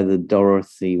is whether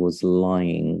Dorothy was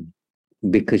lying,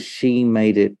 because she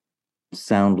made it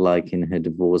sound like in her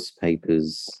divorce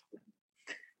papers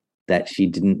that she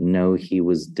didn't know he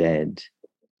was dead.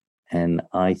 And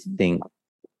I think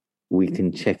we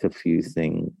can check a few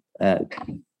things,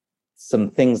 some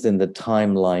things in the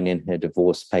timeline in her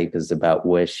divorce papers about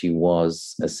where she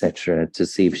was, etc., to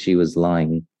see if she was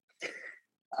lying.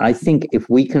 I think if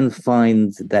we can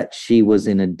find that she was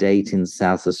in a date in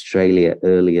South Australia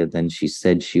earlier than she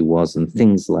said she was, and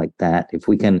things like that, if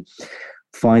we can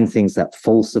find things that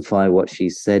falsify what she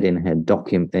said in her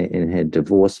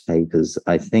divorce papers,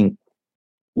 I think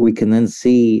we can then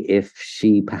see if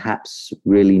she perhaps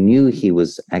really knew he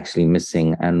was actually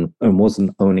missing and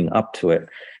wasn't owning up to it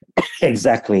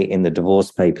exactly in the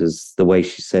divorce papers the way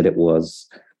she said it was,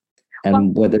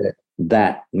 and whether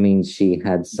that means she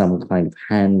had some kind of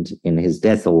hand in his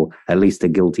death, or at least a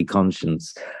guilty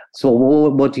conscience. So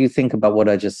what do you think about what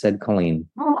I just said, Colleen?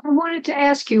 Well, I wanted to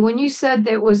ask you, when you said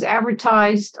that it was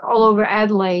advertised all over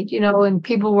Adelaide, and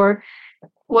people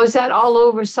was that all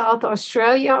over South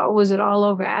Australia, or was it all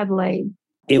over Adelaide?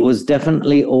 It was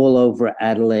definitely all over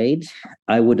Adelaide.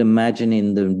 I would imagine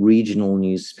in the regional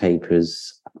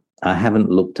newspapers. I haven't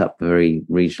looked up very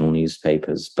regional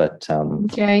newspapers, but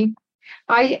okay.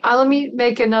 I let me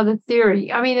make another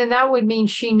theory. I mean, and that would mean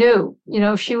she knew.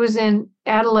 If she was in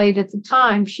Adelaide at the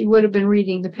time, she would have been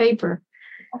reading the paper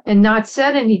and not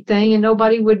said anything, and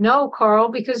nobody would know Carl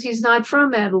because he's not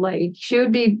from Adelaide. She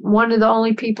would be one of the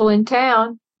only people in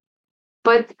town.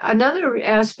 But another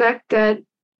aspect that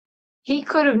he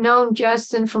could have known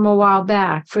Justin from a while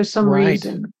back for some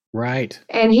reason. Right.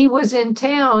 And he was in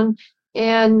town,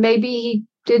 and maybe he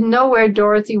didn't know where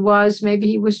Dorothy was. Maybe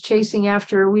he was chasing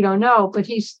after her. We don't know. But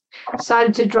he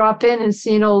decided to drop in and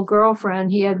see an old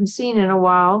girlfriend he hadn't seen in a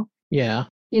while. Yeah.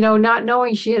 Not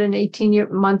knowing she had an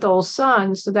 18-month-old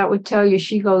son. So that would tell you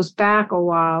she goes back a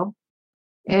while.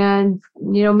 And,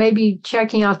 maybe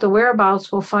checking out the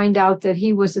whereabouts, we'll find out that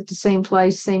he was at the same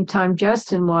place, same time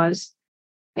Justin was.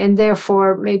 And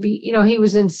therefore, maybe, he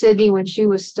was in Sydney when she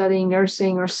was studying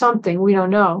nursing or something. We don't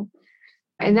know.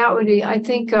 And that would be, I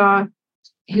think,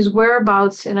 his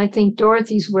whereabouts, and I think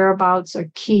Dorothy's whereabouts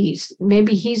are keys.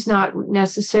 Maybe he's not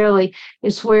necessarily,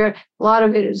 it's where a lot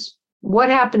of it is what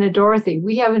happened to Dorothy.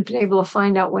 We haven't been able to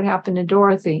find out what happened to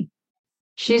Dorothy.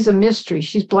 She's a mystery.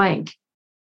 She's blank.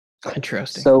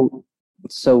 Interesting.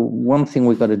 So one thing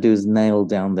we've got to do is nail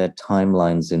down their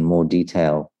timelines in more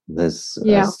detail. There's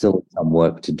still some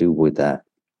work to do with that.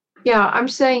 Yeah, I'm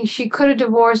saying she could have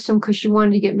divorced him because she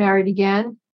wanted to get married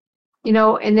again.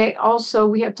 And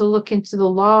we have to look into the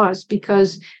laws,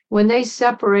 because when they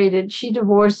separated, she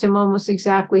divorced him almost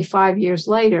exactly 5 years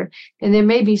later. And there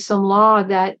may be some law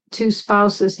that two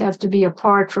spouses have to be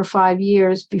apart for 5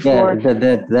 years before.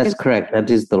 Yeah, that's correct. That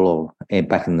is the law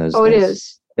back in those days. Oh, it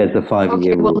is. There's a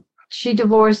 5-year rule. Well, she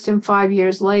divorced him 5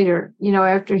 years later,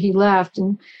 after he left.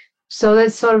 And so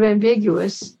that's sort of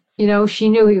ambiguous. She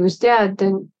knew he was dead,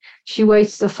 then she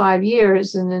waits the 5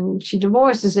 years, and then she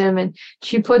divorces him, and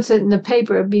she puts it in the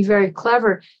paper. It'd be very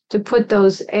clever to put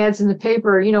those ads in the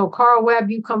paper. Carl Webb,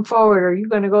 you come forward, or you're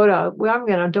going to I'm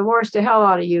going to divorce the hell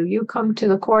out of you. You come to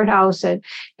the courthouse at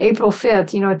April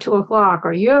 5th, 2:00,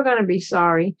 or you're going to be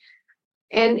sorry.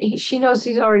 And she knows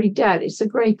he's already dead. It's a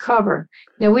great cover.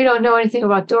 Now, we don't know anything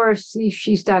about Dorothy, if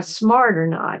she's that smart or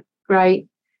not, right?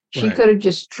 She could have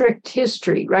just tricked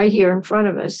history right here in front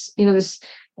of us. This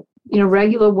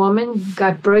regular woman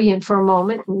got brilliant for a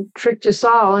moment and tricked us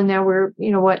all. And now we're,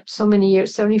 so many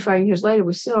years, 75 years later,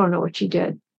 we still don't know what she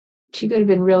did. She could have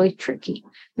been really tricky.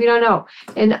 We don't know.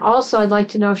 And also, I'd like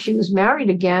to know if she was married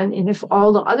again, and if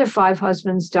all the other 5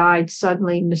 husbands died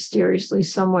suddenly, mysteriously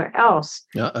somewhere else.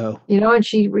 And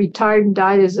she retired and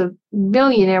died as a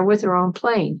millionaire with her own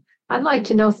plane. I'd like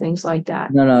to know things like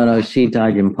that. No. She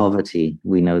died in poverty.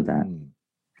 We know that.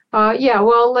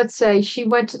 Well, let's say she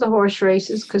went to the horse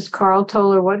races because Carl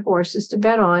told her what horses to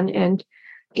bet on, and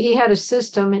he had a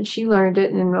system, and she learned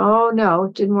it, and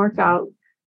it didn't work out.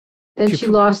 Then she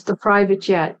lost the private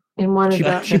jet in one of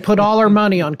the... She put all her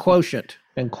money on Quotient,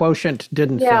 and Quotient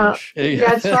didn't finish.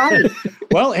 That's right.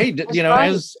 Well, hey,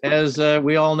 as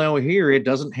we all know here, it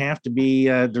doesn't have to be,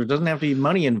 there doesn't have to be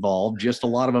money involved, just a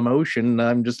lot of emotion.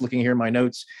 I'm just looking here at my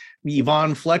notes.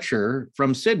 Yvonne Fletcher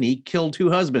from Sydney killed 2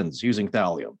 husbands using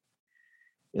thallium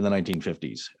in the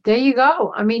 1950s. There you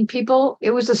go. I mean,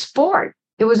 it was a sport.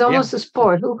 It was almost a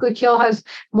sport. Who could kill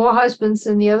more husbands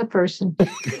than the other person?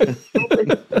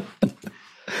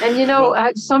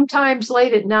 And, sometimes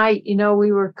late at night,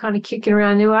 we were kind of kicking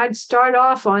around. I'd start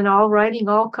off on writing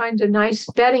all kinds of nice,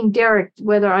 betting Derek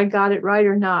whether I got it right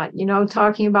or not,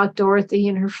 talking about Dorothy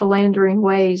and her philandering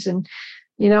ways, and,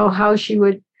 how she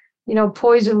would,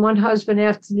 poison one husband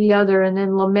after the other and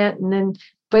then lament. And then,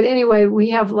 but anyway, we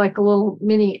have like little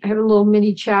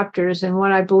mini chapters and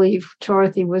what I believe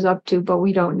Dorothy was up to, but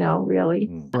we don't know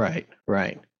really.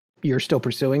 Right. You're still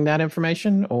pursuing that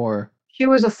information, or? She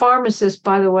was a pharmacist,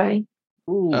 by the way.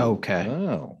 Ooh. Okay.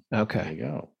 Oh, okay. There you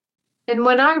go. And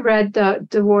when I read the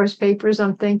divorce papers,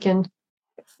 I'm thinking,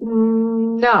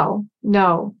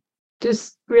 no,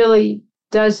 this really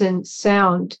doesn't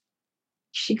sound.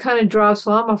 She kind of drops,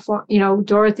 I'm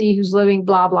Dorothy who's living,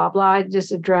 blah, blah, blah,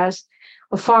 this address,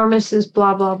 a pharmacist,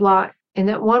 blah, blah, blah. And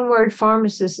that one word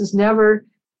pharmacist is never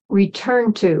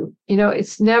returned to,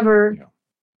 it's never,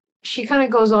 she kind of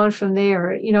goes on from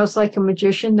there. It's like a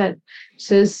magician that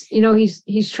says,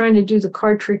 he's trying to do the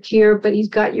card trick here, but he's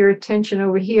got your attention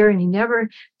over here. And he never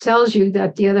tells you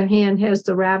that the other hand has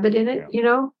the rabbit in it,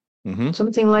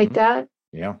 something like that.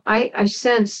 Yeah. I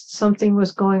sensed something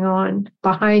was going on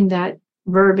behind that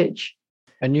verbiage.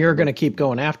 And you're going to keep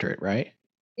going after it, right?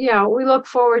 Yeah, we look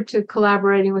forward to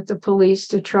collaborating with the police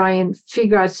to try and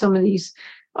figure out some of these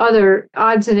other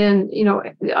odds and ends,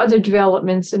 other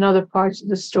developments in other parts of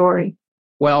the story.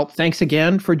 Well, thanks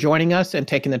again for joining us and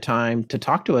taking the time to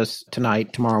talk to us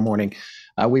tomorrow morning.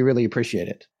 We really appreciate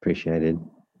it. Appreciate it.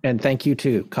 And thank you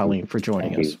too, Colleen, for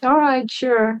joining us. All right,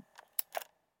 sure.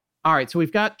 All right, so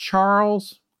we've got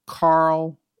Charles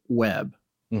Carl Webb.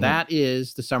 Mm-hmm. That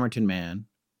is the Somerton man.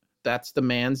 That's the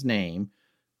man's name.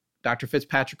 Dr.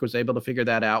 Fitzpatrick was able to figure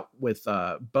that out with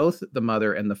both the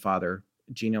mother and the father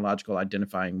genealogical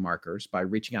identifying markers by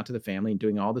reaching out to the family and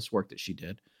doing all this work that she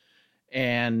did.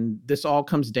 And this all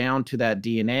comes down to that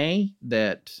DNA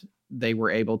that they were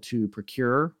able to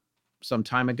procure some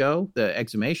time ago. The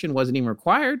exhumation wasn't even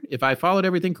required. If I followed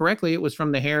everything correctly, it was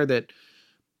from the hair that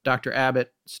Dr.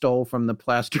 Abbott stole from the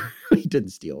plaster. He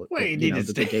didn't steal it. Wait,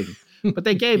 they gave him. But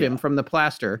they gave him from the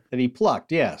plaster. That he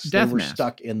plucked, yes. Death they were mask.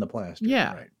 stuck in the plaster.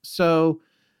 Yeah. Right. So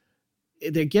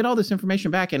they get all this information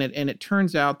back, and it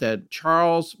turns out that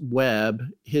Charles Webb,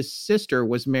 his sister,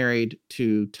 was married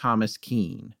to Thomas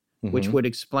Keene, which would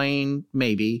explain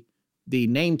maybe the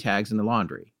name tags in the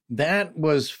laundry. That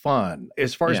was fun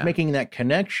as far as making that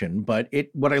connection. But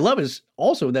what I love is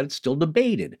also that it's still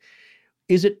debated.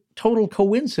 Is it total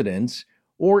coincidence,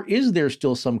 or is there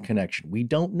still some connection? We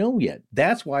don't know yet.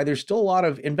 That's why there's still a lot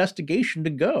of investigation to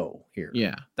go here.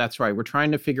 Yeah, that's right. We're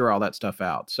trying to figure all that stuff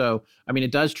out. So, I mean,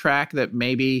 it does track that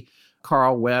maybe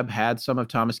Carl Webb had some of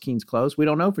Thomas Keene's clothes. We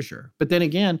don't know for sure. But then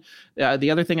again,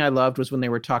 the other thing I loved was when they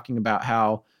were talking about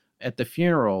how at the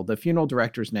funeral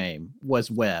director's name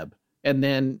was Webb. And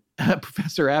then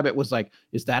Professor Abbott was like,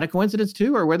 is that a coincidence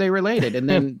too? Or were they related? And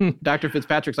then Dr.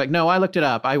 Fitzpatrick's like, no, I looked it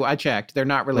up. I checked. They're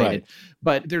not related. Right.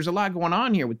 But there's a lot going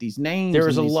on here with these names. There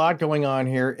is a lot going on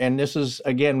here. And this is,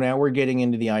 again, now we're getting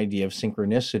into the idea of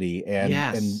synchronicity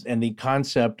and the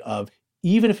concept of,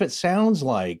 even if it sounds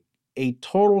like a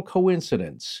total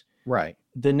coincidence, right?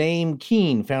 The name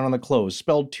Keene found on the clothes,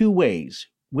 spelled two ways,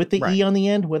 with the E on the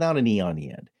end, without an E on the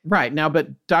end. Right. Now, but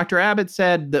Dr. Abbott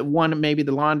said that maybe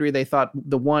the laundry, they thought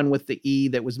the one with the E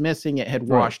that was missing, it had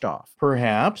washed off.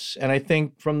 Perhaps. And I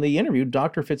think from the interview,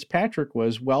 Dr. Fitzpatrick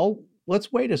was, well,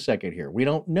 let's wait a second here. We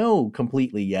don't know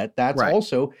completely yet. That's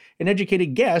also an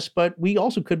educated guess, but we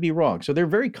also could be wrong. So they're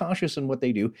very cautious in what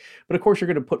they do. But of course, you're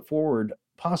going to put forward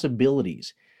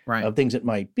possibilities of things it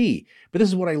might be. But this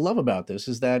is what I love about this,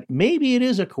 is that maybe it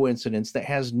is a coincidence that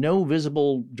has no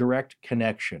visible direct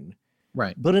connection.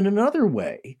 Right. But in another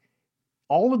way,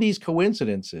 all of these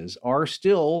coincidences are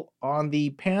still on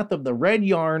the path of the red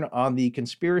yarn on the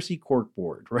conspiracy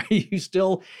corkboard, right?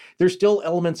 There's still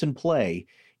elements in play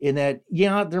in that,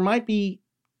 there might be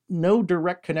no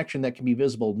direct connection that can be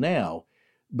visible now,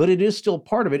 but it is still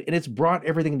part of it, and it's brought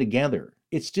everything together.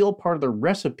 It's still part of the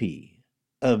recipe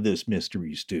of this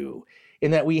mystery stew,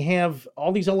 in that we have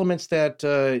all these elements that,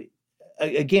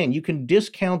 again, you can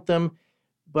discount them,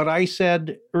 but I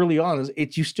said early on,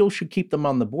 you still should keep them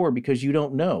on the board because you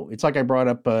don't know. It's like I brought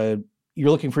up, you're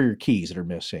looking for your keys that are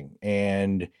missing,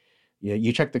 and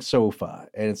you check the sofa,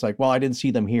 and it's like, well, I didn't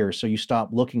see them here, so you stop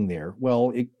looking there.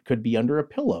 Well, it could be under a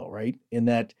pillow, right? In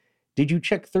that, did you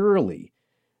check thoroughly?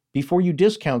 Before you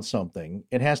discount something,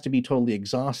 it has to be totally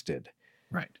exhausted.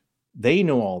 Right. They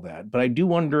know all that, but I do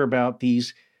wonder about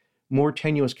these more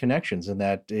tenuous connections, and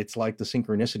that it's like the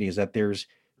synchronicity is that there's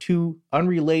two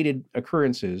unrelated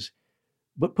occurrences,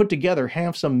 but put together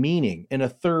have some meaning. And a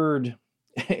third,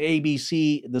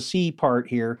 ABC, the C part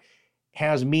here,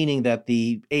 has meaning that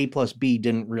the A plus B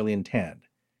didn't really intend.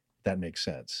 If that makes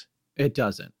sense. It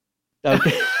doesn't.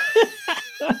 Okay.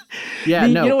 Yeah,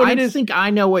 no, I think I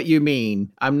know what you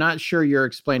mean. I'm not sure you're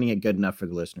explaining it good enough for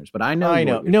the listeners, but I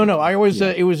know. No. I always,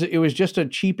 it was just a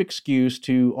cheap excuse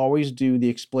to always do the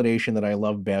explanation that I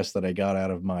love best, that I got out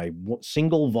of my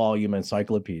single volume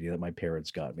encyclopedia that my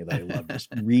parents got me, that I love just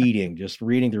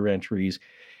reading through entries.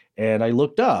 And I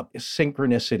looked up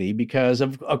synchronicity because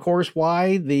of course,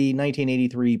 why the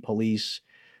 1983 Police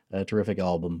terrific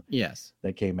album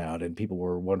that came out, and people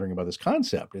were wondering about this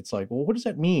concept. It's like, well, what does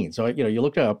that mean? So, you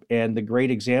look up, and the great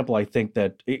example I think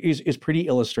that is pretty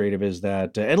illustrative is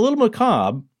that, and a little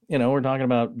macabre, we're talking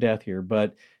about death here,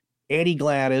 but Auntie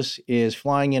Gladys is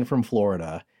flying in from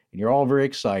Florida, and you're all very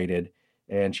excited,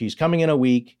 and she's coming in a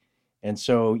week. And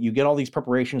so you get all these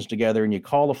preparations together, and you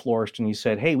call the florist, and you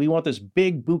said, hey, we want this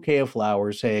big bouquet of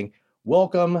flowers saying,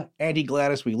 welcome, Auntie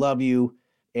Gladys, we love you.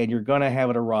 And you're going to have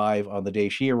it arrive on the day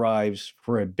she arrives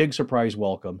for a big surprise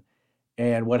welcome.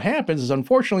 And what happens is,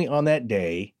 unfortunately, on that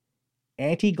day,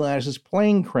 Auntie Gladys's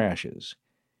plane crashes.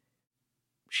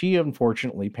 She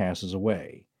unfortunately passes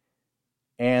away.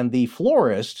 And the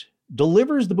florist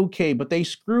delivers the bouquet, but they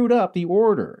screwed up the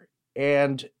order.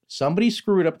 And somebody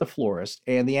screwed up the florist,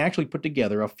 and they actually put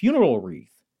together a funeral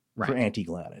wreath for Auntie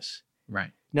Gladys.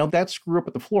 Right. Now, that screw up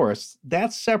with the florist,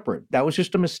 that's separate. That was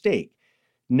just a mistake.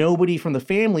 Nobody from the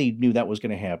family knew that was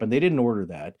going to happen. They didn't order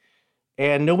that.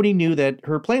 And nobody knew that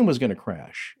her plane was going to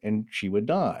crash and she would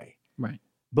die. Right.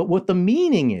 But what the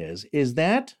meaning is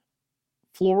that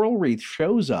floral wreath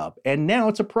shows up, and now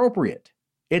it's appropriate.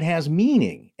 It has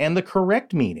meaning, and the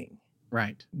correct meaning.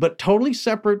 Right. But totally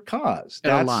separate cause.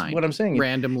 That's what I'm saying.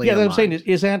 Randomly Yeah, what I'm aligned.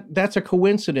 saying that's a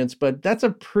coincidence, but that's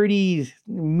a pretty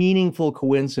meaningful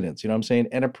coincidence, you know what I'm saying?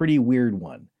 And a pretty weird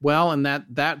one. Well, and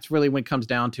that's really when it comes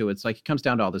down to, it's like it comes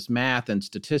down to all this math and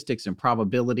statistics and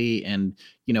probability and,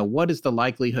 what is the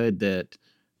likelihood that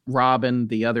Robin,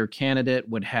 the other candidate,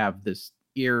 would have this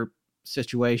ear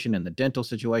situation and the dental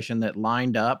situation that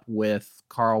lined up with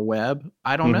Carl Webb?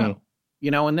 I don't know.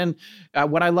 And then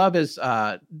what I love is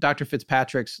Dr.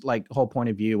 Fitzpatrick's whole point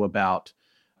of view about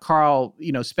Carl,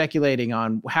 speculating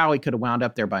on how he could have wound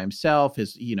up there by himself.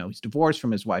 He's divorced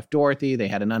from his wife, Dorothy. They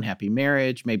had an unhappy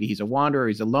marriage. Maybe he's a wanderer.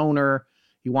 He's a loner.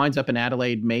 He winds up in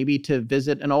Adelaide, maybe to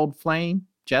visit an old flame,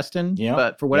 Justin,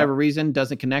 but for whatever reason,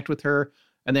 doesn't connect with her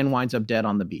and then winds up dead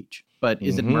on the beach. But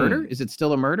is it murder? Is it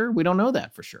still a murder? We don't know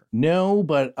that for sure. No,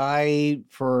 but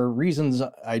for reasons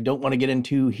I don't want to get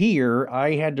into here,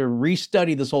 I had to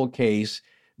restudy this whole case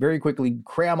very quickly,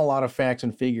 cram a lot of facts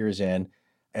and figures in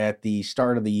at the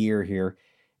start of the year here.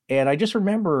 And I just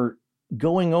remember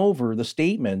going over the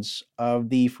statements of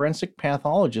the forensic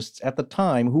pathologists at the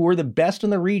time, who were the best in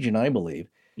the region, I believe.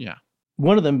 Yeah.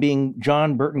 One of them being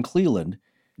John Burton Cleland.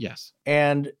 Yes.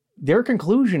 And their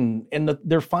conclusion and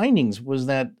their findings was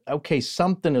that, okay,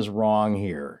 something is wrong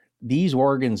here. These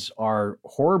organs are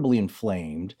horribly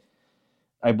inflamed.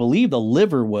 I believe the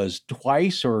liver was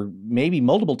twice or maybe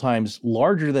multiple times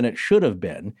larger than it should have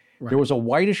been. Right. There was a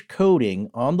whitish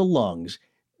coating on the lungs.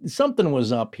 Something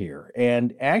was up here.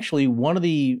 And actually one of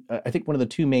the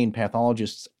two main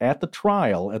pathologists at the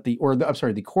trial,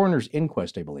 the coroner's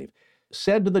inquest, I believe,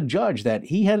 said to the judge that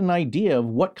he had an idea of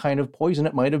what kind of poison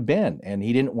it might have been. And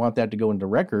he didn't want that to go into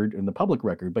the public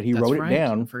record, but he wrote it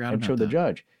down and showed the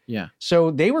judge. Yeah.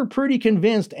 So they were pretty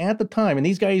convinced at the time. And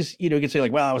these guys, you could say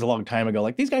well, that was a long time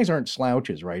ago. These guys aren't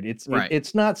slouches, right? It's not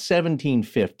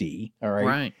 1750. All right.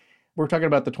 Right. We're talking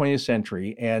about the 20th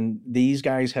century. And these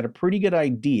guys had a pretty good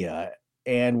idea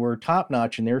and were top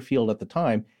notch in their field at the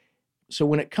time. So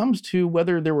when it comes to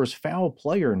whether there was foul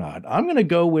play or not, I'm going to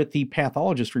go with the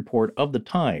pathologist report of the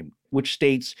time, which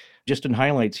states, just in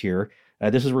highlights here,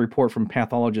 this is a report from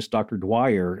pathologist Dr.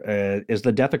 Dwyer, is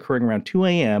the death occurring around 2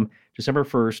 a.m., December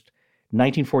 1st,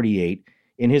 1948.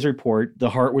 In his report, the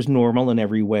heart was normal in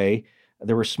every way.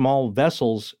 There were small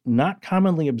vessels not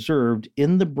commonly observed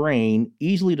in the brain,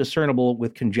 easily discernible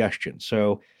with congestion.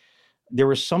 So there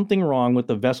was something wrong with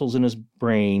the vessels in his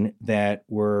brain that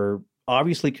were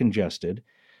obviously congested.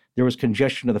 There was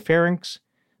congestion of the pharynx.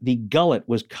 The gullet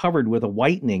was covered with a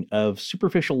whitening of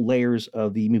superficial layers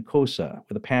of the mucosa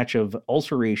with a patch of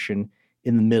ulceration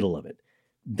in the middle of it.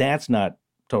 That's not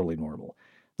totally normal.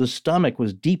 The stomach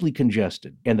was deeply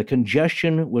congested, and the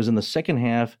congestion was in the second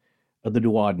half of the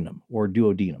duodenum or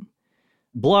duodenum.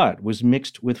 Blood was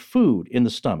mixed with food in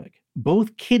the stomach.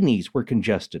 Both kidneys were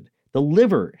congested. The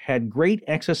liver had great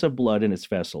excess of blood in its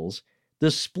vessels.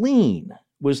 The spleen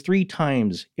was 3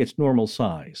 times its normal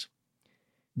size.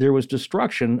 There was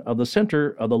destruction of the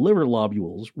center of the liver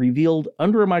lobules revealed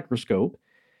under a microscope.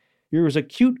 There was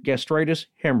acute gastritis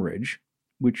hemorrhage,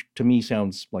 which to me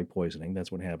sounds like poisoning.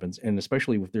 That's what happens. And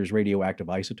especially if there's radioactive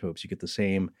isotopes, you get the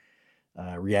same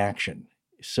reaction.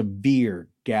 Severe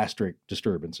gastric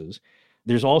disturbances.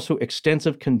 There's also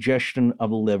extensive congestion of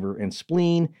the liver and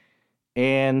spleen,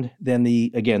 and then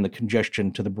the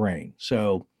congestion to the brain.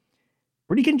 So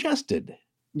pretty congested.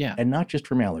 Yeah. And not just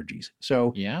from allergies.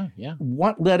 So yeah.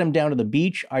 What led him down to the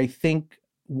beach, I think,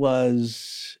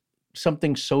 was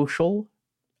something social.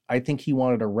 I think he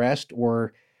wanted a rest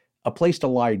or a place to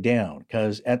lie down,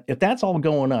 because if that's all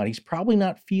going on, he's probably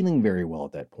not feeling very well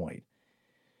at that point.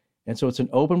 And so it's an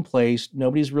open place.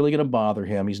 Nobody's really going to bother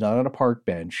him. He's not on a park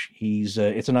bench.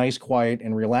 It's a nice, quiet,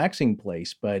 and relaxing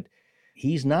place, but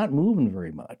he's not moving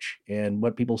very much. And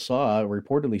what people saw,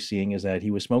 reportedly seeing, is that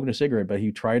he was smoking a cigarette, but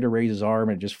he tried to raise his arm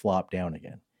and it just flopped down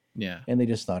again. Yeah. And they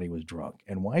just thought he was drunk.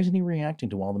 And why isn't he reacting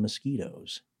to all the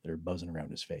mosquitoes that are buzzing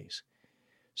around his face?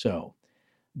 So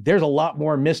there's a lot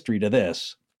more mystery to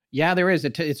this. Yeah, there is.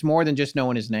 It's more than just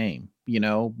knowing his name,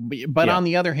 But on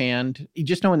the other hand,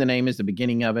 just knowing the name is the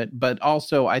beginning of it. But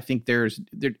also, I think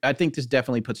I think this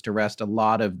definitely puts to rest a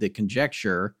lot of the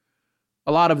conjecture,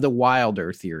 a lot of the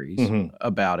wilder theories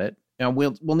about it. And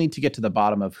we'll need to get to the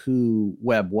bottom of who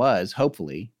Webb was,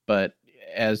 hopefully. But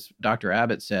as Dr.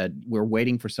 Abbott said, we're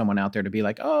waiting for someone out there to be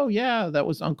like, oh, yeah, that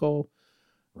was Uncle.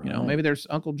 Right. Maybe there's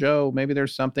Uncle Joe. Maybe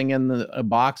there's something in a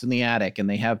box in the attic, and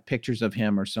they have pictures of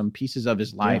him or some pieces of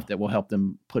his life that will help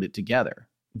them put it together.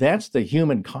 That's the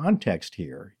human context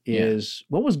here, is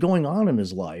what was going on in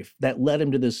his life that led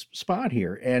him to this spot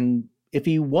here. And if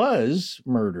he was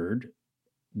murdered,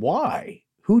 why?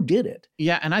 who did it.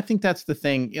 Yeah, and I think that's the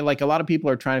thing. Like, a lot of people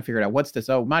are trying to figure out, what's this?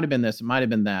 Oh, it might have been this, it might have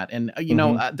been that. And,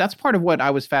 that's part of what I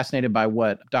was fascinated by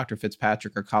what Dr.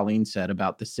 Fitzpatrick or Colleen said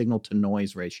about the signal to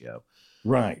noise ratio.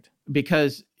 Right.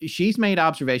 Because she's made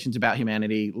observations about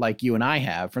humanity like you and I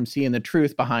have from seeing the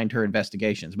truth behind her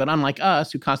investigations. But unlike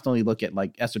us, who constantly look at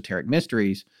like esoteric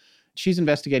mysteries, she's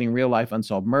investigating real life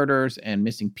unsolved murders and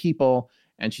missing people.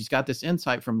 And she's got this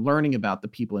insight from learning about the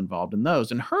people involved in those.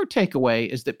 And her takeaway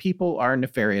is that people are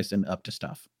nefarious and up to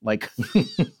stuff. Like,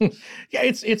 yeah,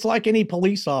 it's like any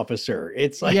police officer.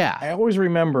 It's like, I always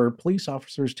remember police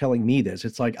officers telling me this.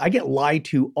 It's like, I get lied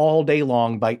to all day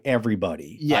long by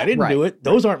everybody. Yeah, I didn't do it.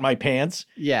 Those aren't my pants.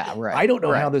 Yeah, right. I don't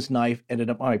know how this knife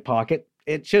ended up in my pocket.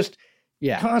 It's just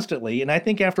constantly. And I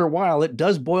think after a while, it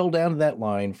does boil down to that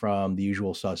line from The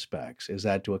Usual Suspects, is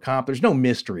that to a cop, there's no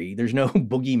mystery. There's no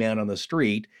boogeyman on the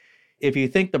street. If you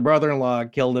think the brother-in-law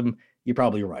killed him, you're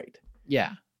probably right.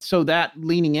 Yeah. So that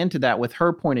leaning into that with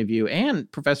her point of view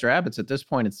and Professor Abbott's at this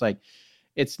point, it's like,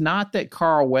 it's not that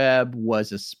Carl Webb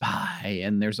was a spy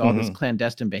and there's all this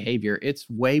clandestine behavior. It's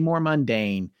way more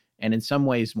mundane and in some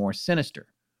ways more sinister.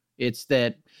 It's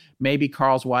that maybe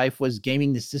Carl's wife was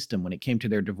gaming the system when it came to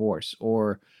their divorce,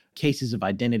 or cases of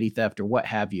identity theft, or what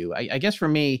have you. I guess for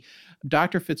me,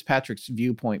 Dr. Fitzpatrick's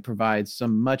viewpoint provides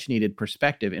some much needed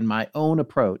perspective in my own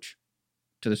approach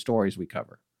to the stories we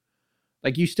cover.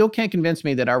 Like, you still can't convince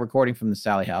me that our recording from the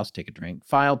Sally House, take a drink,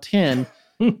 file 10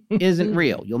 isn't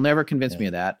real. You'll never convince me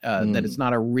of that, that it's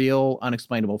not a real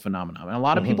unexplainable phenomenon. And a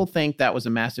lot of people think that was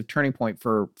a massive turning point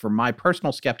for my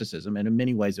personal skepticism, and in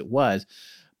many ways it was.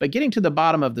 But getting to the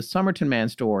bottom of the Somerton man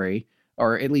story,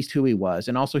 or at least who he was,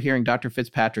 and also hearing Dr.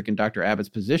 Fitzpatrick and Dr. Abbott's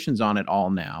positions on it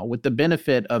all now, with the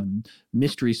benefit of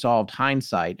mystery solved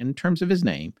hindsight in terms of his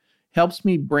name, helps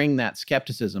me bring that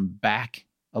skepticism back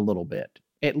a little bit,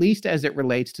 at least as it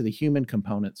relates to the human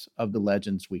components of the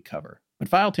legends we cover. But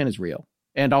File 10 is real.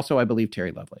 And also, I believe,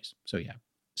 Terry Lovelace. So, yeah.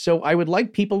 So I would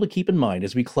like people to keep in mind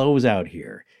as we close out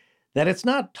here that it's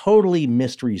not totally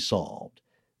mystery solved.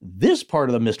 This part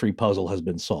of the mystery puzzle has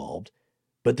been solved,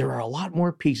 but there are a lot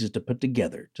more pieces to put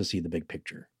together to see the big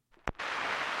picture.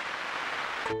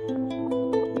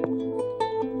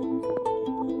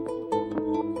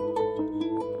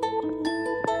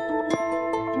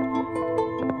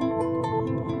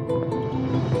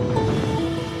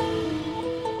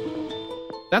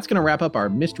 That's going to wrap up our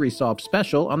Mystery Solved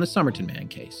special on the Somerton Man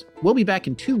case. We'll be back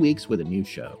in 2 weeks with a new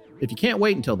show. If you can't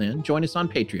wait until then, join us on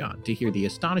Patreon to hear the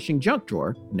astonishing junk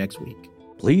drawer next week.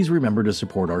 Please remember to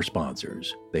support our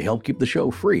sponsors. They help keep the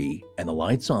show free and the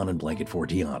lights on in Blanket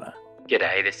Fortiana.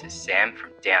 G'day, this is Sam from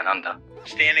Down Under.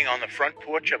 Standing on the front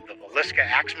porch of the Villisca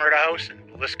Axe Murder House in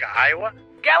Villisca, Iowa.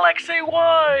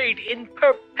 Galaxy-wide in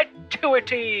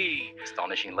perpetuity.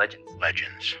 Astonishing Legends.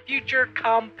 Legends. Future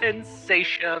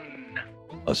compensation.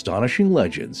 Astonishing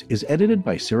Legends is edited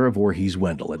by Sarah Voorhees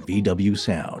Wendell at VW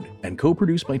Sound and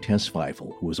co-produced by Tess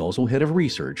Feifel, who is also head of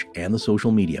research and the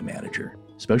social media manager.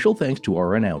 Special thanks to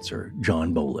our announcer,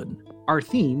 John Bolin. Our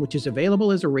theme, which is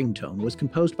available as a ringtone, was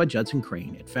composed by Judson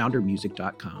Crane at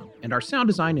foundermusic.com, and our sound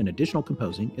design and additional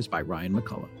composing is by Ryan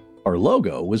McCullough. Our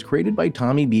logo was created by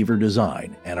Tommy Beaver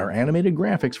Design, and our animated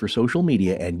graphics for social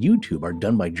media and YouTube are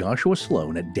done by Joshua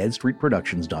Sloan at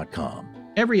deadstreetproductions.com.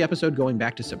 Every episode going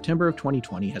back to September of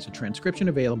 2020 has a transcription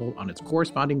available on its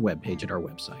corresponding webpage at our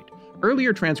website.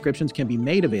 Earlier transcriptions can be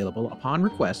made available upon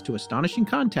request to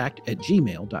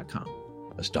astonishingcontact@gmail.com.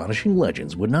 Astonishing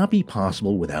Legends would not be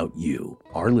possible without you,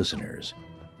 our listeners.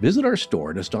 Visit our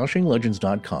store at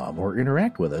astonishinglegends.com or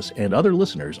interact with us and other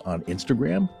listeners on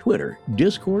Instagram, Twitter,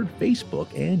 Discord, Facebook,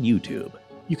 and YouTube.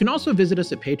 You can also visit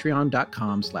us at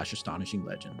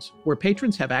patreon.com/astonishinglegends, where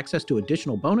patrons have access to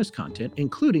additional bonus content,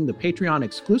 including the Patreon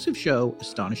exclusive show,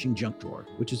 Astonishing Junk Drawer,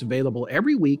 which is available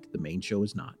every week. The main show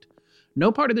is not.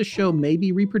 No part of this show may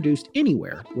be reproduced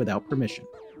anywhere without permission.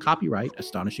 Copyright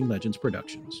Astonishing Legends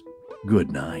Productions.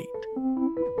 Good night.